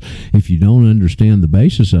convictions. If you don't understand the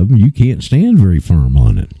basis of them, you can't stand very firm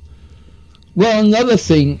on it. Well, another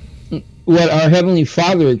thing, what our Heavenly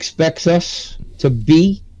Father expects us to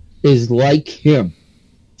be is like Him.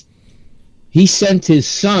 He sent His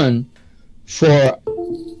Son for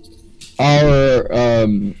our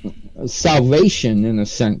salvation, in a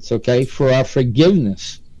sense, okay, for our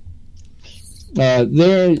forgiveness.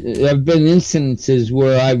 There have been instances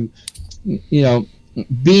where I've,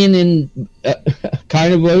 being in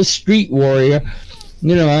kind of a street warrior,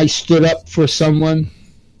 I stood up for someone.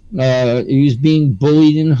 He was being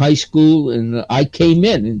bullied in high school, and I came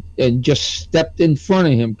in and just stepped in front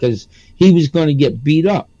of him because he was going to get beat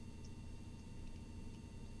up.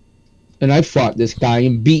 And I fought this guy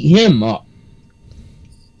and beat him up.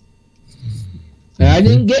 And I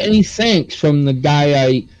didn't get any thanks from the guy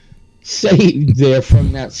I saved there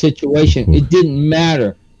from that situation. It didn't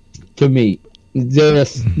matter to me. There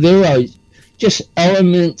are just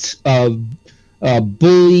elements of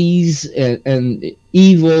bullies and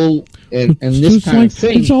evil and this kind of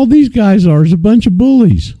thing. That's all these guys are, is a bunch of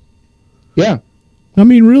bullies. Yeah. I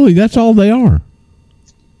mean, really, that's all they are.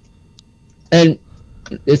 And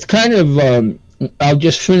it's kind of, I'll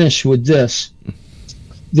just finish with this.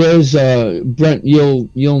 There's, Brent,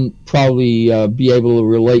 you'll probably be able to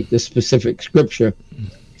relate this specific scripture,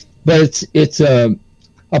 but it's a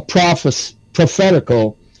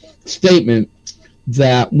prophetical statement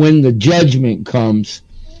that when the judgment comes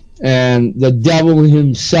and the devil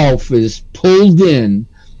himself is pulled in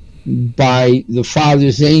by the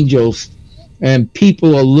Father's angels and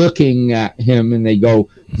people are looking at him and they go,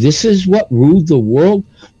 this is what ruled the world?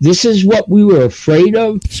 This is what we were afraid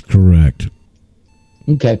of? That's correct.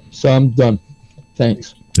 Okay, so I'm done.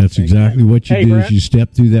 Thanks. That's exactly what you do, Brent. is you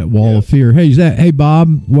step through that wall of fear. Hey,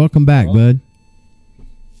 Bob, welcome back, bud.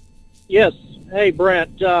 Yes. Hey,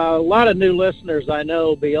 Brent. A lot of new listeners I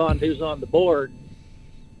know beyond who's on the board.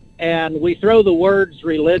 And we throw the words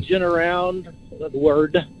religion around,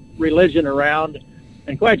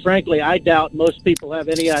 and quite frankly, I doubt most people have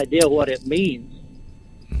any idea what it means,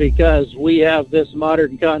 because we have this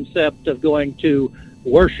modern concept of going to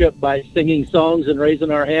worship by singing songs and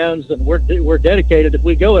raising our hands, and we're dedicated if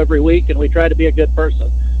we go every week and we try to be a good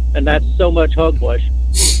person, and that's so much hogwash.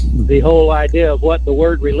 The whole idea of what the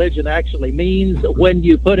word religion actually means when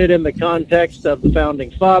you put it in the context of the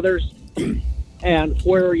founding fathers and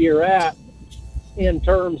where you're at in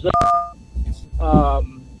terms of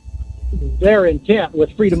their intent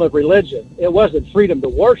with freedom of religion. It wasn't freedom to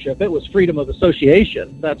worship, it was freedom of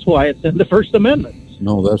association. That's why it's in the First Amendment.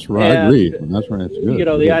 No, that's right. I agree. That's right. It's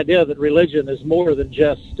good. The idea that religion is more than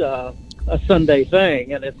just a Sunday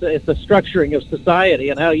thing, and it's a structuring of society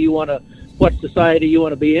and how you want to, what society you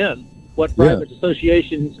want to be in, what private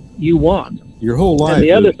associations you want. Your whole life. And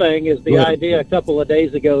the other thing is the idea a couple of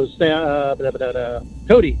days ago,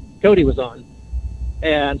 Cody was on,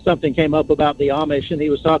 and something came up about the Amish, and he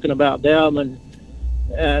was talking about them,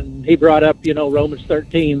 and he brought up, Romans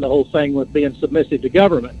 13, the whole thing with being submissive to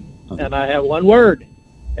government. And I have one word,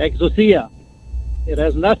 exousia. It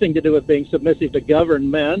has nothing to do with being submissive to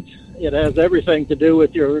government. It has everything to do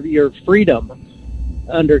with your freedom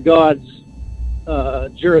under God's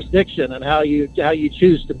jurisdiction and how you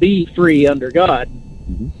choose to be free under God.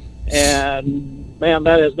 Mm-hmm. And man,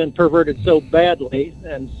 that has been perverted so badly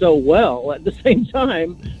and so well at the same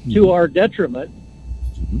time to our detriment.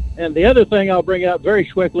 Mm-hmm. And the other thing I'll bring up very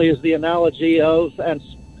quickly is the analogy of, and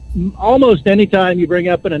almost any time you bring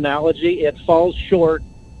up an analogy, it falls short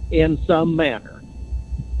in some manner,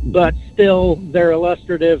 but still they're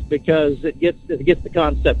illustrative because it gets the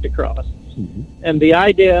concept across. Mm-hmm. And the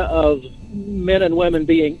idea of men and women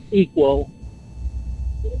being equal,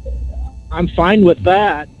 I'm fine with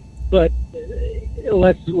that, but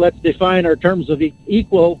let's define our terms of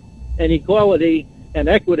equal, and equality and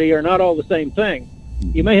equity are not all the same thing.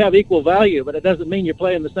 You may have equal value, but it doesn't mean you're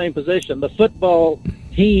playing the same position. The football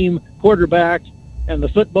team quarterback and the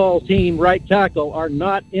football team right tackle are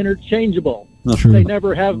not interchangeable. True. They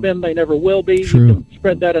never have been. They never will be. True. You can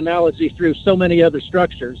spread that analogy through so many other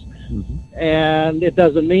structures. Mm-hmm. And it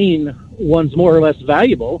doesn't mean one's more or less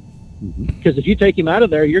valuable, because if you take him out of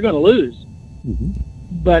there, you're going to lose. Mm-hmm.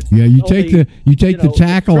 But yeah, you take the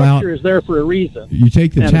tackle the out. Structure is there for a reason. You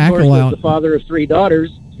take the tackle of course, out. As the father of three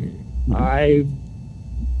daughters, I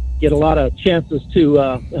get a lot of chances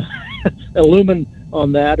to illumine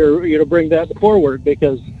on that, or bring that forward,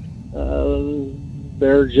 because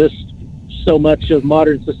they're just so much of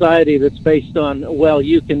modern society that's based on, well,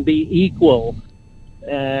 you can be equal,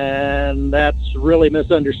 and that's really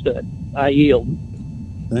misunderstood. I yield.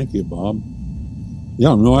 Thank you, Bob.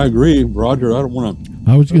 Yeah, no, I agree, Roger. I don't want to.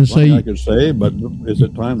 I was going to say, I could say, but is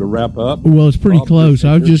it time to wrap up? Well, it's pretty Bob, close.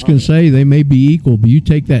 I was just going to say they may be equal, but you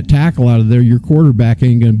take that tackle out of there, your quarterback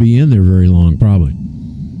ain't going to be in there very long, probably.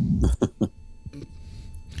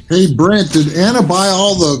 Hey, Brent, did Anna buy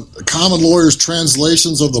all the common lawyer's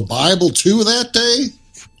translations of the Bible too that day?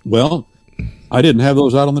 Well, I didn't have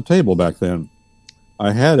those out on the table back then.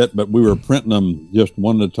 I had it, but we were printing them just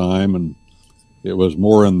one at a time, and it was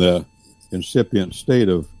more in the incipient state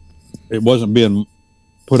of, it wasn't being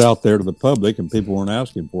put out there to the public, and people weren't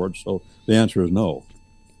asking for it. So the answer is no.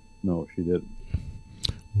 No, she didn't.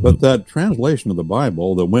 But that translation of the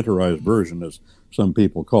Bible, the winterized version, as some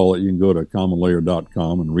people call it, you can go to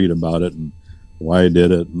commonlawyer.com and read about it and why I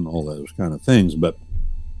did it and all those kind of things. But,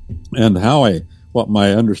 and what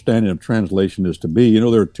my understanding of translation is to be,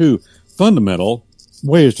 there are two fundamental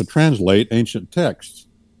ways to translate ancient texts.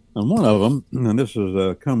 And one of them, and this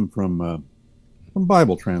has come from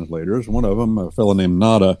Bible translators. One of them, a fellow named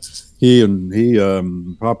Nada, he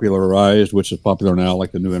popularized, which is popular now,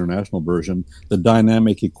 like the New International Version, the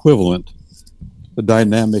dynamic equivalent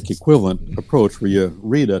approach, where you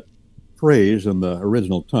read a phrase in the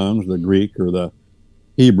original tongues, the Greek or the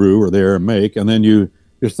Hebrew or the Aramaic, and then you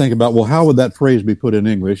just think about, well, how would that phrase be put in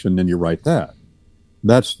English, and then you write that.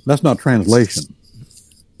 That's not translation.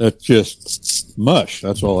 That's just mush.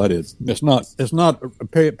 That's all that is. It's not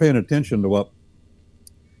paying attention to what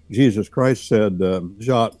Jesus Christ said,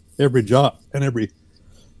 every jot and every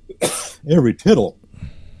tittle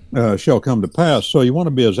shall come to pass. So you want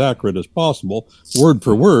to be as accurate as possible, word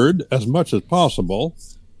for word as much as possible,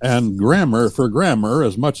 and grammar for grammar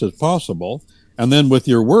as much as possible. And then with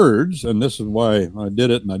your words, and this is why I did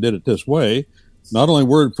it, and I did it this way, not only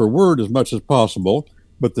word for word as much as possible,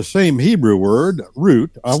 but the same Hebrew word,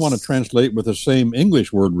 root, I want to translate with the same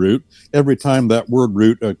English word root every time that word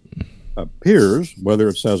root appears, whether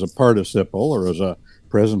it's as a participle or as a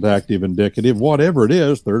present active indicative, whatever it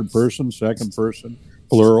is, third person, second person,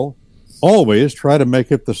 plural, always try to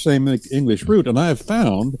make it the same English root. And I have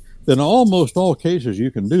found that in almost all cases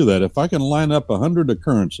you can do that. If I can line up 100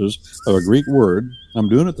 occurrences of a Greek word, I'm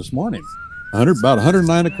doing it this morning, about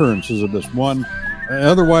 109 occurrences of this one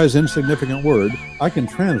otherwise insignificant word, I can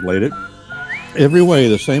translate it every way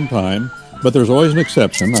the same time, but there's always an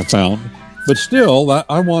exception, I found. But still,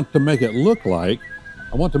 I want to make it look like,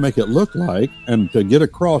 and to get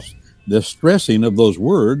across the stressing of those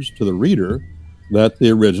words to the reader that the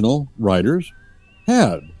original writers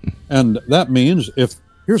had. And that means,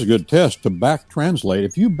 here's a good test to back translate.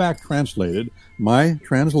 If you back translated my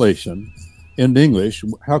translation into English,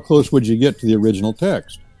 how close would you get to the original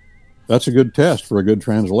text? That's a good test for a good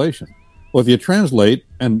translation. Well, if you translate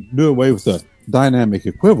and do away with the dynamic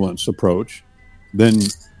equivalence approach, then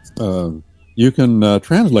you can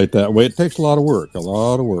translate that way. It takes a lot of work, a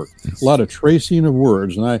lot of tracing of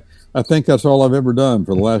words. And I think that's all I've ever done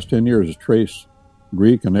for the last 10 years is trace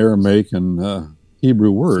Greek and Aramaic and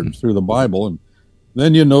Hebrew words through the Bible. And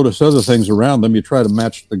then you notice other things around them. You try to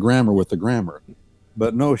match the grammar with the grammar.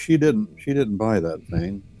 But no, she didn't buy that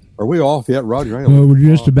thing. Are we off yet, Roger? Well, we're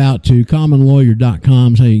just about to.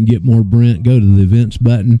 commonlawyer.com is how you can get more Brent. Go to the events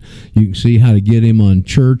button. You can see how to get him on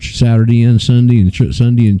church, Saturday and Sunday, and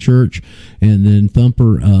Sunday in church. And then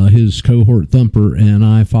Thumper, his cohort Thumper, and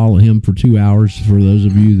I follow him for 2 hours for those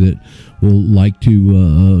of you that will like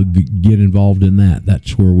to get involved in that.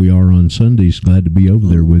 That's where we are on Sundays. Glad to be over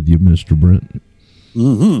there with you, Mr. Brent.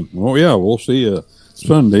 Mm-hmm. Oh, yeah, we'll see you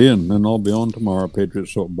Sunday, and then I'll be on tomorrow, Patriot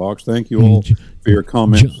Soapbox. Thank you all for your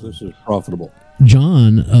comments. This is profitable.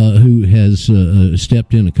 John, who has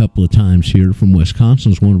stepped in a couple of times here from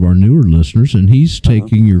Wisconsin, is one of our newer listeners, and he's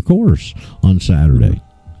taking your course on Saturday.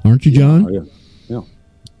 Aren't you, John? Yeah.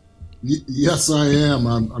 Yes, I am.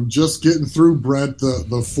 I'm just getting through, Brent,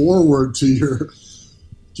 the foreword to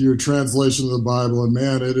your translation of the Bible, and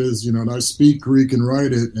man, it is, and I speak Greek and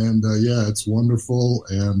write it, and it's wonderful,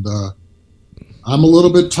 and I'm a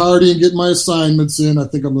little bit tardy in getting my assignments in. I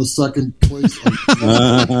think I'm the second place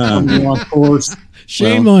on the course.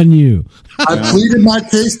 Shame on you. I pleaded my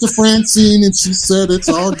case to Francine, and she said it's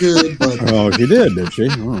all good. But she did she?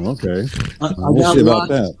 Oh, okay. I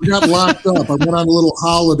got locked up. I went on a little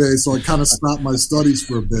holiday, so I kind of stopped my studies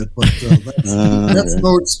for a bit. But that's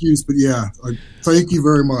no excuse. But thank you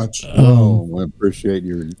very much. I appreciate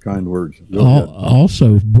your kind words.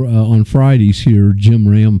 Also, on Fridays here, Jim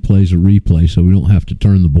Ram plays a replay, so we don't have to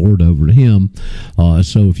turn the board over to him.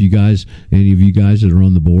 So if any of you guys that are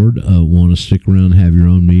on the board want to stick around and have your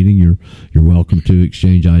own meeting, you're welcome to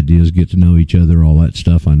exchange ideas, get to know each other, all that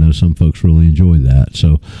stuff. I know some folks really enjoy that.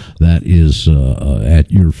 So that is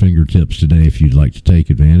at your fingertips today if you'd like to take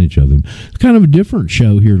advantage of them. It's kind of a different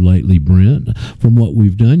show here lately, Brent, from what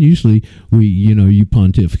we've done. Usually you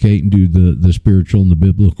pontificate and do the spiritual and the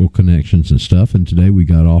biblical connections and stuff, and today we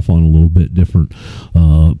got off on a little bit different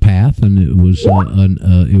path, and it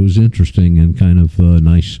was interesting and kind of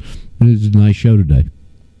nice. It was a nice show today.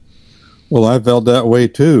 Well, I felt that way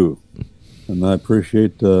too, and I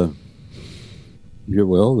appreciate the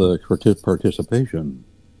participation.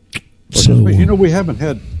 So, we haven't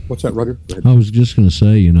had. What's that, Roger? I was just going to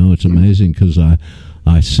say, it's amazing because I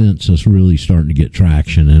sense us really starting to get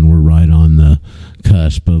traction, and we're right on the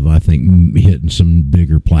cusp of, I think, hitting some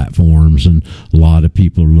bigger platforms, and a lot of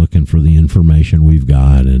people are looking for the information we've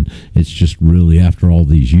got, and it's just really, after all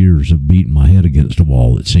these years of beating my head against a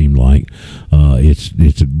wall, it seemed like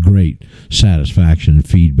it's a great satisfaction and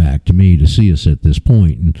feedback to me to see us at this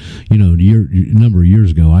point. And a number of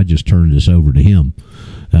years ago, I just turned this over to him.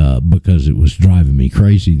 Because it was driving me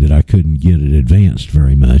crazy that I couldn't get it advanced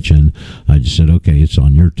very much. And I just said, okay, it's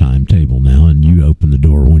on your timetable now, and you open the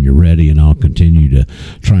door when you're ready, and I'll continue to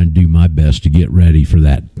try and do my best to get ready for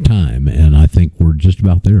that time. And I think we're just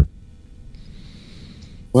about there.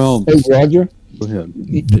 Well, hey, Roger. Go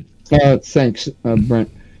ahead. Thanks, Brent.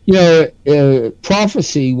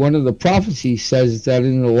 Prophecy, one of the prophecies says that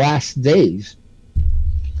in the last days,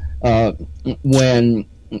 when,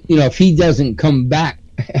 if he doesn't come back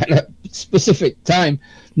at a specific time,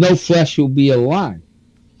 no flesh will be alive.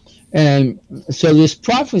 And so this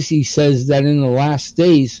prophecy says that in the last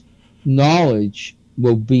days, knowledge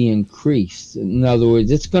will be increased. In other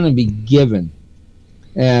words, it's going to be given.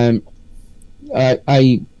 And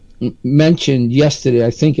I mentioned yesterday,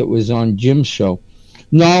 I think it was on Jim's show,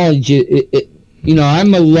 knowledge,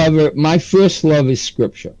 I'm a lover. My first love is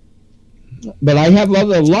Scripture. But I have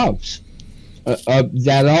other loves. And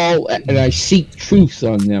I seek truth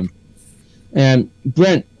on them. And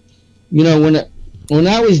Brent, when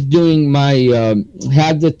I was doing my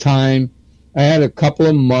had the time, I had a couple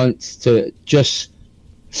of months to just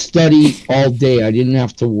study all day. I didn't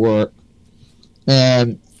have to work,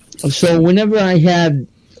 and so whenever I had,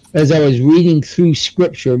 as I was reading through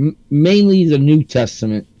Scripture, mainly the New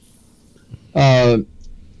Testament, I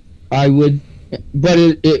would, but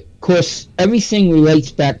it of course, everything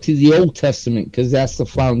relates back to the Old Testament because that's the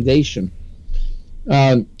foundation.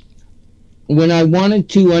 When I wanted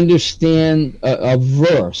to understand a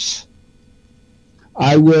verse,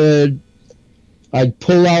 I'd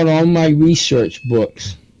pull out all my research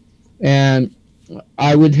books, and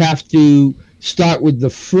I would have to start with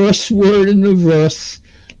the first word in the verse,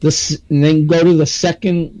 and then go to the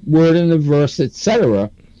second word in the verse,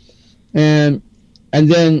 etc., and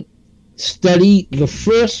then study the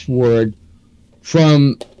first word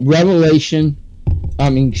from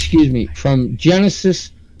from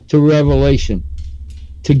Genesis to Revelation,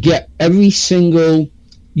 to get every single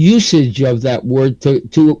usage of that word,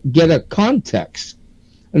 to get a context.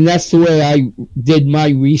 And that's the way I did my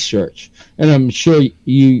research. And I'm sure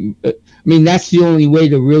that's the only way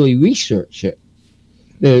to really research it,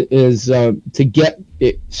 is to get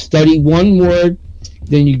it, study one word.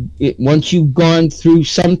 Then once you've gone through,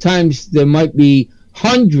 sometimes there might be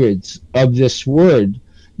hundreds of this word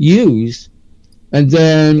used, and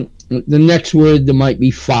then the next word there might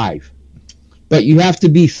be 5. But you have to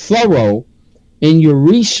be thorough in your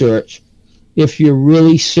research if you're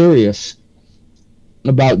really serious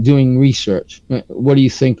about doing research. What do you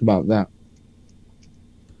think about that?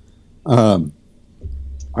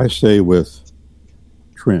 I say with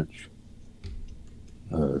Trench.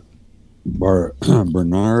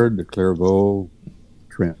 Bernard de Clairvaux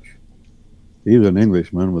Trench. He was an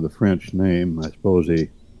Englishman with a French name. I suppose he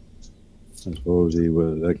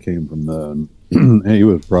was. That came from he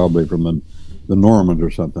was probably from the Normans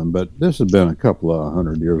or something. But this has been a couple of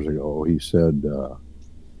 100 years ago. He said,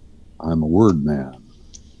 "I'm a word man.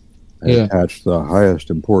 I attach the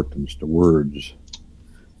highest importance to words."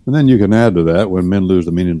 And then you can add to that: when men lose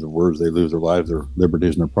the meanings of words, they lose their lives, their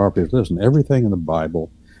liberties, and their properties. Listen, everything in the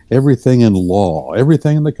Bible, everything in law,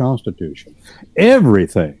 everything in the Constitution,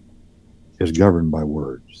 everything is governed by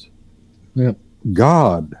words. Yep.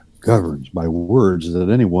 God governs by words. Is it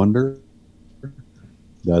any wonder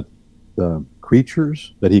that the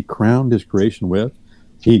creatures that he crowned his creation with,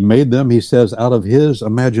 he made them, he says, out of his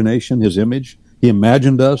imagination, his image, he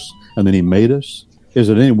imagined us, and then he made us? Is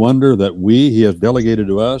it any wonder that he has delegated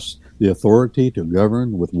to us the authority to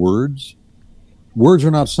govern with words? Words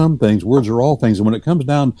are not some things, words are all things. And when it comes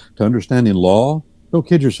down to understanding law, don't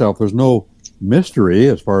kid yourself, there's no mystery,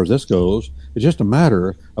 as far as this goes, is just a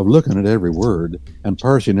matter of looking at every word and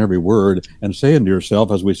parsing every word and saying to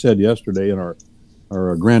yourself, as we said yesterday in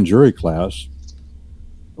our grand jury class,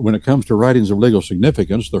 when it comes to writings of legal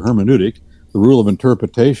significance, the hermeneutic, the rule of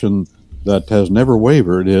interpretation that has never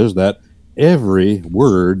wavered is that every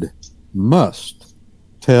word must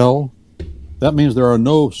tell. That means there are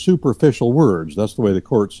no superficial words. That's the way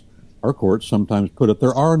our courts sometimes put it.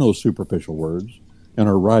 There are no superficial words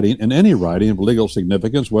in any writing of legal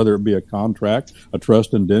significance, whether it be a contract, a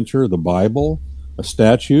trust indenture, the Bible, a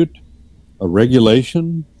statute, a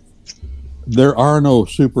regulation. There are no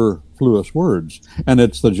superfluous words, and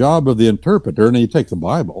it's the job of the interpreter. And you take the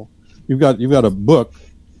Bible. You've got a book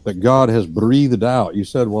that God has breathed out. You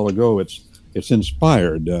said a while ago it's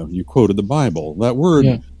inspired. You quoted the Bible. That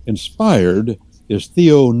word inspired is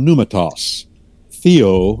theopneumatos.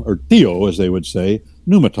 Theo, as they would say,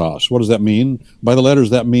 pneumatos. What does that mean? By the letters,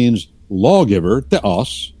 that means lawgiver,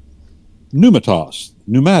 theos, pneumatos,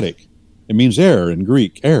 pneumatic. It means air in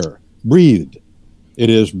Greek, air, breathed.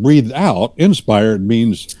 It is breathed out. Inspired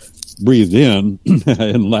means breathed in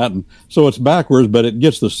in Latin. So it's backwards, but it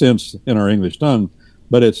gets the sense in our English tongue.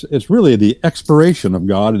 But it's really the expiration of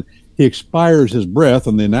God. And he expires his breath,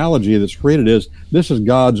 and the analogy that's created is this is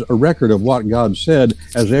a record of what God said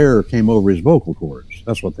as air came over his vocal cords.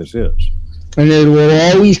 That's what this is. And it will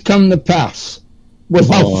always come to pass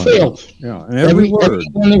without fail. Yeah, and every word. Every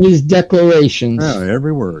one of his declarations. Yeah,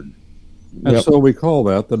 every word. And so we call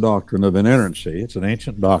that the doctrine of inerrancy. It's an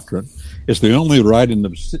ancient doctrine. It's the only writing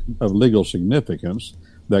of legal significance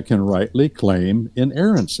that can rightly claim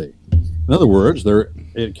inerrancy. In other words,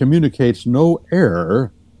 it communicates no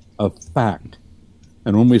error of fact.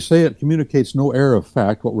 And when we say it communicates no error of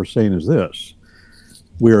fact, what we're saying is this.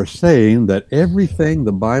 We are saying that everything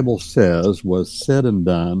the Bible says was said and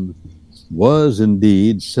done was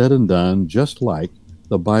indeed said and done just like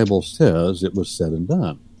the Bible says it was said and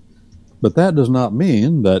done. But that does not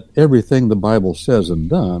mean that everything the Bible says and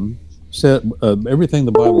done, everything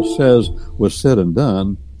the Bible says was said and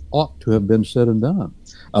done ought to have been said and done.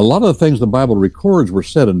 A lot of the things the Bible records were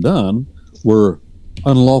said and done were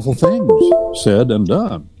unlawful things said and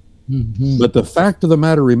done. Mm-hmm. But the fact of the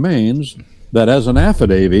matter remains that as an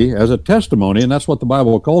affidavit, as a testimony, and that's what the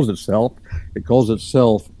Bible calls itself, it calls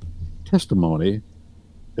itself testimony.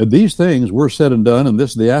 And these things were said and done, and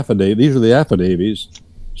these are the affidavits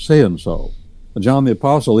saying so. John the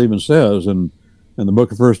Apostle even says in the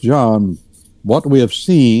book of 1 John, what we have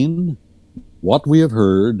seen, what we have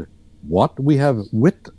heard, what we have